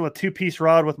fishing with 2-piece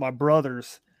rod with my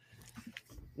brothers.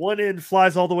 One end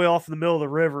flies all the way off in the middle of the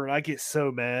river, and I get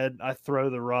so mad. I throw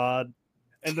the rod,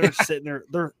 and they're sitting there.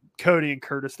 They're Cody and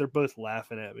Curtis. They're both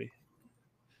laughing at me.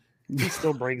 He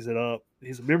still brings it up.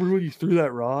 He's like, remember when you threw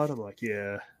that rod? I'm like,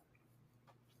 yeah.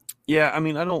 Yeah, I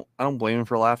mean, I don't blame him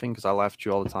for laughing because I laugh at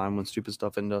you all the time when stupid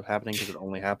stuff ends up happening because it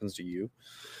only happens to you.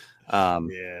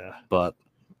 Yeah. But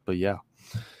yeah.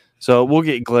 So we'll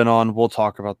get Glenn on. We'll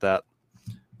talk about that.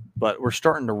 But we're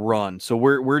starting to run. So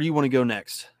where do you want to go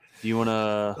next? Do you want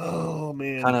to? Oh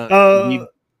man. Kind of.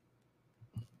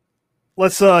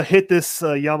 Let's hit this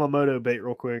Yamamoto bait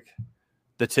real quick.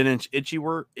 The 10-inch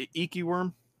Icky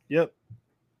worm. Yep.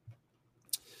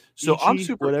 So Ichi, I'm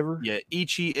super whatever. Yeah,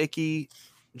 Icky,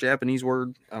 Japanese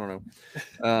word. I don't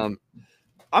know.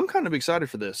 I'm kind of excited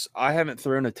for this. I haven't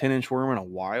thrown a 10-inch worm in a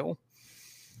while.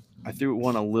 I threw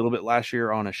one a little bit last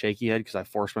year on a shaky head because I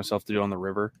forced myself to do it on the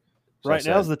river. So right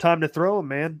now's the time to throw them,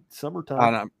 man.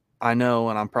 Summertime. I know,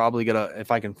 and I'm probably gonna,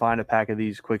 if I can find a pack of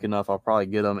these quick enough, I'll probably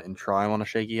get them and try them on a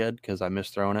shaky head because I miss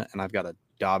throwing it, and I've got a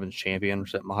Dobbins Champion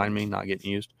sitting behind me, not getting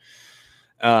used.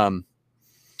 I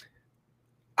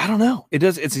don't know.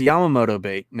 It's a Yamamoto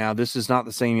bait. Now, this is not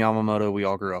the same Yamamoto we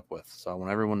all grew up with, so I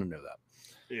want everyone to know that.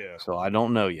 Yeah. So I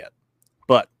don't know yet,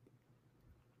 but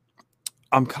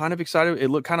I'm kind of excited.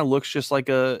 It kind of looks just like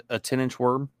a 10-inch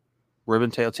worm,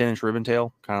 10-inch ribbon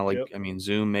tail, kind of like, Yep. I mean,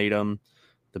 Zoom made them,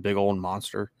 the big old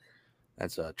monster.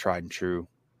 That's a tried and true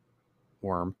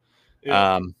worm.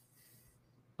 Yeah.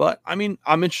 But I mean,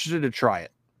 I'm interested to try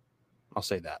it. I'll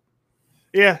say that.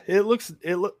 Yeah,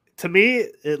 to me,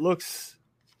 it looks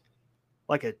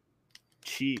like a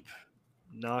cheap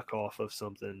knockoff of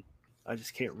something. I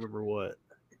just can't remember what.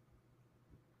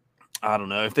 I don't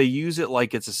know if they use it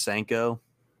like it's a Senko,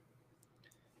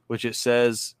 which it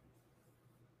says.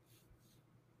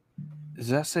 Does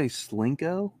that say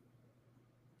Slinko?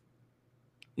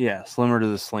 Yeah, slimmer to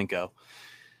the Slinko.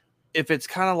 If it's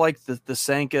kind of like the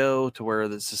Senko to where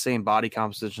it's the same body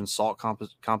composition, salt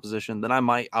composition, then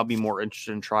I'll be more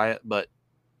interested in try it. But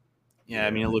yeah,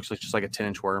 I mean, it looks like just like a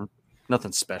 10-inch worm.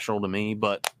 Nothing special to me,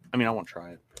 but I mean, I want to try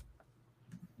it.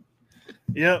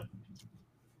 Yep.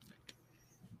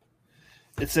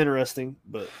 It's interesting,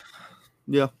 but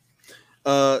yeah.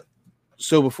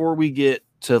 So before we get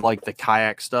to like the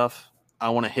kayak stuff, I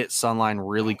want to hit Sunline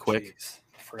really quick. Geez.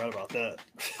 Forgot about that.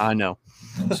 I know.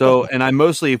 So, and I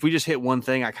mostly, if we just hit one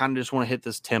thing, I kind of just want to hit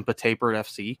this Tempa tapered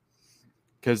FC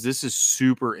because this is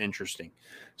super interesting.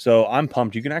 So I'm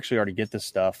pumped. You can actually already get this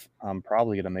stuff. I'm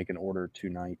probably going to make an order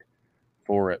tonight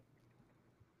for it.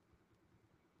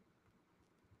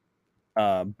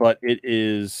 But it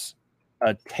is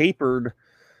a tapered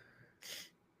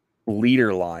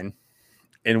leader line.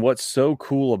 And what's so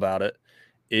cool about it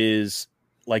is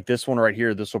like this one right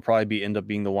here, this will probably end up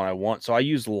being the one I want. So I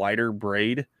use lighter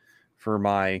braid for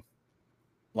my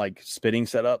like spitting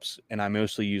setups, and I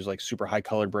mostly use like super high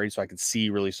colored braid so I can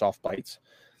see really soft bites.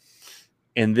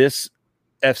 And this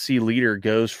FC leader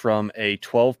goes from a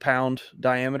 12-pound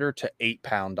diameter to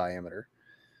 8-pound diameter,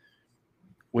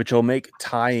 which will make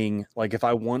tying, like if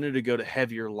I wanted to go to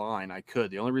heavier line, I could.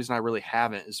 The only reason I really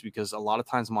haven't is because a lot of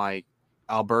times my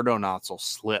Alberto knots will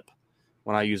slip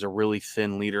when I use a really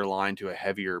thin leader line to a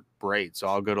heavier braid. So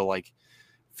I'll go to like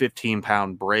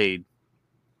 15-pound braid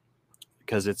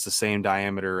because it's the same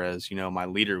diameter as, my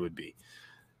leader would be.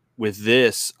 With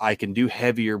this, I can do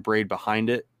heavier braid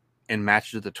behind it and match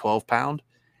it to the 12-pound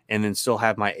and then still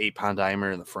have my 8-pound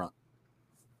diameter in the front.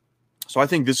 So I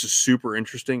think this is super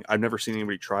interesting. I've never seen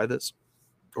anybody try this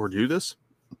or do this.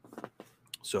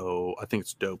 So I think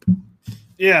it's dope.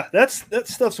 Yeah, that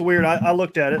stuff's weird. I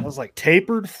looked at it. I was like,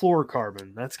 tapered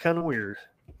fluorocarbon. That's kind of weird.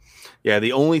 Yeah,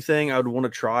 the only thing I would want to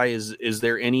try is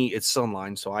there any, it's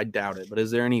Sunline, so I doubt it, but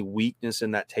is there any weakness in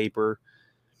that taper?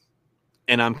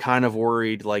 And I'm kind of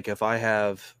worried, like if I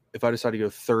decide to go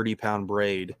 30-pound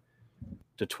braid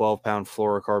to 12-pound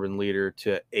fluorocarbon leader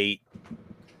to an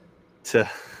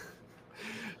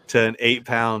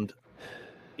 8-pound,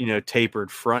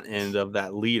 tapered front end of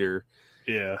that leader.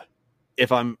 Yeah.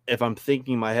 If I'm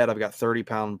thinking in my head, I've got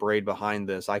 30-pound braid behind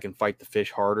this, I can fight the fish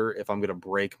harder if I'm going to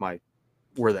break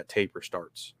where that taper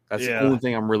starts. That's the only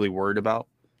thing I'm really worried about.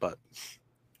 But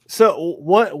so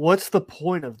what's the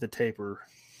point of the taper?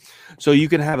 So you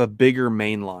can have a bigger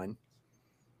main line.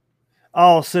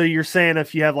 Oh, so you're saying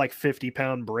if you have like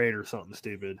 50-pound braid or something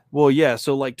stupid? Well, yeah.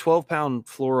 So like 12-pound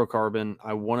fluorocarbon,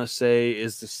 I want to say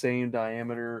is the same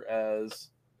diameter as.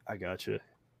 I gotcha.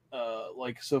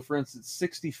 So for instance,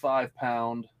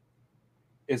 65-pound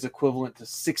is equivalent to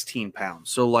 16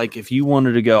 pounds. So like if you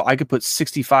wanted to go, I could put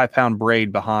 65-pound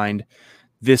braid behind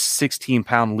this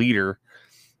 16-pound leader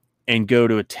and go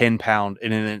to a 10-pound,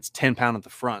 and then it's 10-pound at the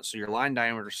front. So your line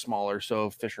diameter is smaller. So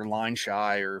if fish are line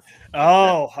shy or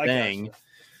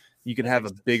you can have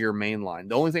a bigger main line.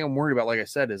 The only thing I'm worried about, like I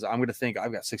said, is I'm going to think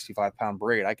I've got 65-pound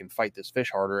braid. I can fight this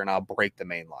fish harder and I'll break the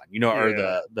main line, or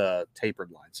the tapered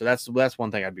line. So that's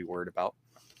one thing I'd be worried about.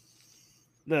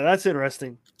 No, that's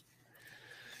interesting.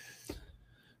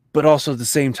 But also at the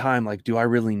same time, like, do I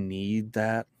really need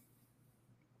that?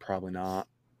 Probably not,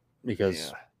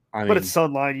 because but it's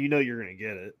Sunline. You're going to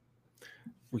get it.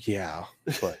 Yeah,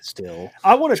 but still,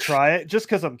 I want to try it just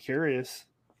because I'm curious.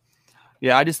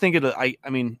 Yeah, I just think I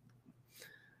mean,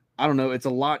 I don't know. It's a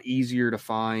lot easier to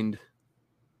find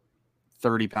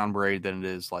 30-pound braid than it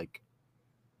is like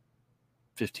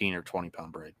 15 or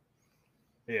 20-pound braid.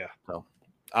 Yeah. So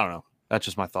I don't know. That's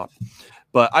just my thought.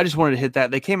 But I just wanted to hit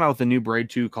that. They came out with a new braid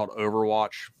too called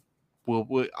Overwatch. I'm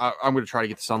going to try to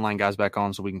get the Sunline guys back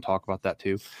on so we can talk about that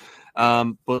too.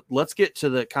 But let's get to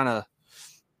the kind of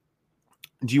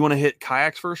Do you want to hit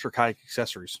kayaks first or kayak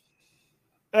accessories?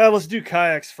 Let's do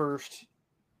kayaks first.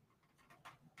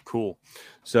 Cool.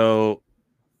 So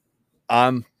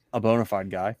I'm a bona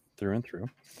fide guy through and through.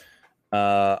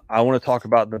 I want to talk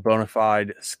about the bona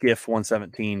fide Skiff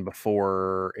 117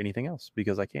 before anything else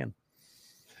because I can.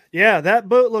 Yeah, that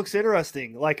boat looks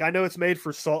interesting. Like, I know it's made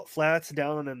for salt flats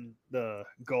down in the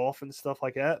Gulf and stuff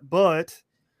like that, but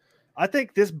I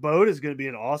think this boat is going to be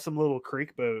an awesome little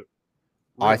creek boat.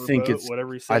 I think boat, it's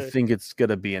whatever you say. I think it's going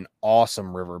to be an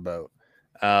awesome river boat.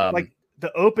 Like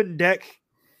the open deck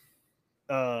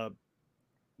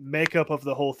makeup of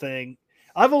the whole thing.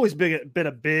 I've always been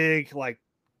a big I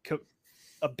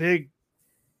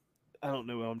don't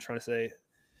know what I'm trying to say.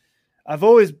 I've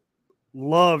always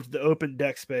loved the open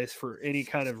deck space for any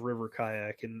kind of river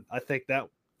kayak, and I think that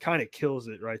kind of kills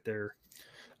it right there.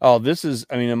 Oh, this is,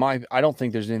 I mean, I don't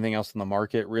think there's anything else in the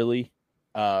market really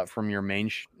from your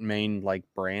main like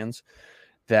brands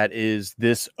that is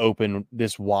this open,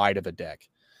 this wide of a deck.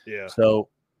 Yeah. So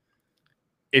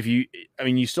you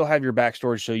still have your back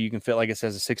storage, so you can fit, like it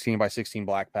says, a 16 by 16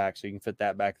 black pack, so you can fit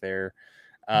that back there.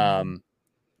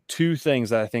 Two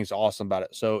things that I think is awesome about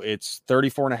it. So it's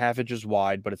 34.5 inches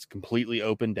wide, but it's completely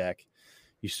open deck.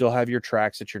 You still have your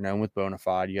tracks that you're known with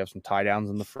Bonafide. You have some tie downs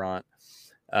in the front.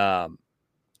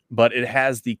 But it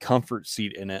has the comfort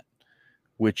seat in it,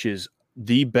 which is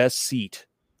the best seat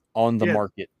on the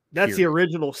market. That's the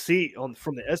original seat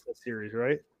from the SS series,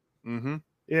 right? Mm-hmm.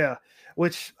 Yeah.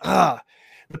 Which the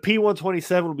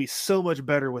P127 will be so much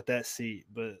better with that seat,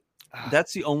 but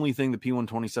that's the only thing the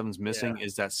P127 is missing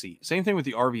is that seat. Same thing with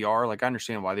the RVR. Like, I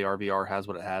understand why the RVR has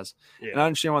what it has, and I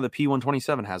understand why the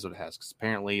P127 has what it has, because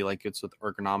apparently, like, it's with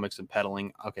ergonomics and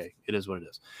pedaling. Okay, it is what it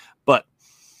is. But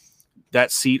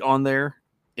that seat on there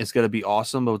is going to be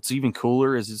awesome. But what's even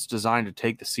cooler is it's designed to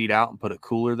take the seat out and put a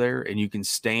cooler there, and you can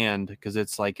stand, because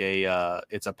it's like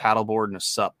it's a paddleboard and a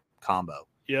SUP combo.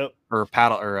 Yep. Or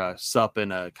a SUP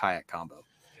and a kayak combo.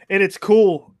 And it's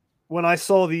cool. When I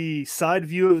saw the side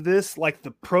view of this, like,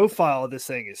 the profile of this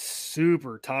thing is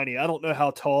super tiny. I don't know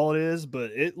how tall it is,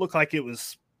 but it looked like it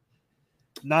was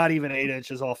not even 8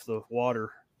 inches off the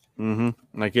water.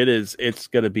 Mm-hmm. Like, it is. It's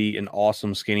going to be an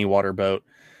awesome skinny water boat.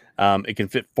 It can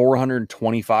fit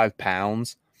 425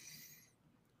 pounds.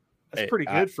 That's pretty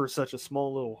good for such a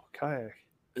small little kayak.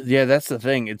 Yeah, that's the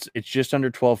thing. It's just under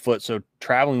 12 foot, so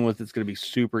traveling with it's going to be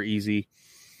super easy.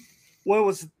 What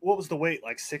was the weight?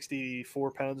 Like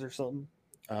 64 pounds or something?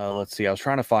 Let's see. I was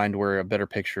trying to find where a better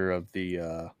picture of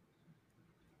the.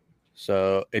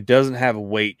 So it doesn't have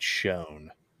weight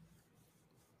shown,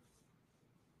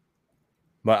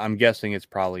 but I'm guessing it's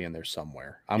probably in there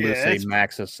somewhere. I'm going to say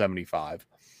max of 75.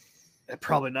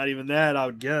 Probably not even that, I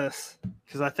would guess,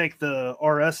 because I think the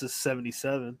RS is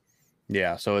 77.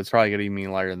 Yeah, so it's probably going to be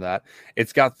lighter than that.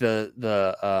 It's got the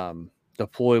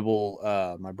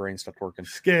deployable, my brain stopped working.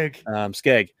 Skeg.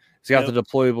 It's got the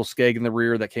deployable skeg in the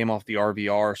rear that came off the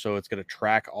RVR, so it's going to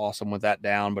track awesome with that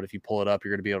down. But if you pull it up,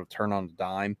 you're going to be able to turn on the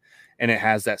dime, and it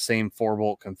has that same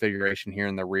 4-bolt configuration here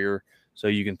in the rear, so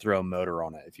you can throw a motor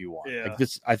on it if you want. Yeah. Like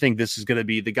this, I think this is going to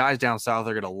be, the guys down south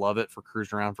are going to love it for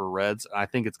cruising around for reds. I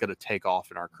think it's going to take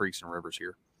off in our creeks and rivers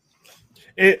here.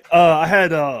 I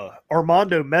had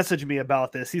Armando message me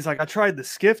about this. He's like, I tried the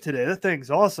Skiff today. That thing's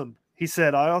awesome. He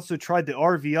said, I also tried the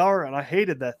RVR and I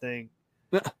hated that thing.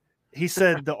 He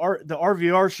said the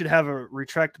RVR should have a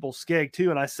retractable skeg too,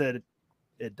 and I said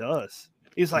it does.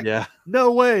 He's like,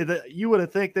 no way, that you would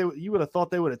have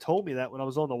thought they would have told me that when I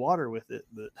was on the water with it.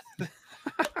 But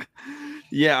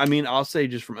yeah, I mean, I'll say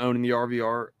just from owning the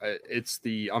RVR,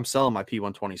 I'm selling my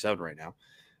P127 right now.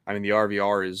 I mean, the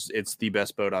RVR it's the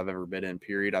best boat I've ever been in,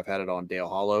 period. I've had it on Dale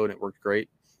Hollow and it worked great.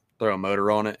 Throw a motor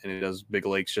on it and it does big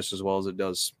lakes just as well as it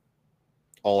does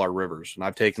all our rivers. And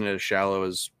I've taken it as shallow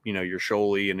as, your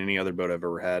Shoaly and any other boat I've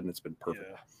ever had, and it's been perfect.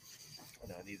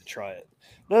 Yeah. I need to try it.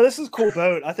 No, this is a cool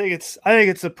boat. I think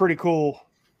it's a pretty cool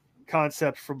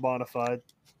concept from Bonafide.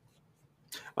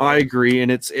 I agree.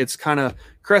 And it's kind of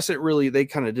Crescent, really, they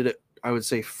kind of did it, I would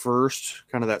say, first,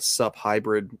 kind of that SUP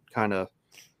hybrid kind of.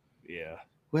 Yeah.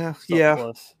 Well, SUP yeah.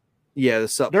 Plus. Yeah, the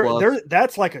SUP Plus.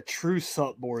 That's like a true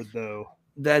SUP board, though.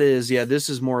 That is, yeah. This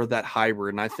is more of that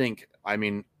hybrid. And I think, I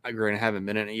haven't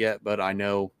been in it yet, but I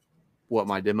know what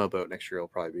my demo boat next year will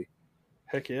probably be.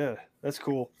 Heck yeah. That's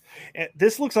cool. And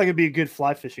this looks like it'd be a good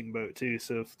fly fishing boat, too.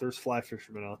 So if there's fly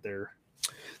fishermen out there.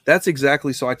 That's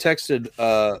exactly. So I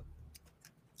texted,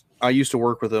 I used to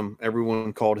work with him.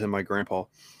 Everyone called him my grandpa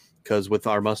because with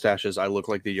our mustaches, I look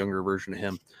like the younger version of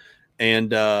him.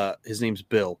 And his name's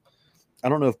Bill. I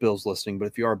don't know if Bill's listening, but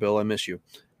if you are, Bill, I miss you.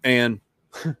 And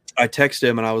I texted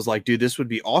him and I was like, dude, this would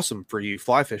be awesome for you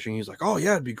fly fishing. He's like, oh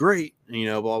yeah, it'd be great. And, you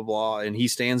know, blah, blah. And he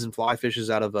stands and fly fishes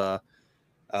out of a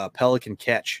Pelican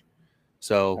Catch.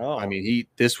 So, I mean,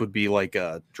 this would be like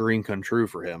a dream come true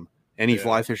for him. Any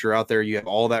fly fisher out there, you have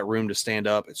all that room to stand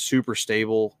up. It's super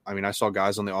stable. I mean, I saw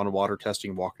guys on the on-water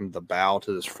testing walking to the bow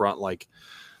to this front, like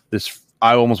this,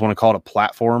 I almost want to call it a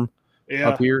platform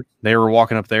up here. They were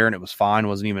walking up there and it was fine.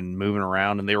 Wasn't even moving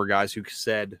around. And they were guys who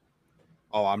said,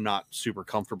 oh, I'm not super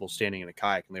comfortable standing in a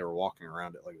kayak. And they were walking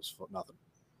around it like it was nothing.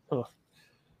 Huh.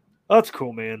 That's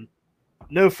cool, man.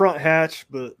 No front hatch,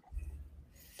 but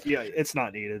yeah, it's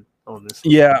not needed on this.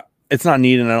 Yeah. It's not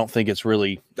needed. I don't think it's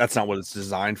really, that's not what it's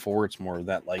designed for. It's more of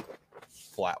that like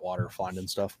flat water finding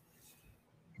stuff.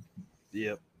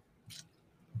 Yep.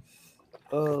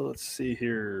 Let's see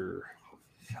here.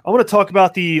 I want to talk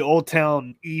about the Old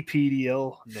Town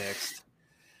EPDL next.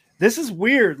 This is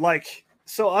weird. Like,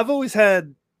 so I've always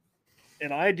had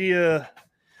an idea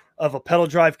of a pedal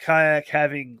drive kayak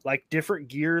having like different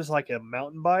gears, like a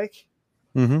mountain bike.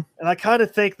 Mm-hmm. And I kind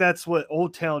of think that's what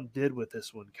Old Town did with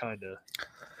this one, kind of.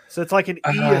 So it's like an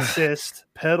e-assist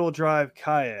pedal drive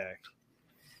kayak.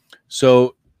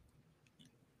 So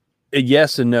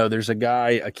yes and no. There's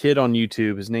a kid on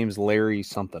YouTube. His name's Larry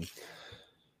something.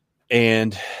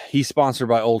 And he's sponsored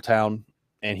by Old Town.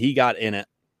 And he got in it.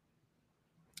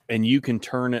 And you can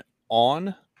turn it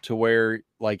on to where,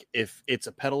 like, if it's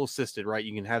a pedal assisted, right,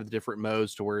 you can have the different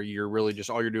modes to where you're really just,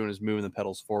 all you're doing is moving the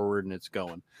pedals forward and it's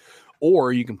going.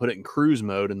 Or you can put it in cruise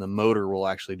mode and the motor will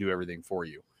actually do everything for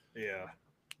you. Yeah.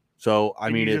 So, I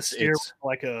mean, it's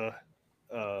like a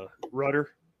rudder.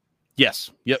 Yes.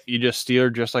 Yep. You just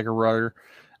steer just like a rudder.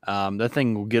 That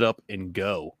thing will get up and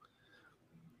go.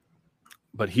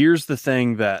 But here's the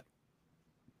thing that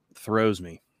throws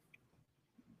me.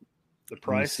 The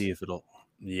price. See if it'll.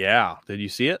 Yeah. Did you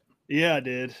see it? Yeah, I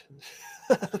did.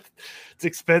 It's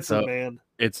expensive, man.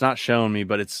 It's not showing me,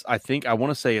 but I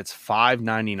want to say it's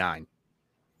 $599.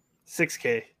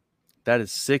 $6,000. That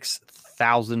is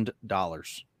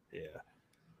 $6,000. Yeah.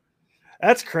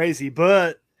 That's crazy.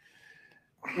 But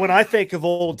when I think of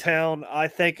Old Town, I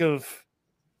think of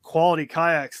quality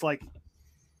kayaks. Like,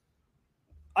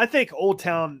 I think Old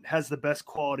Town has the best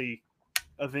quality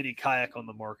of any kayak on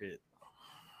the market.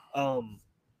 I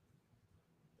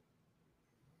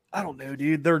don't know,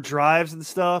 dude. Their drives and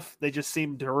stuff, they just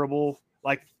seem durable.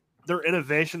 Like, their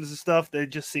innovations and stuff, they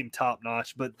just seem top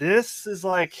notch. But this is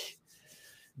like,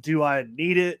 do I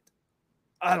need it?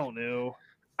 I don't know.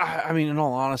 I mean, in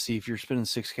all honesty, if you're spending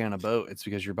 $6,000 on a boat, it's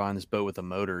because you're buying this boat with a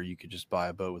motor. You could just buy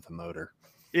a boat with a motor.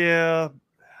 Yeah.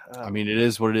 I mean, it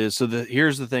is what it is. So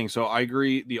here's the thing. So I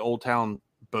agree. The Old Town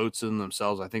boats in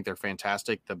themselves, I think they're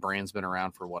fantastic. The brand's been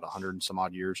around for 100 and some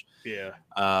odd years. Yeah.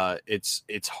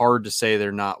 It's hard to say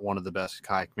they're not one of the best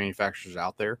kayak manufacturers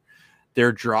out there.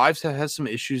 Their drives have had some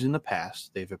issues in the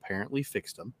past. They've apparently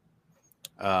fixed them.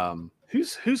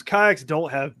 Whose kayaks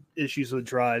don't have issues with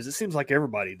drives? It seems like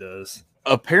everybody does.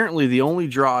 Apparently, the only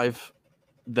drive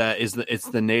that is it's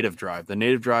the native drive. The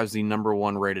native drive is the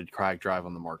 #1 rated kayak drive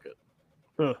on the market.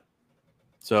 Huh.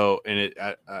 So, and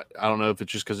I don't know if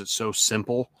it's just because it's so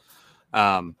simple,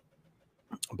 but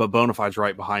Bonafide's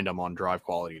right behind them on drive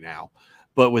quality now.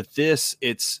 But with this,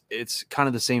 it's kind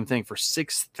of the same thing. For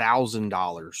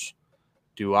 $6,000,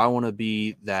 do I want to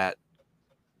be that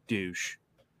douche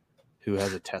who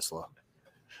has a Tesla?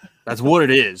 That's what it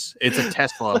is. It's a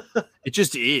Tesla. It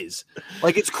just is.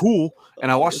 Like, it's cool.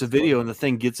 And I watched the video and the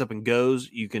thing gets up and goes.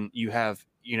 You have,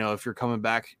 if you're coming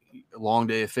back a long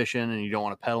day of fishing and you don't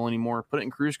want to pedal anymore, put it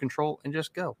in cruise control and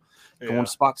just go. Go on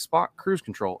spot to spot, cruise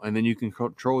control. And then you can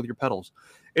control with your pedals.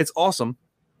 It's awesome.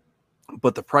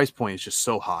 But the price point is just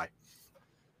so high.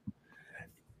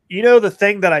 The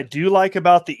thing that I do like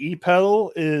about the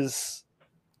e-pedal is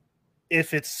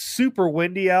if it's super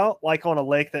windy out, like on a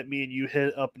lake that me and you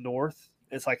hit up north,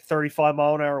 it's like 35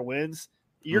 mile an hour winds.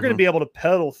 You're going to be able to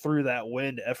pedal through that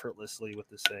wind effortlessly with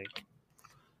this thing.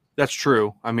 That's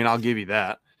true. I mean, I'll give you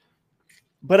that.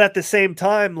 But at the same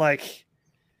time, like,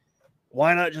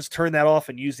 why not just turn that off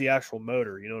and use the actual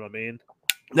motor? You know what I mean?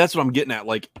 That's what I'm getting at.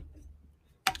 Like,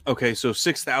 okay, so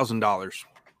 $6,000.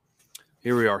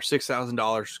 Here we are.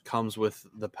 $6,000 comes with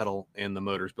the pedal and the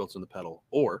motors built in the pedal.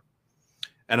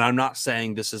 And I'm not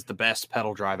saying this is the best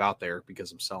pedal drive out there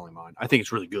because I'm selling mine. I think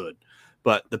it's really good.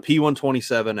 But the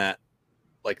P127 at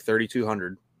like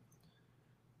 $3,200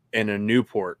 and a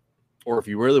Newport, or if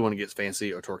you really want to get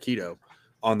fancy, a Torpedo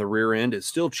on the rear end is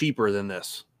still cheaper than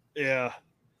this. Yeah.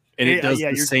 And it does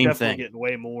the same thing. Getting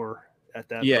way more at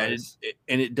that price. price.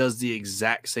 And it does the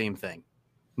exact same thing.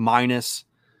 Minus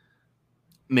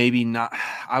maybe not.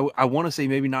 I want to say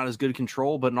maybe not as good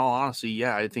control, but in all honesty,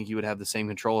 yeah, I think you would have the same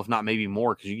control, if not maybe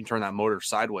more, because you can turn that motor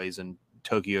sideways and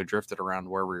Tokyo drift it around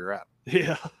wherever you're at.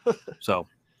 Yeah. So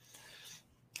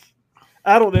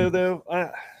I don't know though.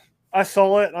 I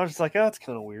saw it and I was just like, oh, that's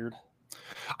kind of weird.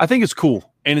 I think it's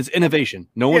cool and it's innovation.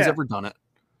 No one's ever done it.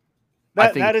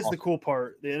 That is awesome. The cool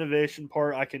part. The innovation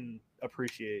part I can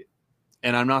appreciate.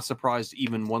 And I'm not surprised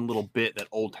even one little bit that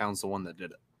Old Town's the one that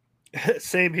did it.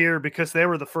 Same here, because they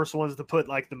were the first ones to put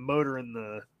like the motor in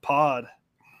the pod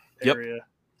area.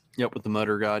 Yep, with the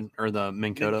motor guide or the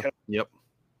Minn Kota. Yep.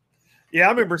 Yeah,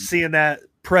 I remember seeing that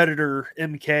Predator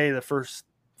MK the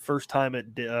first time at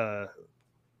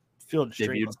Field and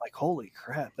Stream. I was like, holy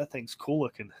crap, that thing's cool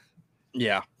looking.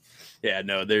 Yeah. Yeah,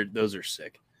 no, those are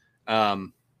sick. But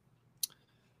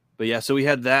yeah, so we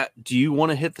had that. Do you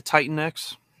want to hit the Titan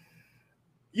X?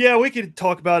 Yeah, we could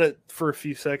talk about it for a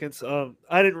few seconds.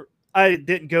 I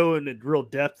didn't go into real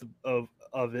depth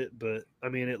of it, but I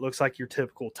mean, it looks like your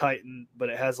typical Titan, but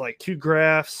it has like 2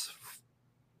 graphs,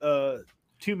 2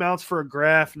 mounts for a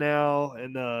graph now,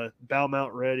 and bow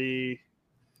mount ready.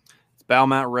 It's bow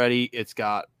mount ready. It's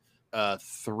got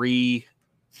 3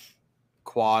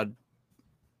 quad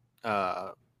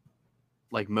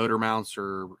like motor mounts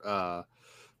or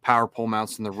power pole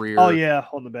mounts in the rear. Oh yeah,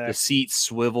 on the back. The seat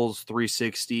swivels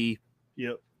 360.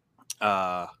 Yep.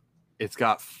 It's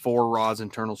got 4 rods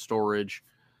internal storage.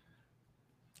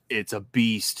 It's a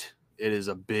beast. It is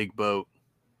a big boat,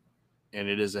 and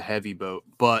it is a heavy boat,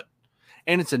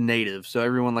 and it's a native. So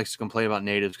everyone likes to complain about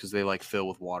natives because they like fill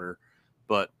with water.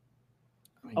 But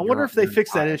I mean, I wonder if they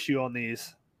fix that issue on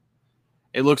these.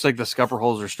 It looks like the scupper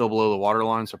holes are still below the water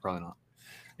line, so probably not.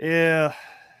 Yeah.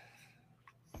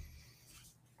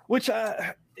 Which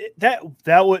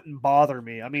that wouldn't bother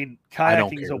me. I mean,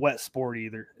 kayaking is a wet sport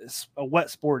either. It's a wet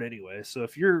sport anyway. So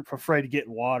if you're afraid to get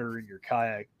in water in your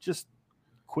kayak, just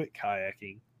quit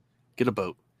kayaking. Get a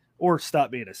boat. Or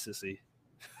stop being a sissy.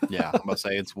 Yeah, I'm about to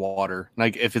say it's water.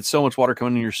 Like if it's so much water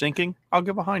coming in, you're sinking, I'll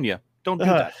get behind you. Don't do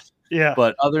that. Yeah.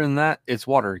 But other than that, it's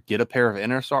water. Get a pair of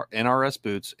NRS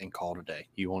boots and call it a day.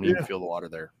 You won't even feel the water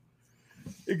there.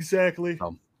 Exactly.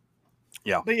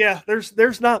 Yeah. But yeah,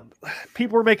 there's not,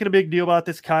 people are making a big deal about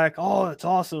this kayak. Oh, it's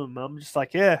awesome. I'm just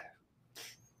like, yeah,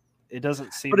 it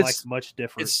doesn't seem like much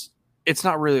different. It's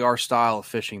not really our style of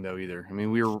fishing though either. I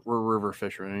mean, we're river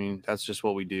fishermen. I mean, that's just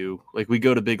what we do. Like we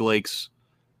go to big lakes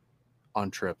on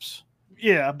trips.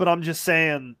 Yeah, but I'm just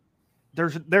saying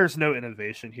there's no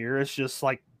innovation here. It's just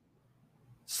like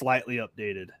slightly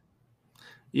updated.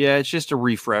 Yeah, it's just a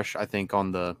refresh, I think,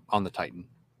 on the Titan.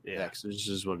 Yeah, X. This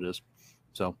is what it is.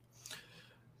 So,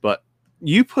 but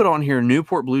you put on here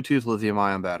Newport Bluetooth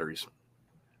lithium-ion batteries.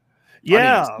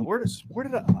 Yeah, where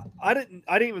did I didn't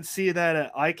even see that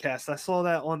at ICast. I saw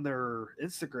that on their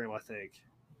Instagram, I think.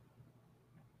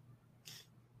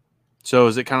 So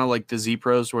is it kind of like the Z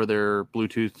Pros where they're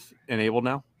Bluetooth enabled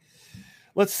now?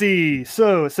 Let's see.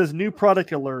 So it says new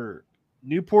product alert.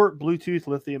 Newport Bluetooth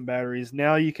lithium batteries.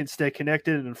 Now you can stay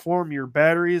connected and inform your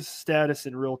battery's status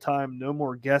in real time. No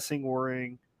more guessing,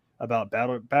 worrying about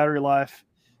battery life.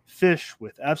 Fish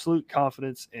with absolute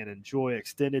confidence and enjoy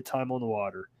extended time on the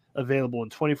water. Available in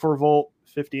 24 volt,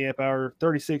 50 amp hour,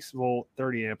 36 volt,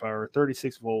 30 amp hour,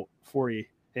 36 volt, 40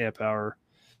 amp hour.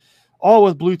 All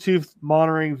with Bluetooth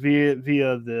monitoring via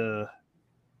the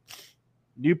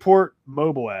Newport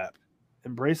mobile app.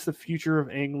 Embrace the future of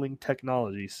angling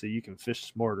technology so you can fish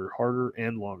smarter, harder,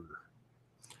 and longer.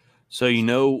 So you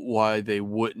know why they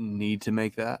wouldn't need to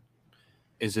make that?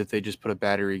 Is if they just put a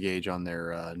battery gauge on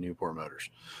their Newport motors.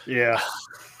 Yeah.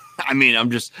 I mean, I'm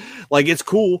just like, it's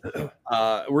cool.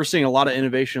 We're seeing a lot of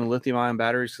innovation in lithium-ion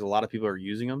batteries because a lot of people are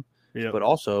using them. Yeah. But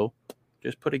also,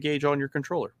 just put a gauge on your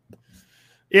controller.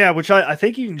 Yeah, which I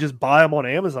think you can just buy them on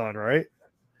Amazon, right?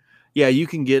 Yeah, you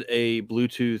can get a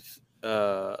Bluetooth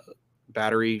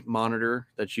battery monitor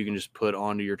that you can just put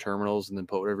onto your terminals and then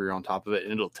put whatever you're on top of it,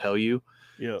 and it'll tell you.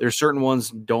 Yeah. There's certain ones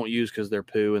don't use because they're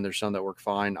poo, and there's some that work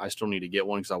fine. I still need to get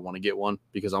one because I want to get one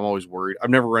because I'm always worried.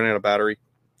 I've never run out of battery,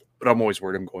 but I'm always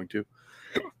worried I'm going to.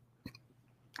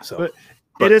 So,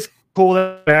 but it is cool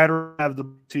that battery have the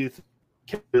Bluetooth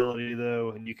capability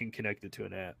though, and you can connect it to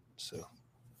an app. So,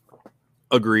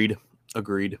 agreed. So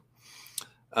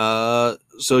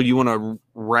you want to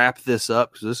wrap this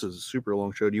up because this is a super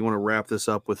long show. Do you want to wrap this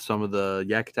up with some of the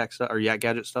Yak Attack stuff or Yak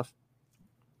Gadget stuff?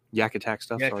 Yak Attack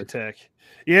stuff. Yak Attack.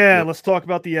 Yeah, yep. Let's talk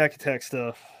about the Yak Attack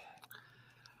stuff.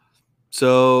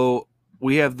 So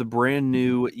we have the brand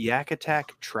new Yak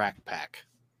Attack Track Pack,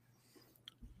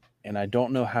 and I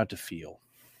don't know how to feel.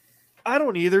 I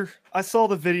don't either. I saw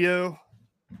the video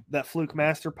that Fluke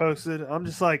Master posted. I'm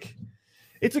just like,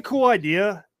 It's a cool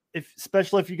idea,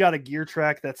 especially if you got a gear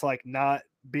track that's like not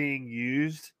being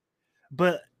used.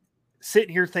 But sitting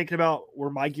here thinking about where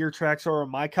my gear tracks are on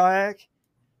my kayak,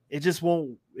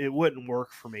 it wouldn't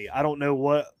work for me. I don't know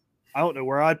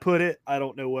where I'd put it. I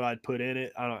don't know what I'd put in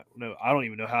it. I don't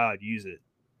even know how I'd use it.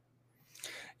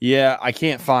 Yeah, I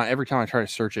can't find, every time I try to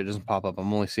search it doesn't pop up.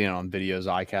 I'm only seeing it on videos,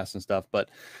 ICast and stuff, but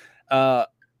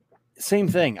same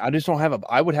thing. I just don't have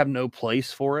I would have no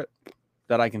place for it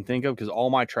that I can think of because all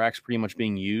my tracks pretty much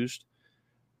being used.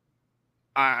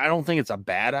 I don't think it's a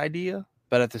bad idea,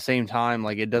 but at the same time,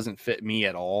 like, it doesn't fit me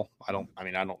at all. I don't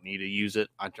need to use it.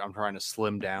 I'm trying to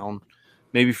slim down.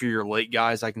 Maybe for your late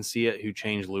guys, I can see it who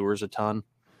change lures a ton.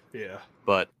 Yeah.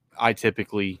 But I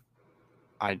typically,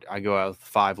 I go out with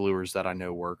 5 lures that I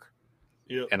know work.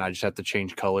 Yep. And I just have to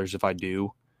change colors if I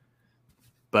do.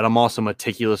 But I'm also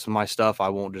meticulous with my stuff. I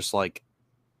won't just like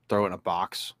throw it in a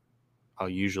box. I'll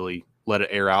usually let it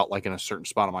air out like in a certain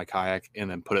spot on my kayak and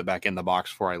then put it back in the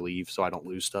box before I leave so I don't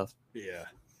lose stuff. Yeah.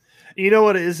 You know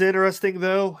what is interesting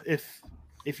though? If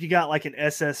you got like an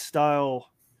SS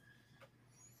style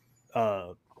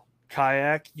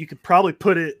kayak, you could probably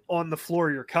put it on the floor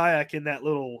of your kayak in that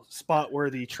little spot where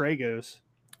the tray goes.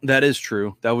 That is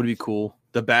true. That would be cool.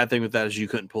 The bad thing with that is you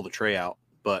couldn't pull the tray out,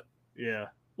 but yeah,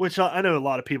 which I know a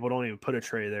lot of people don't even put a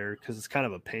tray there because it's kind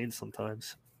of a pain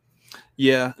sometimes.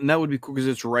 Yeah, and that would be cool because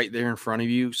it's right there in front of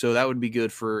you. So that would be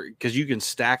good because you can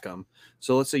stack them.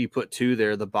 So let's say you put 2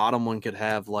 there. The bottom one could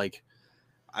have like,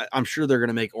 I'm sure they're going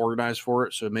to make organized for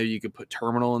it. So maybe you could put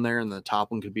terminal in there and the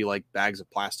top one could be like bags of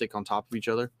plastic on top of each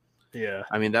other. Yeah.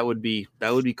 I mean, that would be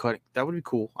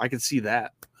cool. I could see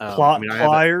that.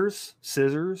 Pliers,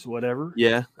 scissors, whatever.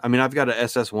 Yeah. I mean, I've got an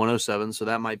SS107, so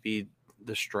that might be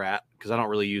the Strat because I don't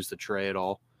really use the tray at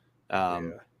all.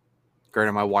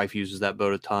 Granted, my wife uses that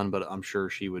boat a ton, but I'm sure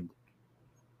she would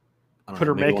put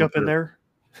her makeup in there.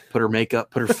 Put her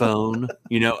makeup, put her phone,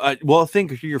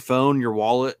 think of your phone, your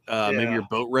wallet, maybe your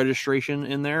boat registration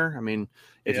in there. I mean,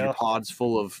 if your pod's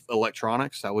full of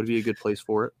electronics, that would be a good place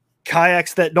for it.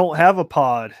 Kayaks that don't have a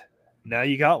pod, now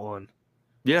you got one.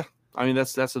 Yeah. I mean,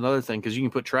 that's another thing because you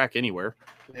can put track anywhere.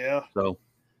 Yeah. So,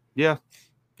 yeah,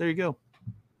 there you go.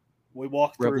 We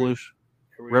walked through.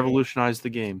 Revolutionized the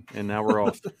game, and now we're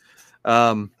off.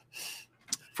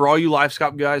 For all you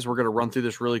LiveScope guys, we're going to run through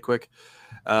this really quick.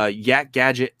 Yak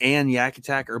Gadget and Yak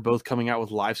Attack are both coming out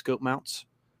with LiveScope mounts.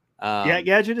 Yak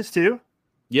Gadget is too?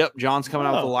 Yep, John's coming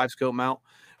out with a LiveScope mount,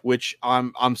 which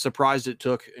I'm surprised it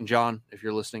took. And John, if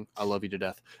you're listening, I love you to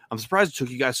death. I'm surprised it took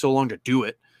you guys so long to do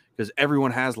it because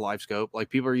everyone has LiveScope. Like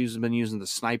people are been using the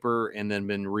Sniper and then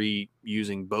been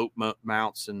reusing boat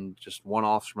mounts and just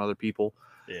one-offs from other people.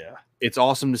 Yeah, it's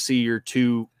awesome to see your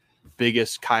 2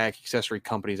 biggest kayak accessory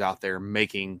companies out there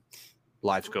making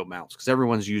LiveScope mounts because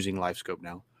everyone's using LiveScope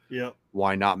now. Yep.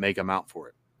 Why not make a mount for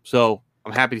it? So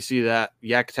I'm happy to see that.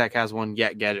 Yak Attack has one.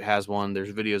 Yak Gadget has one.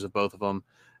 There's videos of both of them.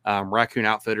 Raccoon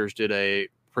Outfitters did a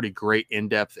pretty great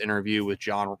in-depth interview with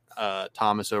John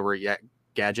Thomas over at Yak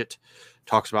Gadget.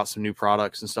 Talks about some new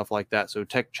products and stuff like that. So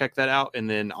check that out. And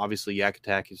then obviously Yak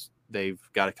Attack they've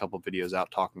got a couple videos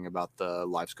out talking about the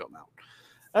LiveScope mount.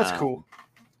 That's cool.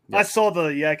 Yep. I saw the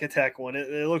Yak Attack one.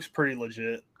 It looks pretty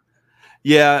legit.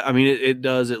 Yeah, I mean it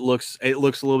does. It looks a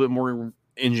little bit more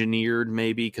engineered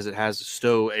maybe because it has a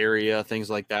stow area, things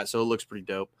like that. So it looks pretty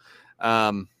dope.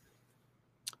 I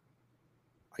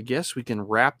guess we can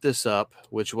wrap this up,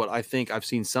 which what I think I've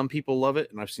seen some people love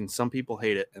it and I've seen some people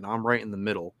hate it, and I'm right in the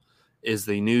middle, is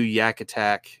the new Yak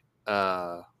Attack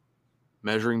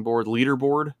measuring board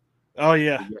leaderboard. Oh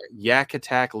yeah. Yak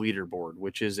Attack leaderboard,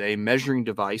 which is a measuring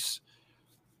device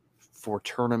for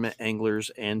tournament anglers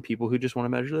and people who just want to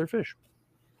measure their fish.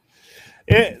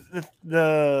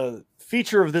 The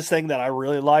feature of this thing that I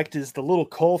really liked is the little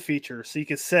cull feature. So you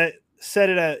can set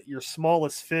it at your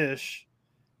smallest fish,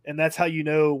 and that's how you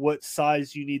know what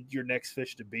size you need your next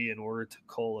fish to be in order to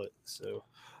cull it. So,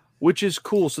 which is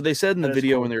cool. So they said in the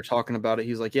video when they were talking about it,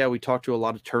 he's like, yeah, we talked to a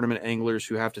lot of tournament anglers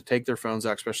who have to take their phones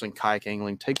out, especially in kayak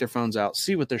angling, take their phones out,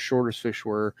 see what their shortest fish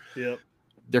were. Yep.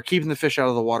 They're keeping the fish out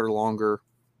of the water longer.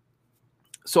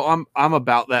 So I'm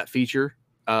about that feature.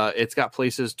 It's got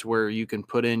places to where you can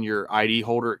put in your ID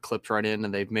holder. It clips right in,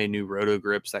 and they've made new roto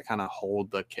grips that kind of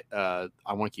hold the.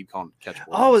 I want to keep calling it catch board.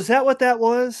 Oh, is that what that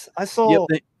was? I saw.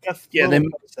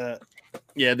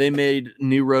 They made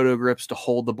new roto grips to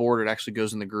hold the board. It actually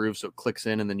goes in the groove, so it clicks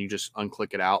in, and then you just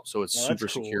unclick it out, so it's super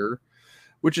secure,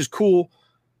 which is cool.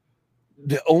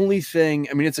 The only thing,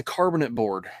 I mean, it's a carbonate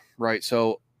board, right?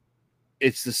 So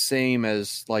it's the same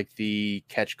as like the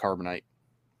Catch Carbonite.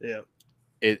 Yeah.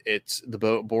 It's the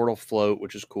board will float,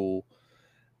 which is cool.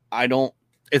 I don't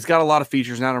It's got a lot of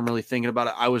features. Now that I'm really thinking about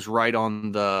it, I was right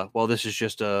on this is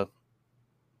just a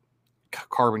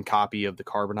carbon copy of the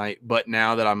Carbonite. But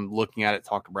now that I'm looking at it,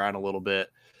 talk to Brad a little bit,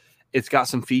 it's got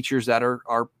some features that are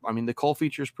the cull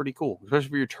feature is pretty cool, especially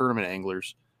for your tournament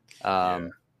anglers.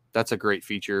 That's a great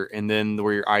feature. And then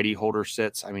where your ID holder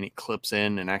sits, it clips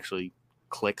in and actually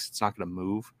clicks. It's not going to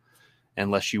move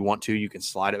unless you want to. You can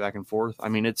slide it back and forth.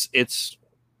 It's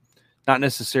not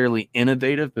necessarily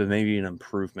innovative, but maybe an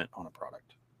improvement on a product.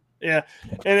 Yeah,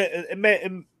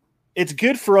 and it's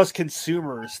good for us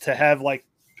consumers to have like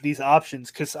these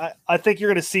options, because I think you're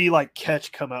going to see like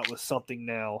Catch come out with something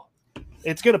now.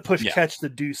 It's going to push Catch to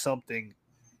do something.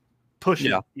 Push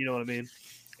it, you know what I mean?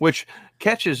 Which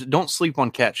don't sleep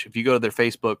on Catch. If you go to their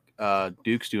Facebook,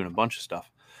 Duke's doing a bunch of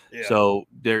stuff. Yeah. So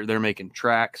they're making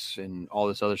tracks and all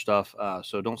this other stuff.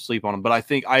 So don't sleep on them. But I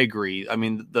think I agree.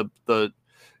 The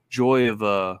joy of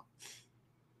a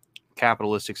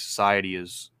capitalistic society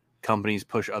is companies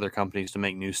push other companies to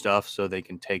make new stuff so they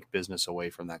can take business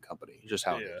away from that company. Just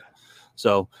how it is.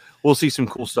 So we'll see some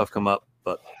cool stuff come up.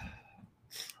 But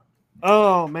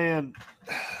oh man,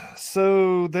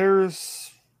 so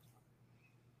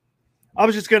I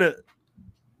was just gonna.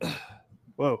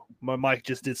 Whoa, my mic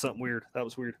just did something weird. That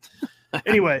was weird.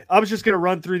 Anyway, I was just going to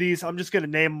run through these. I'm just going to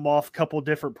name them off, a couple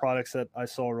different products that I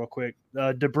saw real quick.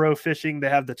 DeBro Fishing, they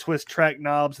have the twist track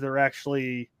knobs. They're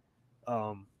actually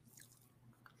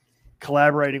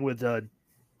collaborating with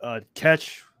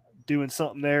Catch, doing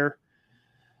something there.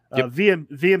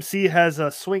 VMC has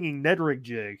a swinging Ned rig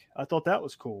jig. I thought that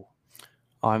was cool.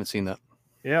 Oh, I haven't seen that.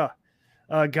 Yeah.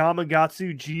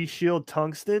 Gamakatsu G Shield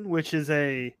Tungsten, which is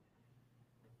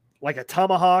like a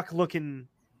tomahawk looking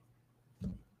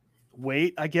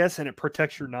weight, I guess, and it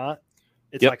protects your knot.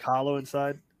 It's like hollow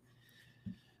inside.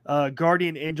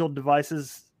 Guardian Angel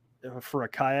devices for a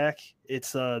kayak.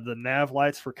 It's the nav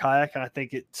lights for kayak, and I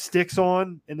think it sticks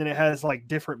on, and then it has like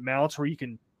different mounts where you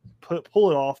can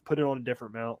pull it off, put it on a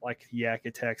different mount, like Yak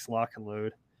Attacks Lock and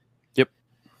Load. Yep.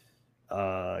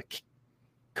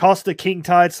 Costa King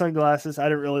Tide sunglasses. I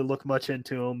didn't really look much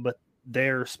into them, but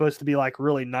they're supposed to be like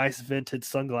really nice vintage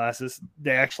sunglasses.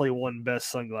 They actually won best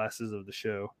sunglasses of the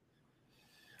show.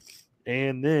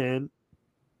 And then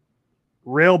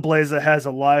Railblazer has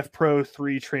a Live Pro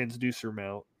 3 transducer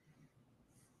mount.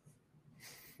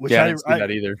 Which I didn't see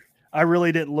that either. I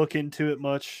really didn't look into it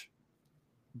much,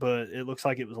 but it looks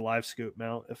like it was a live scope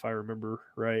mount, if I remember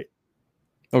right.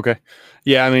 Okay.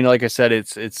 Yeah, like I said,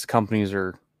 it's companies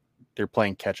they're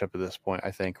playing catch up at this point,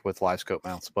 I think, with live scope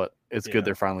mounts, but it's good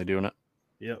they're finally doing it.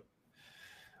 Yep.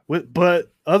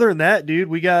 But other than that, dude,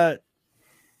 we got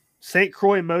St.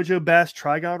 Croix Mojo Bass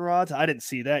Trigon rods. I didn't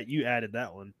see that. You added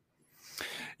that one.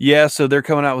 Yeah, so they're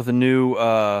coming out with a new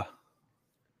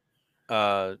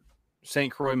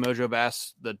St. Croix Mojo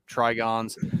Bass, the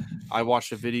Trigons. I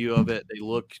watched a video of it.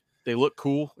 They look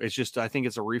cool. It's just, I think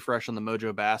it's a refresh on the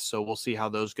Mojo Bass, so we'll see how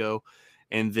those go.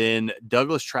 And then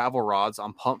Douglas travel rods.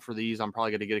 I'm pumped for these. I'm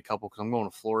probably going to get a couple because I'm going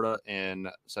to Florida in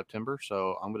September.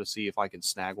 So I'm going to see if I can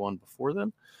snag one before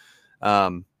then.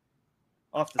 I've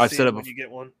said it when you get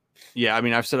one. Yeah,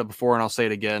 I've said it before and I'll say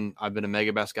it again. I've been a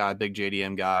Mega Bass guy, big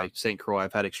JDM guy. St. Croix,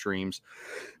 I've had extremes.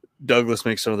 Douglas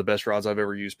makes some of the best rods I've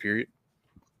ever used, period.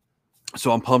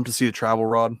 So I'm pumped to see the travel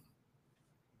rod.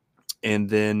 And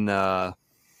then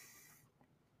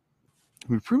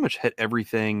we pretty much hit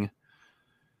everything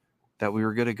that we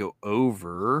were going to go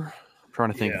over. I'm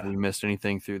trying to think if we missed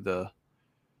anything through the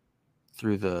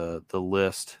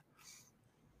list.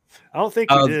 I don't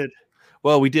think we did.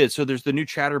 Well, we did. So there's the new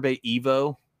Chatterbait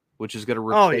Evo, which is going to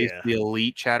replace the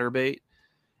Elite Chatterbait.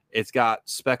 It's got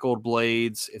speckled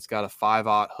blades. It's got a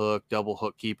 5/0 hook, double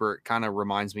hook keeper. It kind of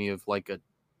reminds me of like a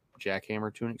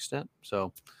jackhammer to an extent.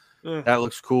 So that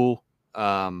looks cool.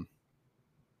 The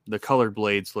colored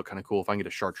blades look kind of cool. If I can get a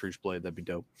chartreuse blade, that'd be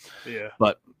dope. Yeah.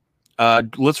 But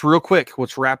let's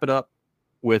wrap it up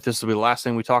with this. Will be the last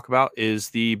thing we talk about is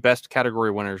the best category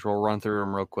winners. We'll run through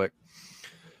them real quick.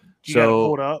 You got it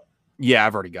pulled up? Yeah,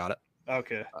 I've already got it.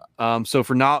 Okay. So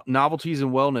for novelties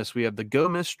and wellness, we have the Go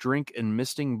Mist Drink and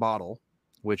Misting Bottle,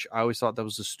 which I always thought that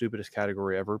was the stupidest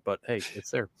category ever, but hey, it's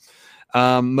there.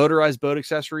 Motorized boat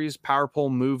accessories, Power Pole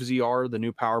Move ZR, the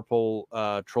new Power Pole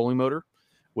trolling motor,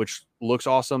 which looks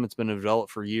awesome. It's been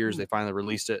developed for years. They finally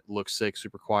released it. Looks sick,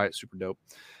 super quiet, super dope.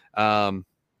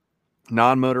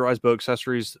 Non-motorized boat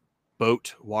accessories,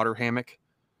 boat water hammock.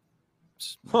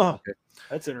 Huh. Okay.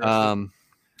 That's interesting.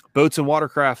 Boats and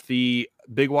watercraft, the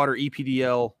Big Water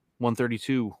EPDL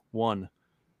 132-1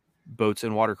 boats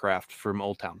and watercraft from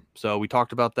Old Town. So we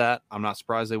talked about that. I'm not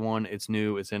surprised they won. It's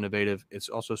new. It's innovative. It's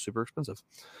also super expensive.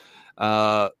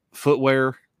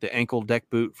 Footwear, the ankle deck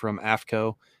boot from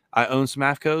AFCO. I own some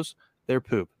AFCOs. They're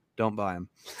poop. Don't buy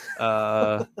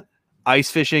them.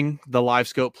 Ice fishing, the Live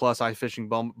Scope Plus ice fishing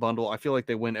bundle. I feel like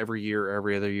they win every year,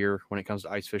 every other year when it comes to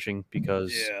ice fishing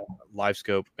because Live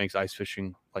Scope makes ice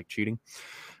fishing like cheating,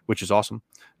 which is awesome.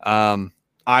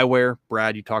 Eyewear,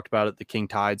 Brad, you talked about it, the King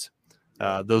Tides.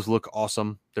 Those look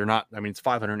awesome. They're not, I mean, it's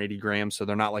 580 grams, so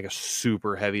they're not like a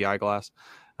super heavy eyeglass.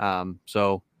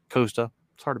 So Costa,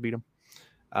 it's hard to beat them.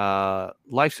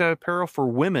 Lifestyle apparel for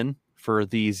women, for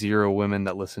the 0 women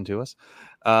that listen to us.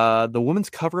 The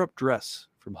women's cover-up dress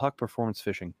from Huck Performance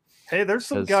Fishing. Hey, there's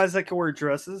some guys that can wear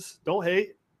dresses. Don't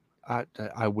hate.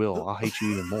 I will. I'll hate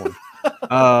you even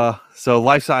more. So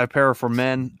lifestyle apparel for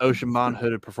men, Ocean Bond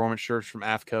hooded performance shirts from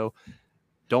AFCO.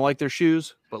 Don't like their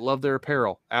shoes, but love their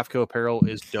apparel. AFCO apparel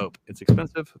is dope. It's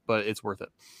expensive, but it's worth it.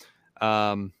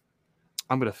 I'm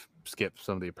going to skip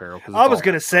some of the apparel. I was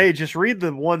going to say, just read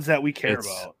the ones that we care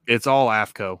about. It's all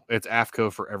AFCO. It's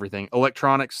AFCO for everything.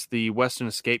 Electronics, the Weston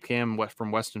Escape Cam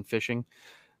from Weston Fishing.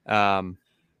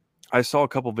 I saw a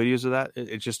couple videos of that.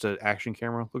 It's just an action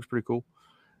camera. Looks pretty cool.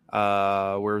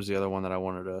 Where's the other one that I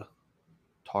wanted to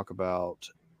talk about?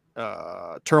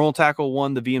 Terminal Tackle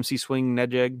won the VMC Swing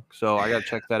Ned Egg, so I got to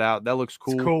check that out. That looks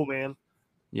cool. It's cool, man.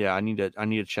 Yeah, I need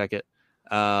to check it.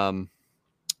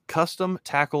 Custom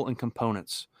tackle and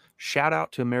components. Shout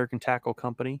out to American Tackle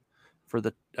Company for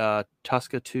the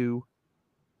Tusca 2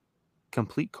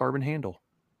 complete carbon handle.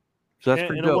 So that's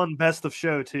pretty dope. And it won Best of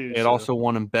Show too. It also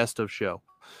won in Best of Show.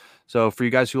 So for you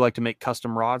guys who like to make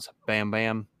custom rods, bam,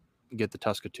 bam, get the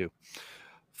Tusca 2.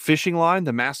 Fishing line,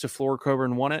 the Mastiff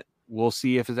Fluorocarbon won it. We'll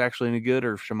see if it's actually any good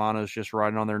or if Shimano's just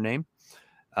riding on their name.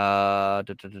 It's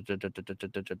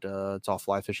all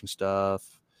fly fishing stuff.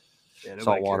 Yeah,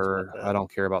 saltwater. I don't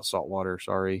care about saltwater.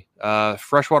 Sorry.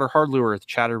 Freshwater hard lure, the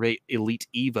Chatterbait Elite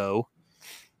Evo.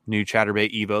 New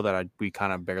Chatterbait Evo that we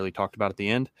kind of barely talked about at the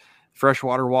end.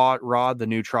 Freshwater rod, the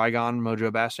new Trigon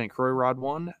Mojo Bass St. Croix rod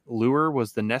one. Lure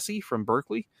was the Nessie from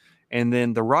Berkeley. And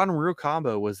then the rod and reel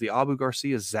combo was the Abu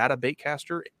Garcia Zata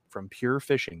Baitcaster from Pure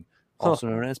Fishing, also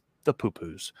known as the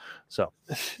Poo-Poos. So,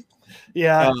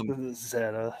 yeah,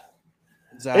 Zata.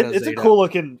 It's a cool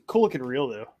looking reel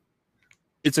though.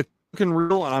 It's a looking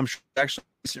reel, and I'm sure it's actually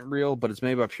a decent reel, but it's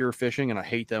made by Pure Fishing, and I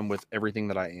hate them with everything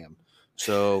that I am.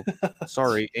 So,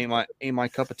 sorry, ain't my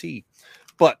cup of tea.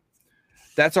 But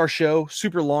that's our show.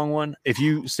 Super long one. If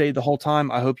you stayed the whole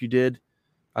time, I hope you did.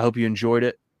 I hope you enjoyed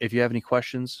it. If you have any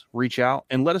questions, reach out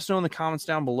and let us know in the comments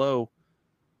down below,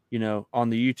 on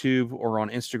the YouTube or on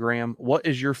Instagram. What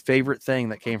is your favorite thing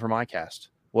that came from ICast?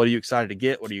 What are you excited to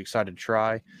get? What are you excited to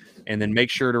try? And then make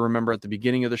sure to remember at the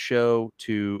beginning of the show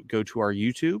to go to our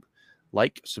YouTube,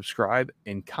 like, subscribe,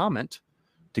 and comment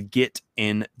to get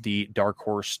in the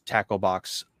Darkhorse tackle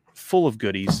box full of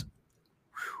goodies.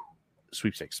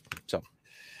 Sweepstakes. So.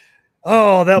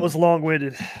 Oh, that was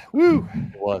long-winded. Woo!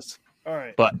 It was. All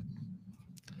right. But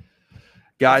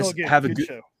guys, have a good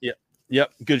show.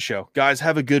 Yep, good show. Guys,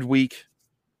 have a good week.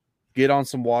 Get on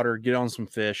some water, get on some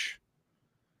fish,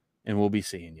 and we'll be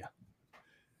seeing you.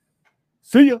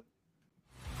 See ya.